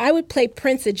Prince, but I would play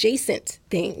Prince adjacent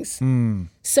things.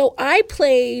 So I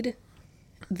played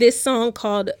this song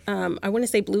called, I want to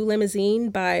say Blue Limousine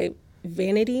by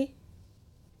Vanity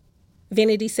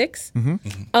 6.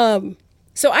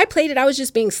 So I played it. I was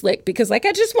just being slick because I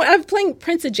was playing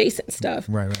Prince adjacent stuff.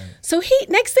 Right. So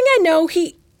next thing I know,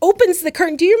 he opens the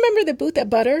curtain. Do you remember the booth at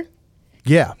Butter?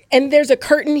 Yeah. And there's a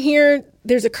curtain here.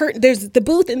 There's a curtain. There's the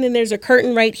booth, and then there's a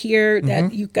curtain right here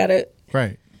that you gotta.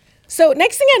 Right. So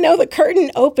next thing I know, the curtain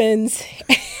opens,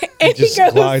 and Just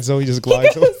glides. Oh, he just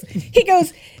glides. he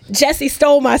goes, Jesse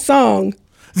stole my song.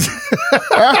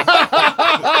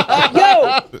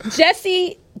 Yo,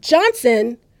 Jesse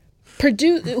Johnson,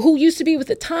 who used to be with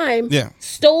The Time,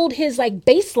 stole his like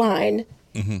bass line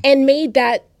and made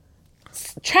that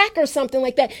track or something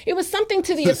like that. It was something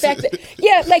to the effect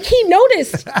that, like he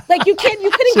noticed. Like you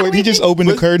couldn't So go he just in- opened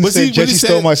the curtain, was he- said what he Jesse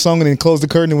stole said? my song, and then closed the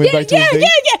curtain and went back to his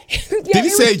date? Did he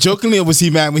say it jokingly or was he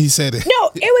mad when he said it?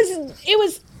 No, it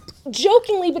was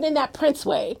jokingly, but in that Prince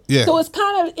way. Yeah. So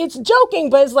it's joking,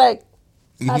 but it's like,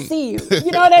 I see you. You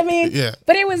know what I mean? Yeah.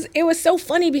 But it was so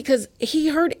funny because he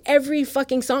heard every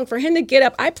fucking song. For him to get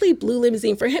up, I played Blue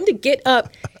Limousine. For him to get up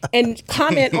and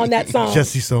comment on that song.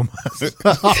 Jesse so much.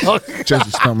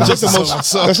 Jesse stole my That's the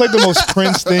most. That's like the most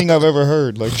Prince thing I've ever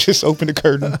heard. Like, just open the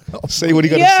curtain, say what he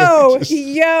got to say.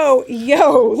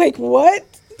 yo, like what?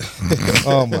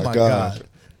 Oh my, Oh my god. God.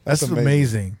 That's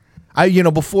amazing. I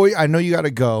know you got to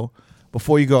go.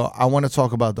 Before you go, I want to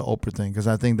talk about the Oprah thing because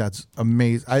I think that's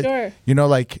amazing. Sure.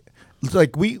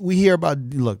 Like we hear about,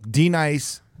 look,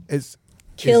 D-Nice is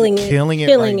Killing it. Killing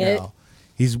right it. now.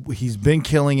 He's been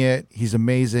killing it. He's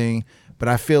amazing. But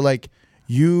I feel like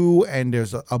you and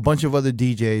there's a bunch of other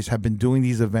DJs have been doing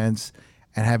these events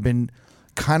and have been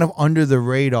kind of under the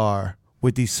radar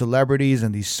with these celebrities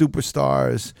and these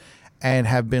superstars and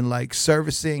have been like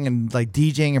servicing and like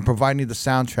DJing and providing the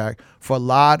soundtrack for a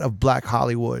lot of Black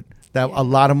Hollywood that a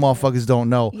lot of motherfuckers don't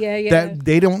know. Yeah. That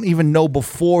they don't even know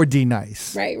before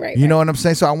D-Nice. Right. You know what I'm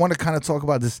saying? So I want to kind of talk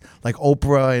about this like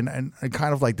Oprah and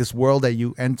kind of like this world that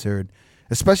you entered.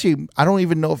 Especially, I don't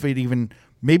even know if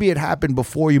maybe it happened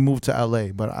before you moved to LA,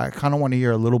 but I kind of want to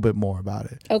hear a little bit more about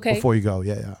it. Okay. Before you go.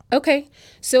 Yeah. Okay.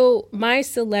 So my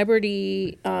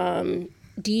celebrity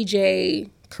DJ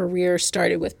career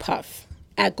started with Puff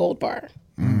at Gold Bar.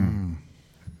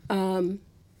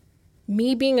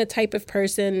 Me being a type of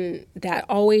person that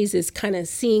always is kind of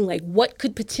seeing like what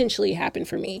could potentially happen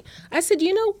for me. I said,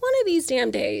 one of these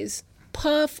damn days,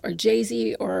 Puff or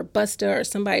Jay-Z or Busta or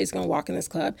somebody's going to walk in this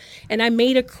club. And I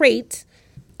made a crate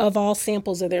of all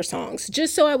samples of their songs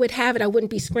just so I would have it. I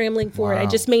wouldn't be scrambling for it. I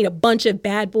just made a bunch of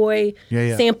Bad Boy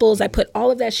samples. I put all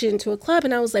of that shit into a club.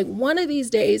 And I was like, one of these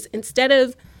days, instead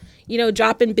of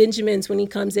dropping Benjamins when he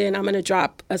comes in, I'm going to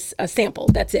drop a sample.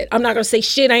 That's it. I'm not going to say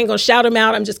shit. I ain't going to shout him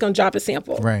out. I'm just going to drop a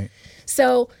sample. Right.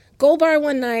 So Gold Bar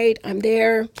one night, I'm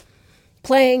there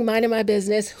playing, minding my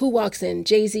business. Who walks in?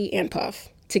 Jay-Z and Puff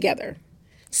together.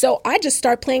 So I just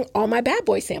start playing all my Bad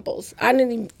Boy samples. I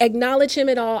didn't even acknowledge him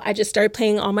at all. I just started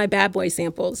playing all my Bad Boy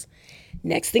samples.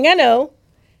 Next thing I know,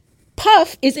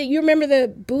 Puff, you remember the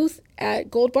booth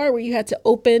at Gold Bar where you had to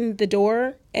open the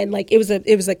door and like it was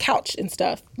a couch and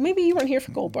stuff. Maybe you weren't here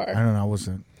for Gold Bar. I don't know. I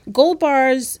wasn't. Gold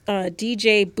Bar's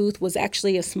DJ booth was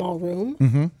actually a small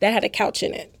room that had a couch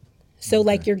in it. So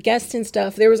like your guests and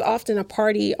stuff, there was often a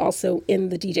party also in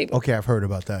the DJ booth. Okay, I've heard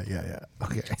about that. Yeah.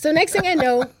 Okay. So next thing I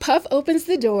know, Puff opens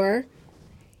the door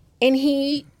and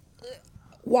he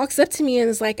walks up to me and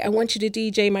is like, I want you to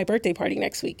DJ my birthday party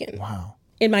next weekend. Wow.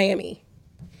 In Miami.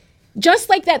 Just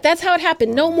like that. That's how it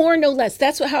happened. No more, no less.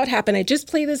 That's how it happened. I just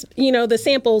play this, the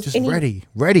samples. Just and ready.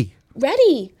 Ready.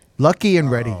 Lucky and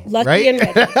ready. Lucky right?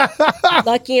 and ready.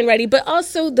 Lucky and ready. But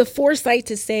also the foresight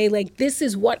to say, like, this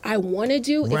is what I want to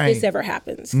do if this ever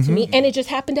happens to me. And it just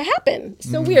happened to happen.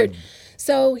 It's so weird.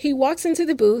 So he walks into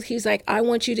the booth. He's like, I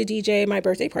want you to DJ my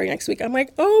birthday party next week. I'm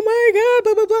like, oh my God,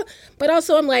 blah, blah, blah. But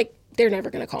also I'm like, they're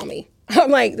never going to call me. I'm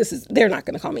like, they're not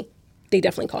going to call me. They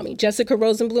definitely call me. Jessica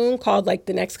Rosenblum called like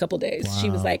the next couple days. Wow.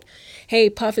 She was like, hey,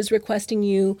 Puff is requesting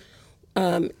you.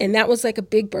 And that was like a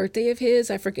big birthday of his.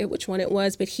 I forget which one it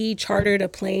was, but he chartered a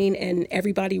plane and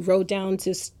everybody rode down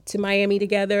to Miami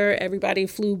together. Everybody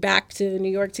flew back to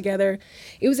New York together.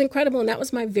 It was incredible. And that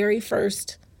was my very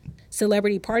first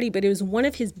celebrity party, but it was one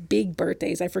of his big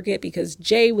birthdays. I forget because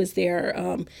Jay was there.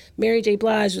 Mary J.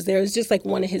 Blige was there. It was just like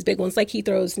one of his big ones, like he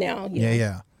throws now.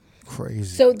 Yeah.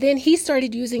 Crazy. So then he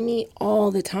started using me all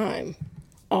the time.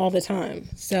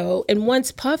 So, and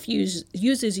once Puff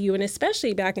uses you, and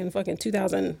especially back in fucking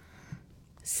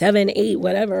 2007, 8,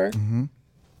 whatever,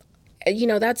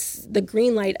 that's the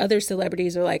green light. Other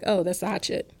celebrities are like, oh, that's the hot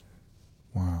shit.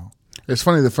 Wow. It's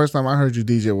funny. The first time I heard you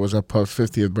DJ was at Puff's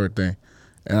 50th birthday.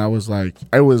 And I was like,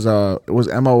 it was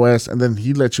MOS, and then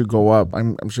he let you go up.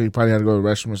 I'm sure you probably had to go to the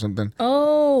restroom or something.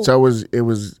 Oh, so it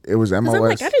was MOS. I'm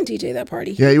like, I didn't DJ that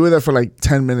party. Yeah, you were there for like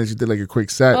 10 minutes. You did like a quick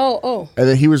set. Oh. And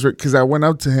then he was because I went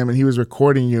up to him and he was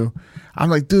recording you. I'm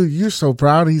like, dude, you're so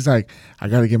proud. He's like, I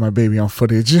got to get my baby on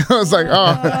footage. I was like,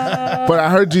 oh. But I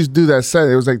heard you do that set.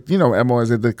 It was like, MOS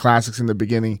did the classics in the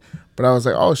beginning. But I was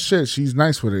like, oh shit, she's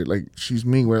nice with it. Like she's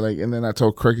mean with it. Like, and then I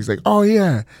told Kirk, he's like, oh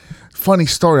yeah, funny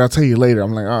story. I'll tell you later.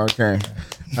 I'm like, oh okay.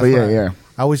 But yeah.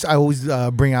 I always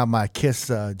bring out my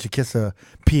Jakissa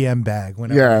PM bag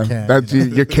whenever I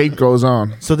can. Your cape goes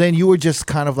on. So then you were just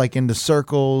kind of like in the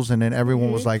circles, and then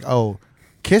everyone was like, oh,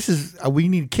 Kiss is we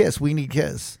need Kiss.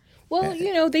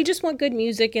 Well, they just want good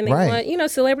music, and they want,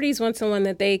 celebrities want someone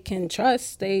that they can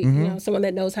trust. They, someone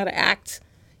that knows how to act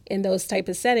in those type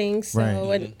of settings.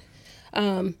 So,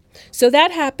 so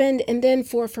that happened. And then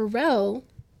for Pharrell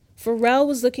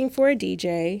was looking for a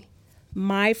DJ.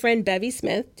 My friend Bevy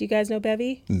Smith. Do you guys know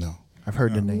Bevy? No. I've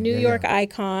heard the name. New York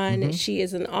icon. She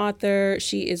is an author.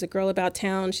 She is a girl about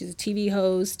town. She's a TV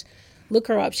host. Look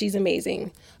her up. She's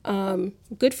amazing.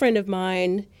 Good friend of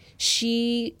mine.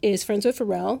 She is friends with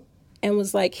Pharrell and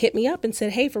was like, hit me up and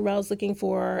said, hey, Pharrell's looking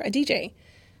for a DJ.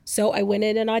 So I went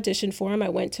in and auditioned for him. I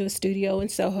went to a studio in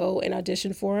Soho and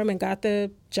auditioned for him and got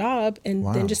the job and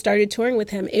then just started touring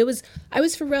with him. I was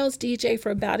Pharrell's DJ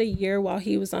for about a year while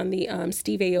he was on the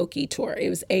Steve Aoki tour. It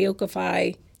was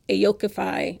Aokify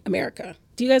America.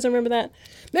 Do you guys remember that?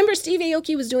 Remember Steve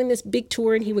Aoki was doing this big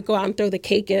tour and he would go out and throw the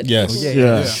cake at Yes. people?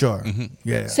 Yeah. Sure.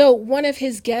 Yeah. So one of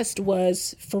his guests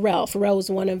was Pharrell. Pharrell was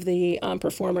one of the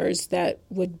performers that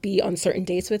would be on certain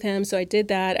dates with him. So I did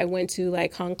that. I went to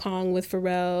like Hong Kong with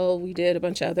Pharrell. We did a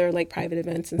bunch of other like private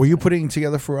events. And Were you putting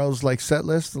together Pharrell's like set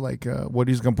list, like what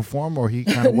he's gonna perform, or he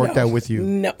kind of worked that with you?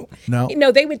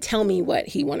 No, they would tell me what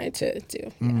he wanted to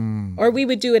do, or we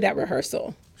would do it at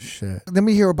rehearsal. Shit. Let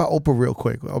me hear about Oprah real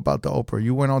quick. About the Oprah.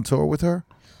 You went on tour with her?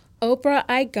 Oprah,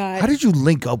 How did you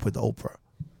link up with Oprah?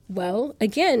 Well,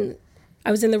 again,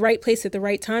 I was in the right place at the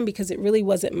right time because it really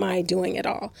wasn't my doing at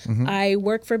all. I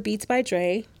work for Beats by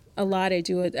Dre a lot.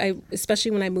 Especially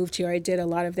when I moved here, I did a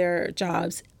lot of their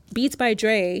jobs. Beats by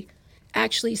Dre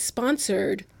actually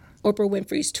sponsored Oprah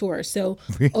Winfrey's tour. So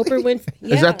Oprah Winfrey,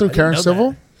 Is that through Karen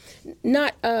Civil?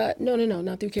 Not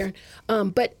not through Karen.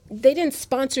 But they didn't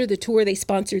sponsor the tour. They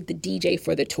sponsored the DJ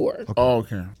for the tour. Okay. Oh,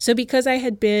 okay. So because I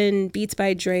had been Beats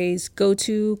by Dre's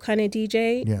go-to kind of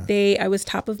DJ, I was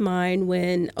top of mind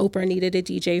when Oprah needed a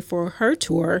DJ for her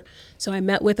tour. So I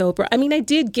met with Oprah. I mean, I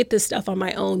did get this stuff on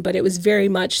my own, but it was very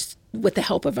much with the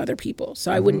help of other people.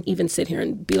 So I wouldn't even sit here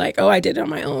and be like, oh, I did it on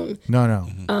my own. No.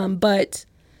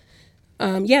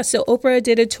 So Oprah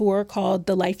did a tour called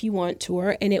the Life You Want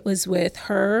Tour, and it was with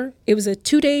her. It was a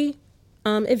 2-day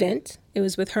event. It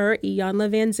was with her, Iyanla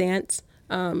Van Zant,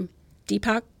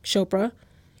 Deepak Chopra,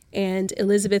 and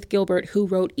Elizabeth Gilbert, who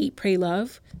wrote Eat, Pray,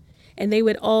 Love. And they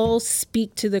would all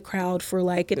speak to the crowd for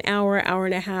like an hour, hour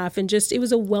and a half. And just, it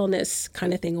was a wellness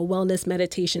kind of thing, a wellness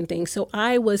meditation thing. So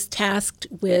I was tasked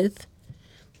with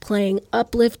playing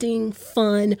uplifting,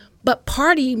 fun, but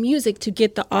party music to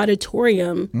get the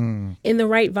auditorium in the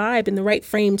right vibe, in the right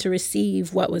frame to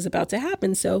receive what was about to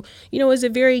happen. So, it was a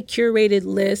very curated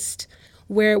list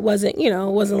where it wasn't, it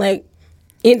wasn't like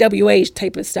NWA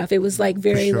type of stuff. It was like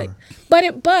very sure.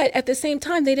 like, but at the same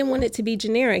time, they didn't want it to be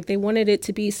generic. They wanted it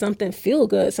to be something feel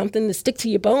good, something to stick to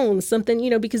your bones,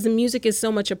 something, because the music is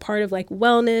so much a part of like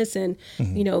wellness and,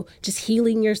 just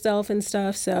healing yourself and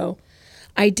stuff. So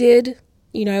I did,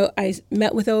 I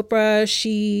met with Oprah.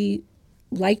 She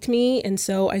liked me. And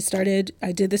so I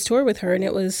did this tour with her, and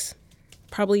it was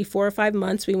probably 4 or 5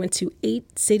 months. We went to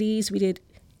 8 cities. We did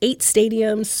 8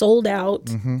 stadiums, sold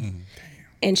out.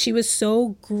 And she was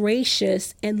so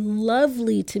gracious and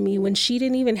lovely to me when she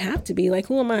didn't even have to be. Like,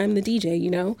 who am I? I'm the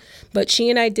DJ, But she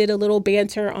and I did a little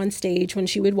banter on stage when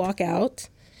she would walk out.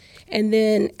 And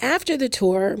then after the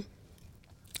tour,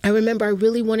 I remember I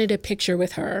really wanted a picture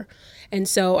with her. And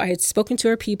so I had spoken to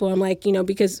her people. I'm like,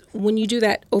 because when you do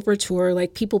that Oprah tour,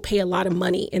 like people pay a lot of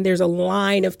money. And there's a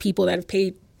line of people that have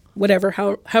paid whatever,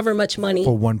 however much money.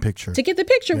 For one picture. To get the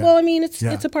picture. Yeah. Well, I mean, it's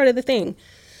a part of the thing.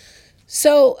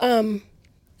 So,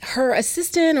 her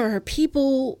assistant or her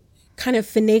people kind of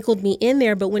finagled me in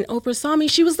there. But when Oprah saw me,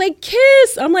 she was like,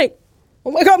 kiss. I'm like,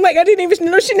 oh my God, I didn't even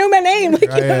know she knew my name.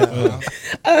 Like,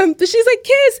 but she's like,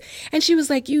 kiss. And she was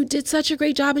like, you did such a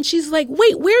great job. And she's like,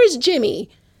 wait, where is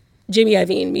Jimmy? Jimmy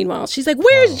Iovine, meanwhile. She's like,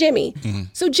 where's Jimmy?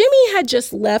 So Jimmy had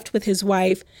just left with his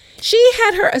wife. She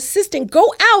had her assistant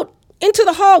go out into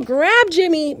the hall, grab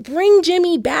Jimmy, bring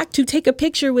Jimmy back to take a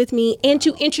picture with me and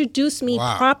to introduce me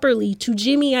properly to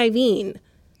Jimmy Iovine.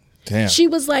 Damn. She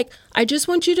was like, I just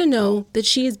want you to know that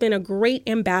she has been a great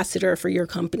ambassador for your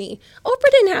company.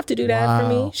 Oprah didn't have to do that for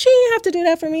me. She didn't have to do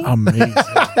that for me. Amazing.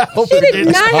 She did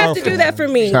not have to do that for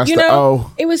me. Shouts You to know,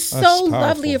 O. it was so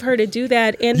lovely of her to do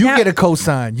that. And You that- get a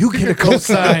cosign. You get a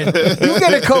cosign. You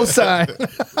get a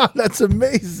cosign. That's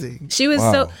amazing. She was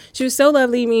so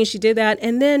lovely to me. She did that,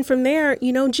 and then from there,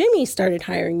 Jimmy started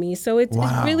hiring me. So it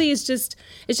really is just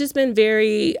been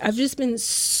I've just been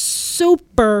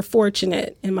super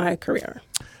fortunate in my career.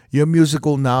 Your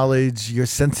musical knowledge, your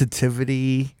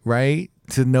sensitivity, right?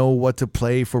 To know what to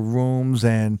play for rooms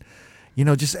and,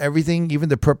 just everything, even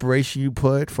the preparation you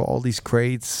put for all these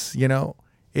crates,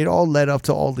 it all led up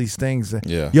to all these things.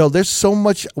 Yeah. Yo, there's so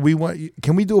much we want.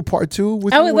 Can we do a part 2?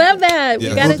 With I you? would love that.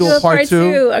 We got to do a part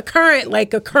 2, a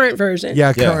current version.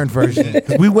 Yeah, current version.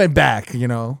 'Cause we went back,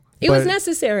 It was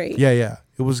necessary. Yeah.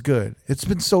 It was good.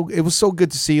 It was so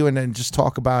good to see you and then just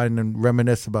talk about it and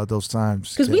reminisce about those times.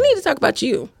 Because we need to talk about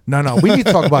you. No, we need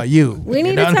to talk about you. We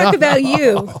need to talk about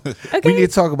you. Okay. We need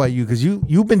to talk about you because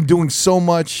you've been doing so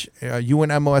much. You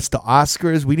and MOS, the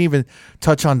Oscars. We didn't even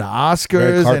touch on the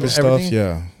Oscars Red carpet and stuff. everything.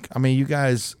 Yeah. I mean, you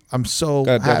guys. I'm so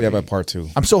Got happy. have part 2.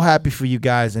 I'm so happy for you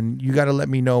guys, and you got to let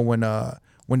me know when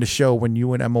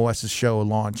you and MOS's show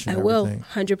launch. And I will. everything.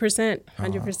 100%.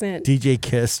 100%. DJ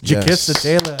Kiss, Yes. Kiss the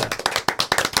Taylor.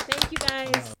 Thank you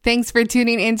guys. Thanks for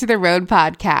tuning into the Road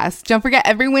Podcast. Don't forget,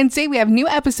 every Wednesday we have new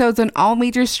episodes on all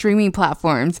major streaming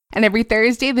platforms. And every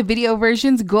Thursday, the video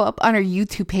versions go up on our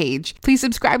YouTube page. Please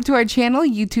subscribe to our channel,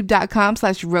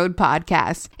 youtube.com/Road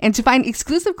Podcast. And to find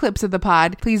exclusive clips of the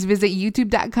pod, please visit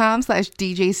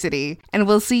youtube.com/DJ City. And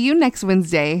we'll see you next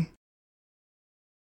Wednesday.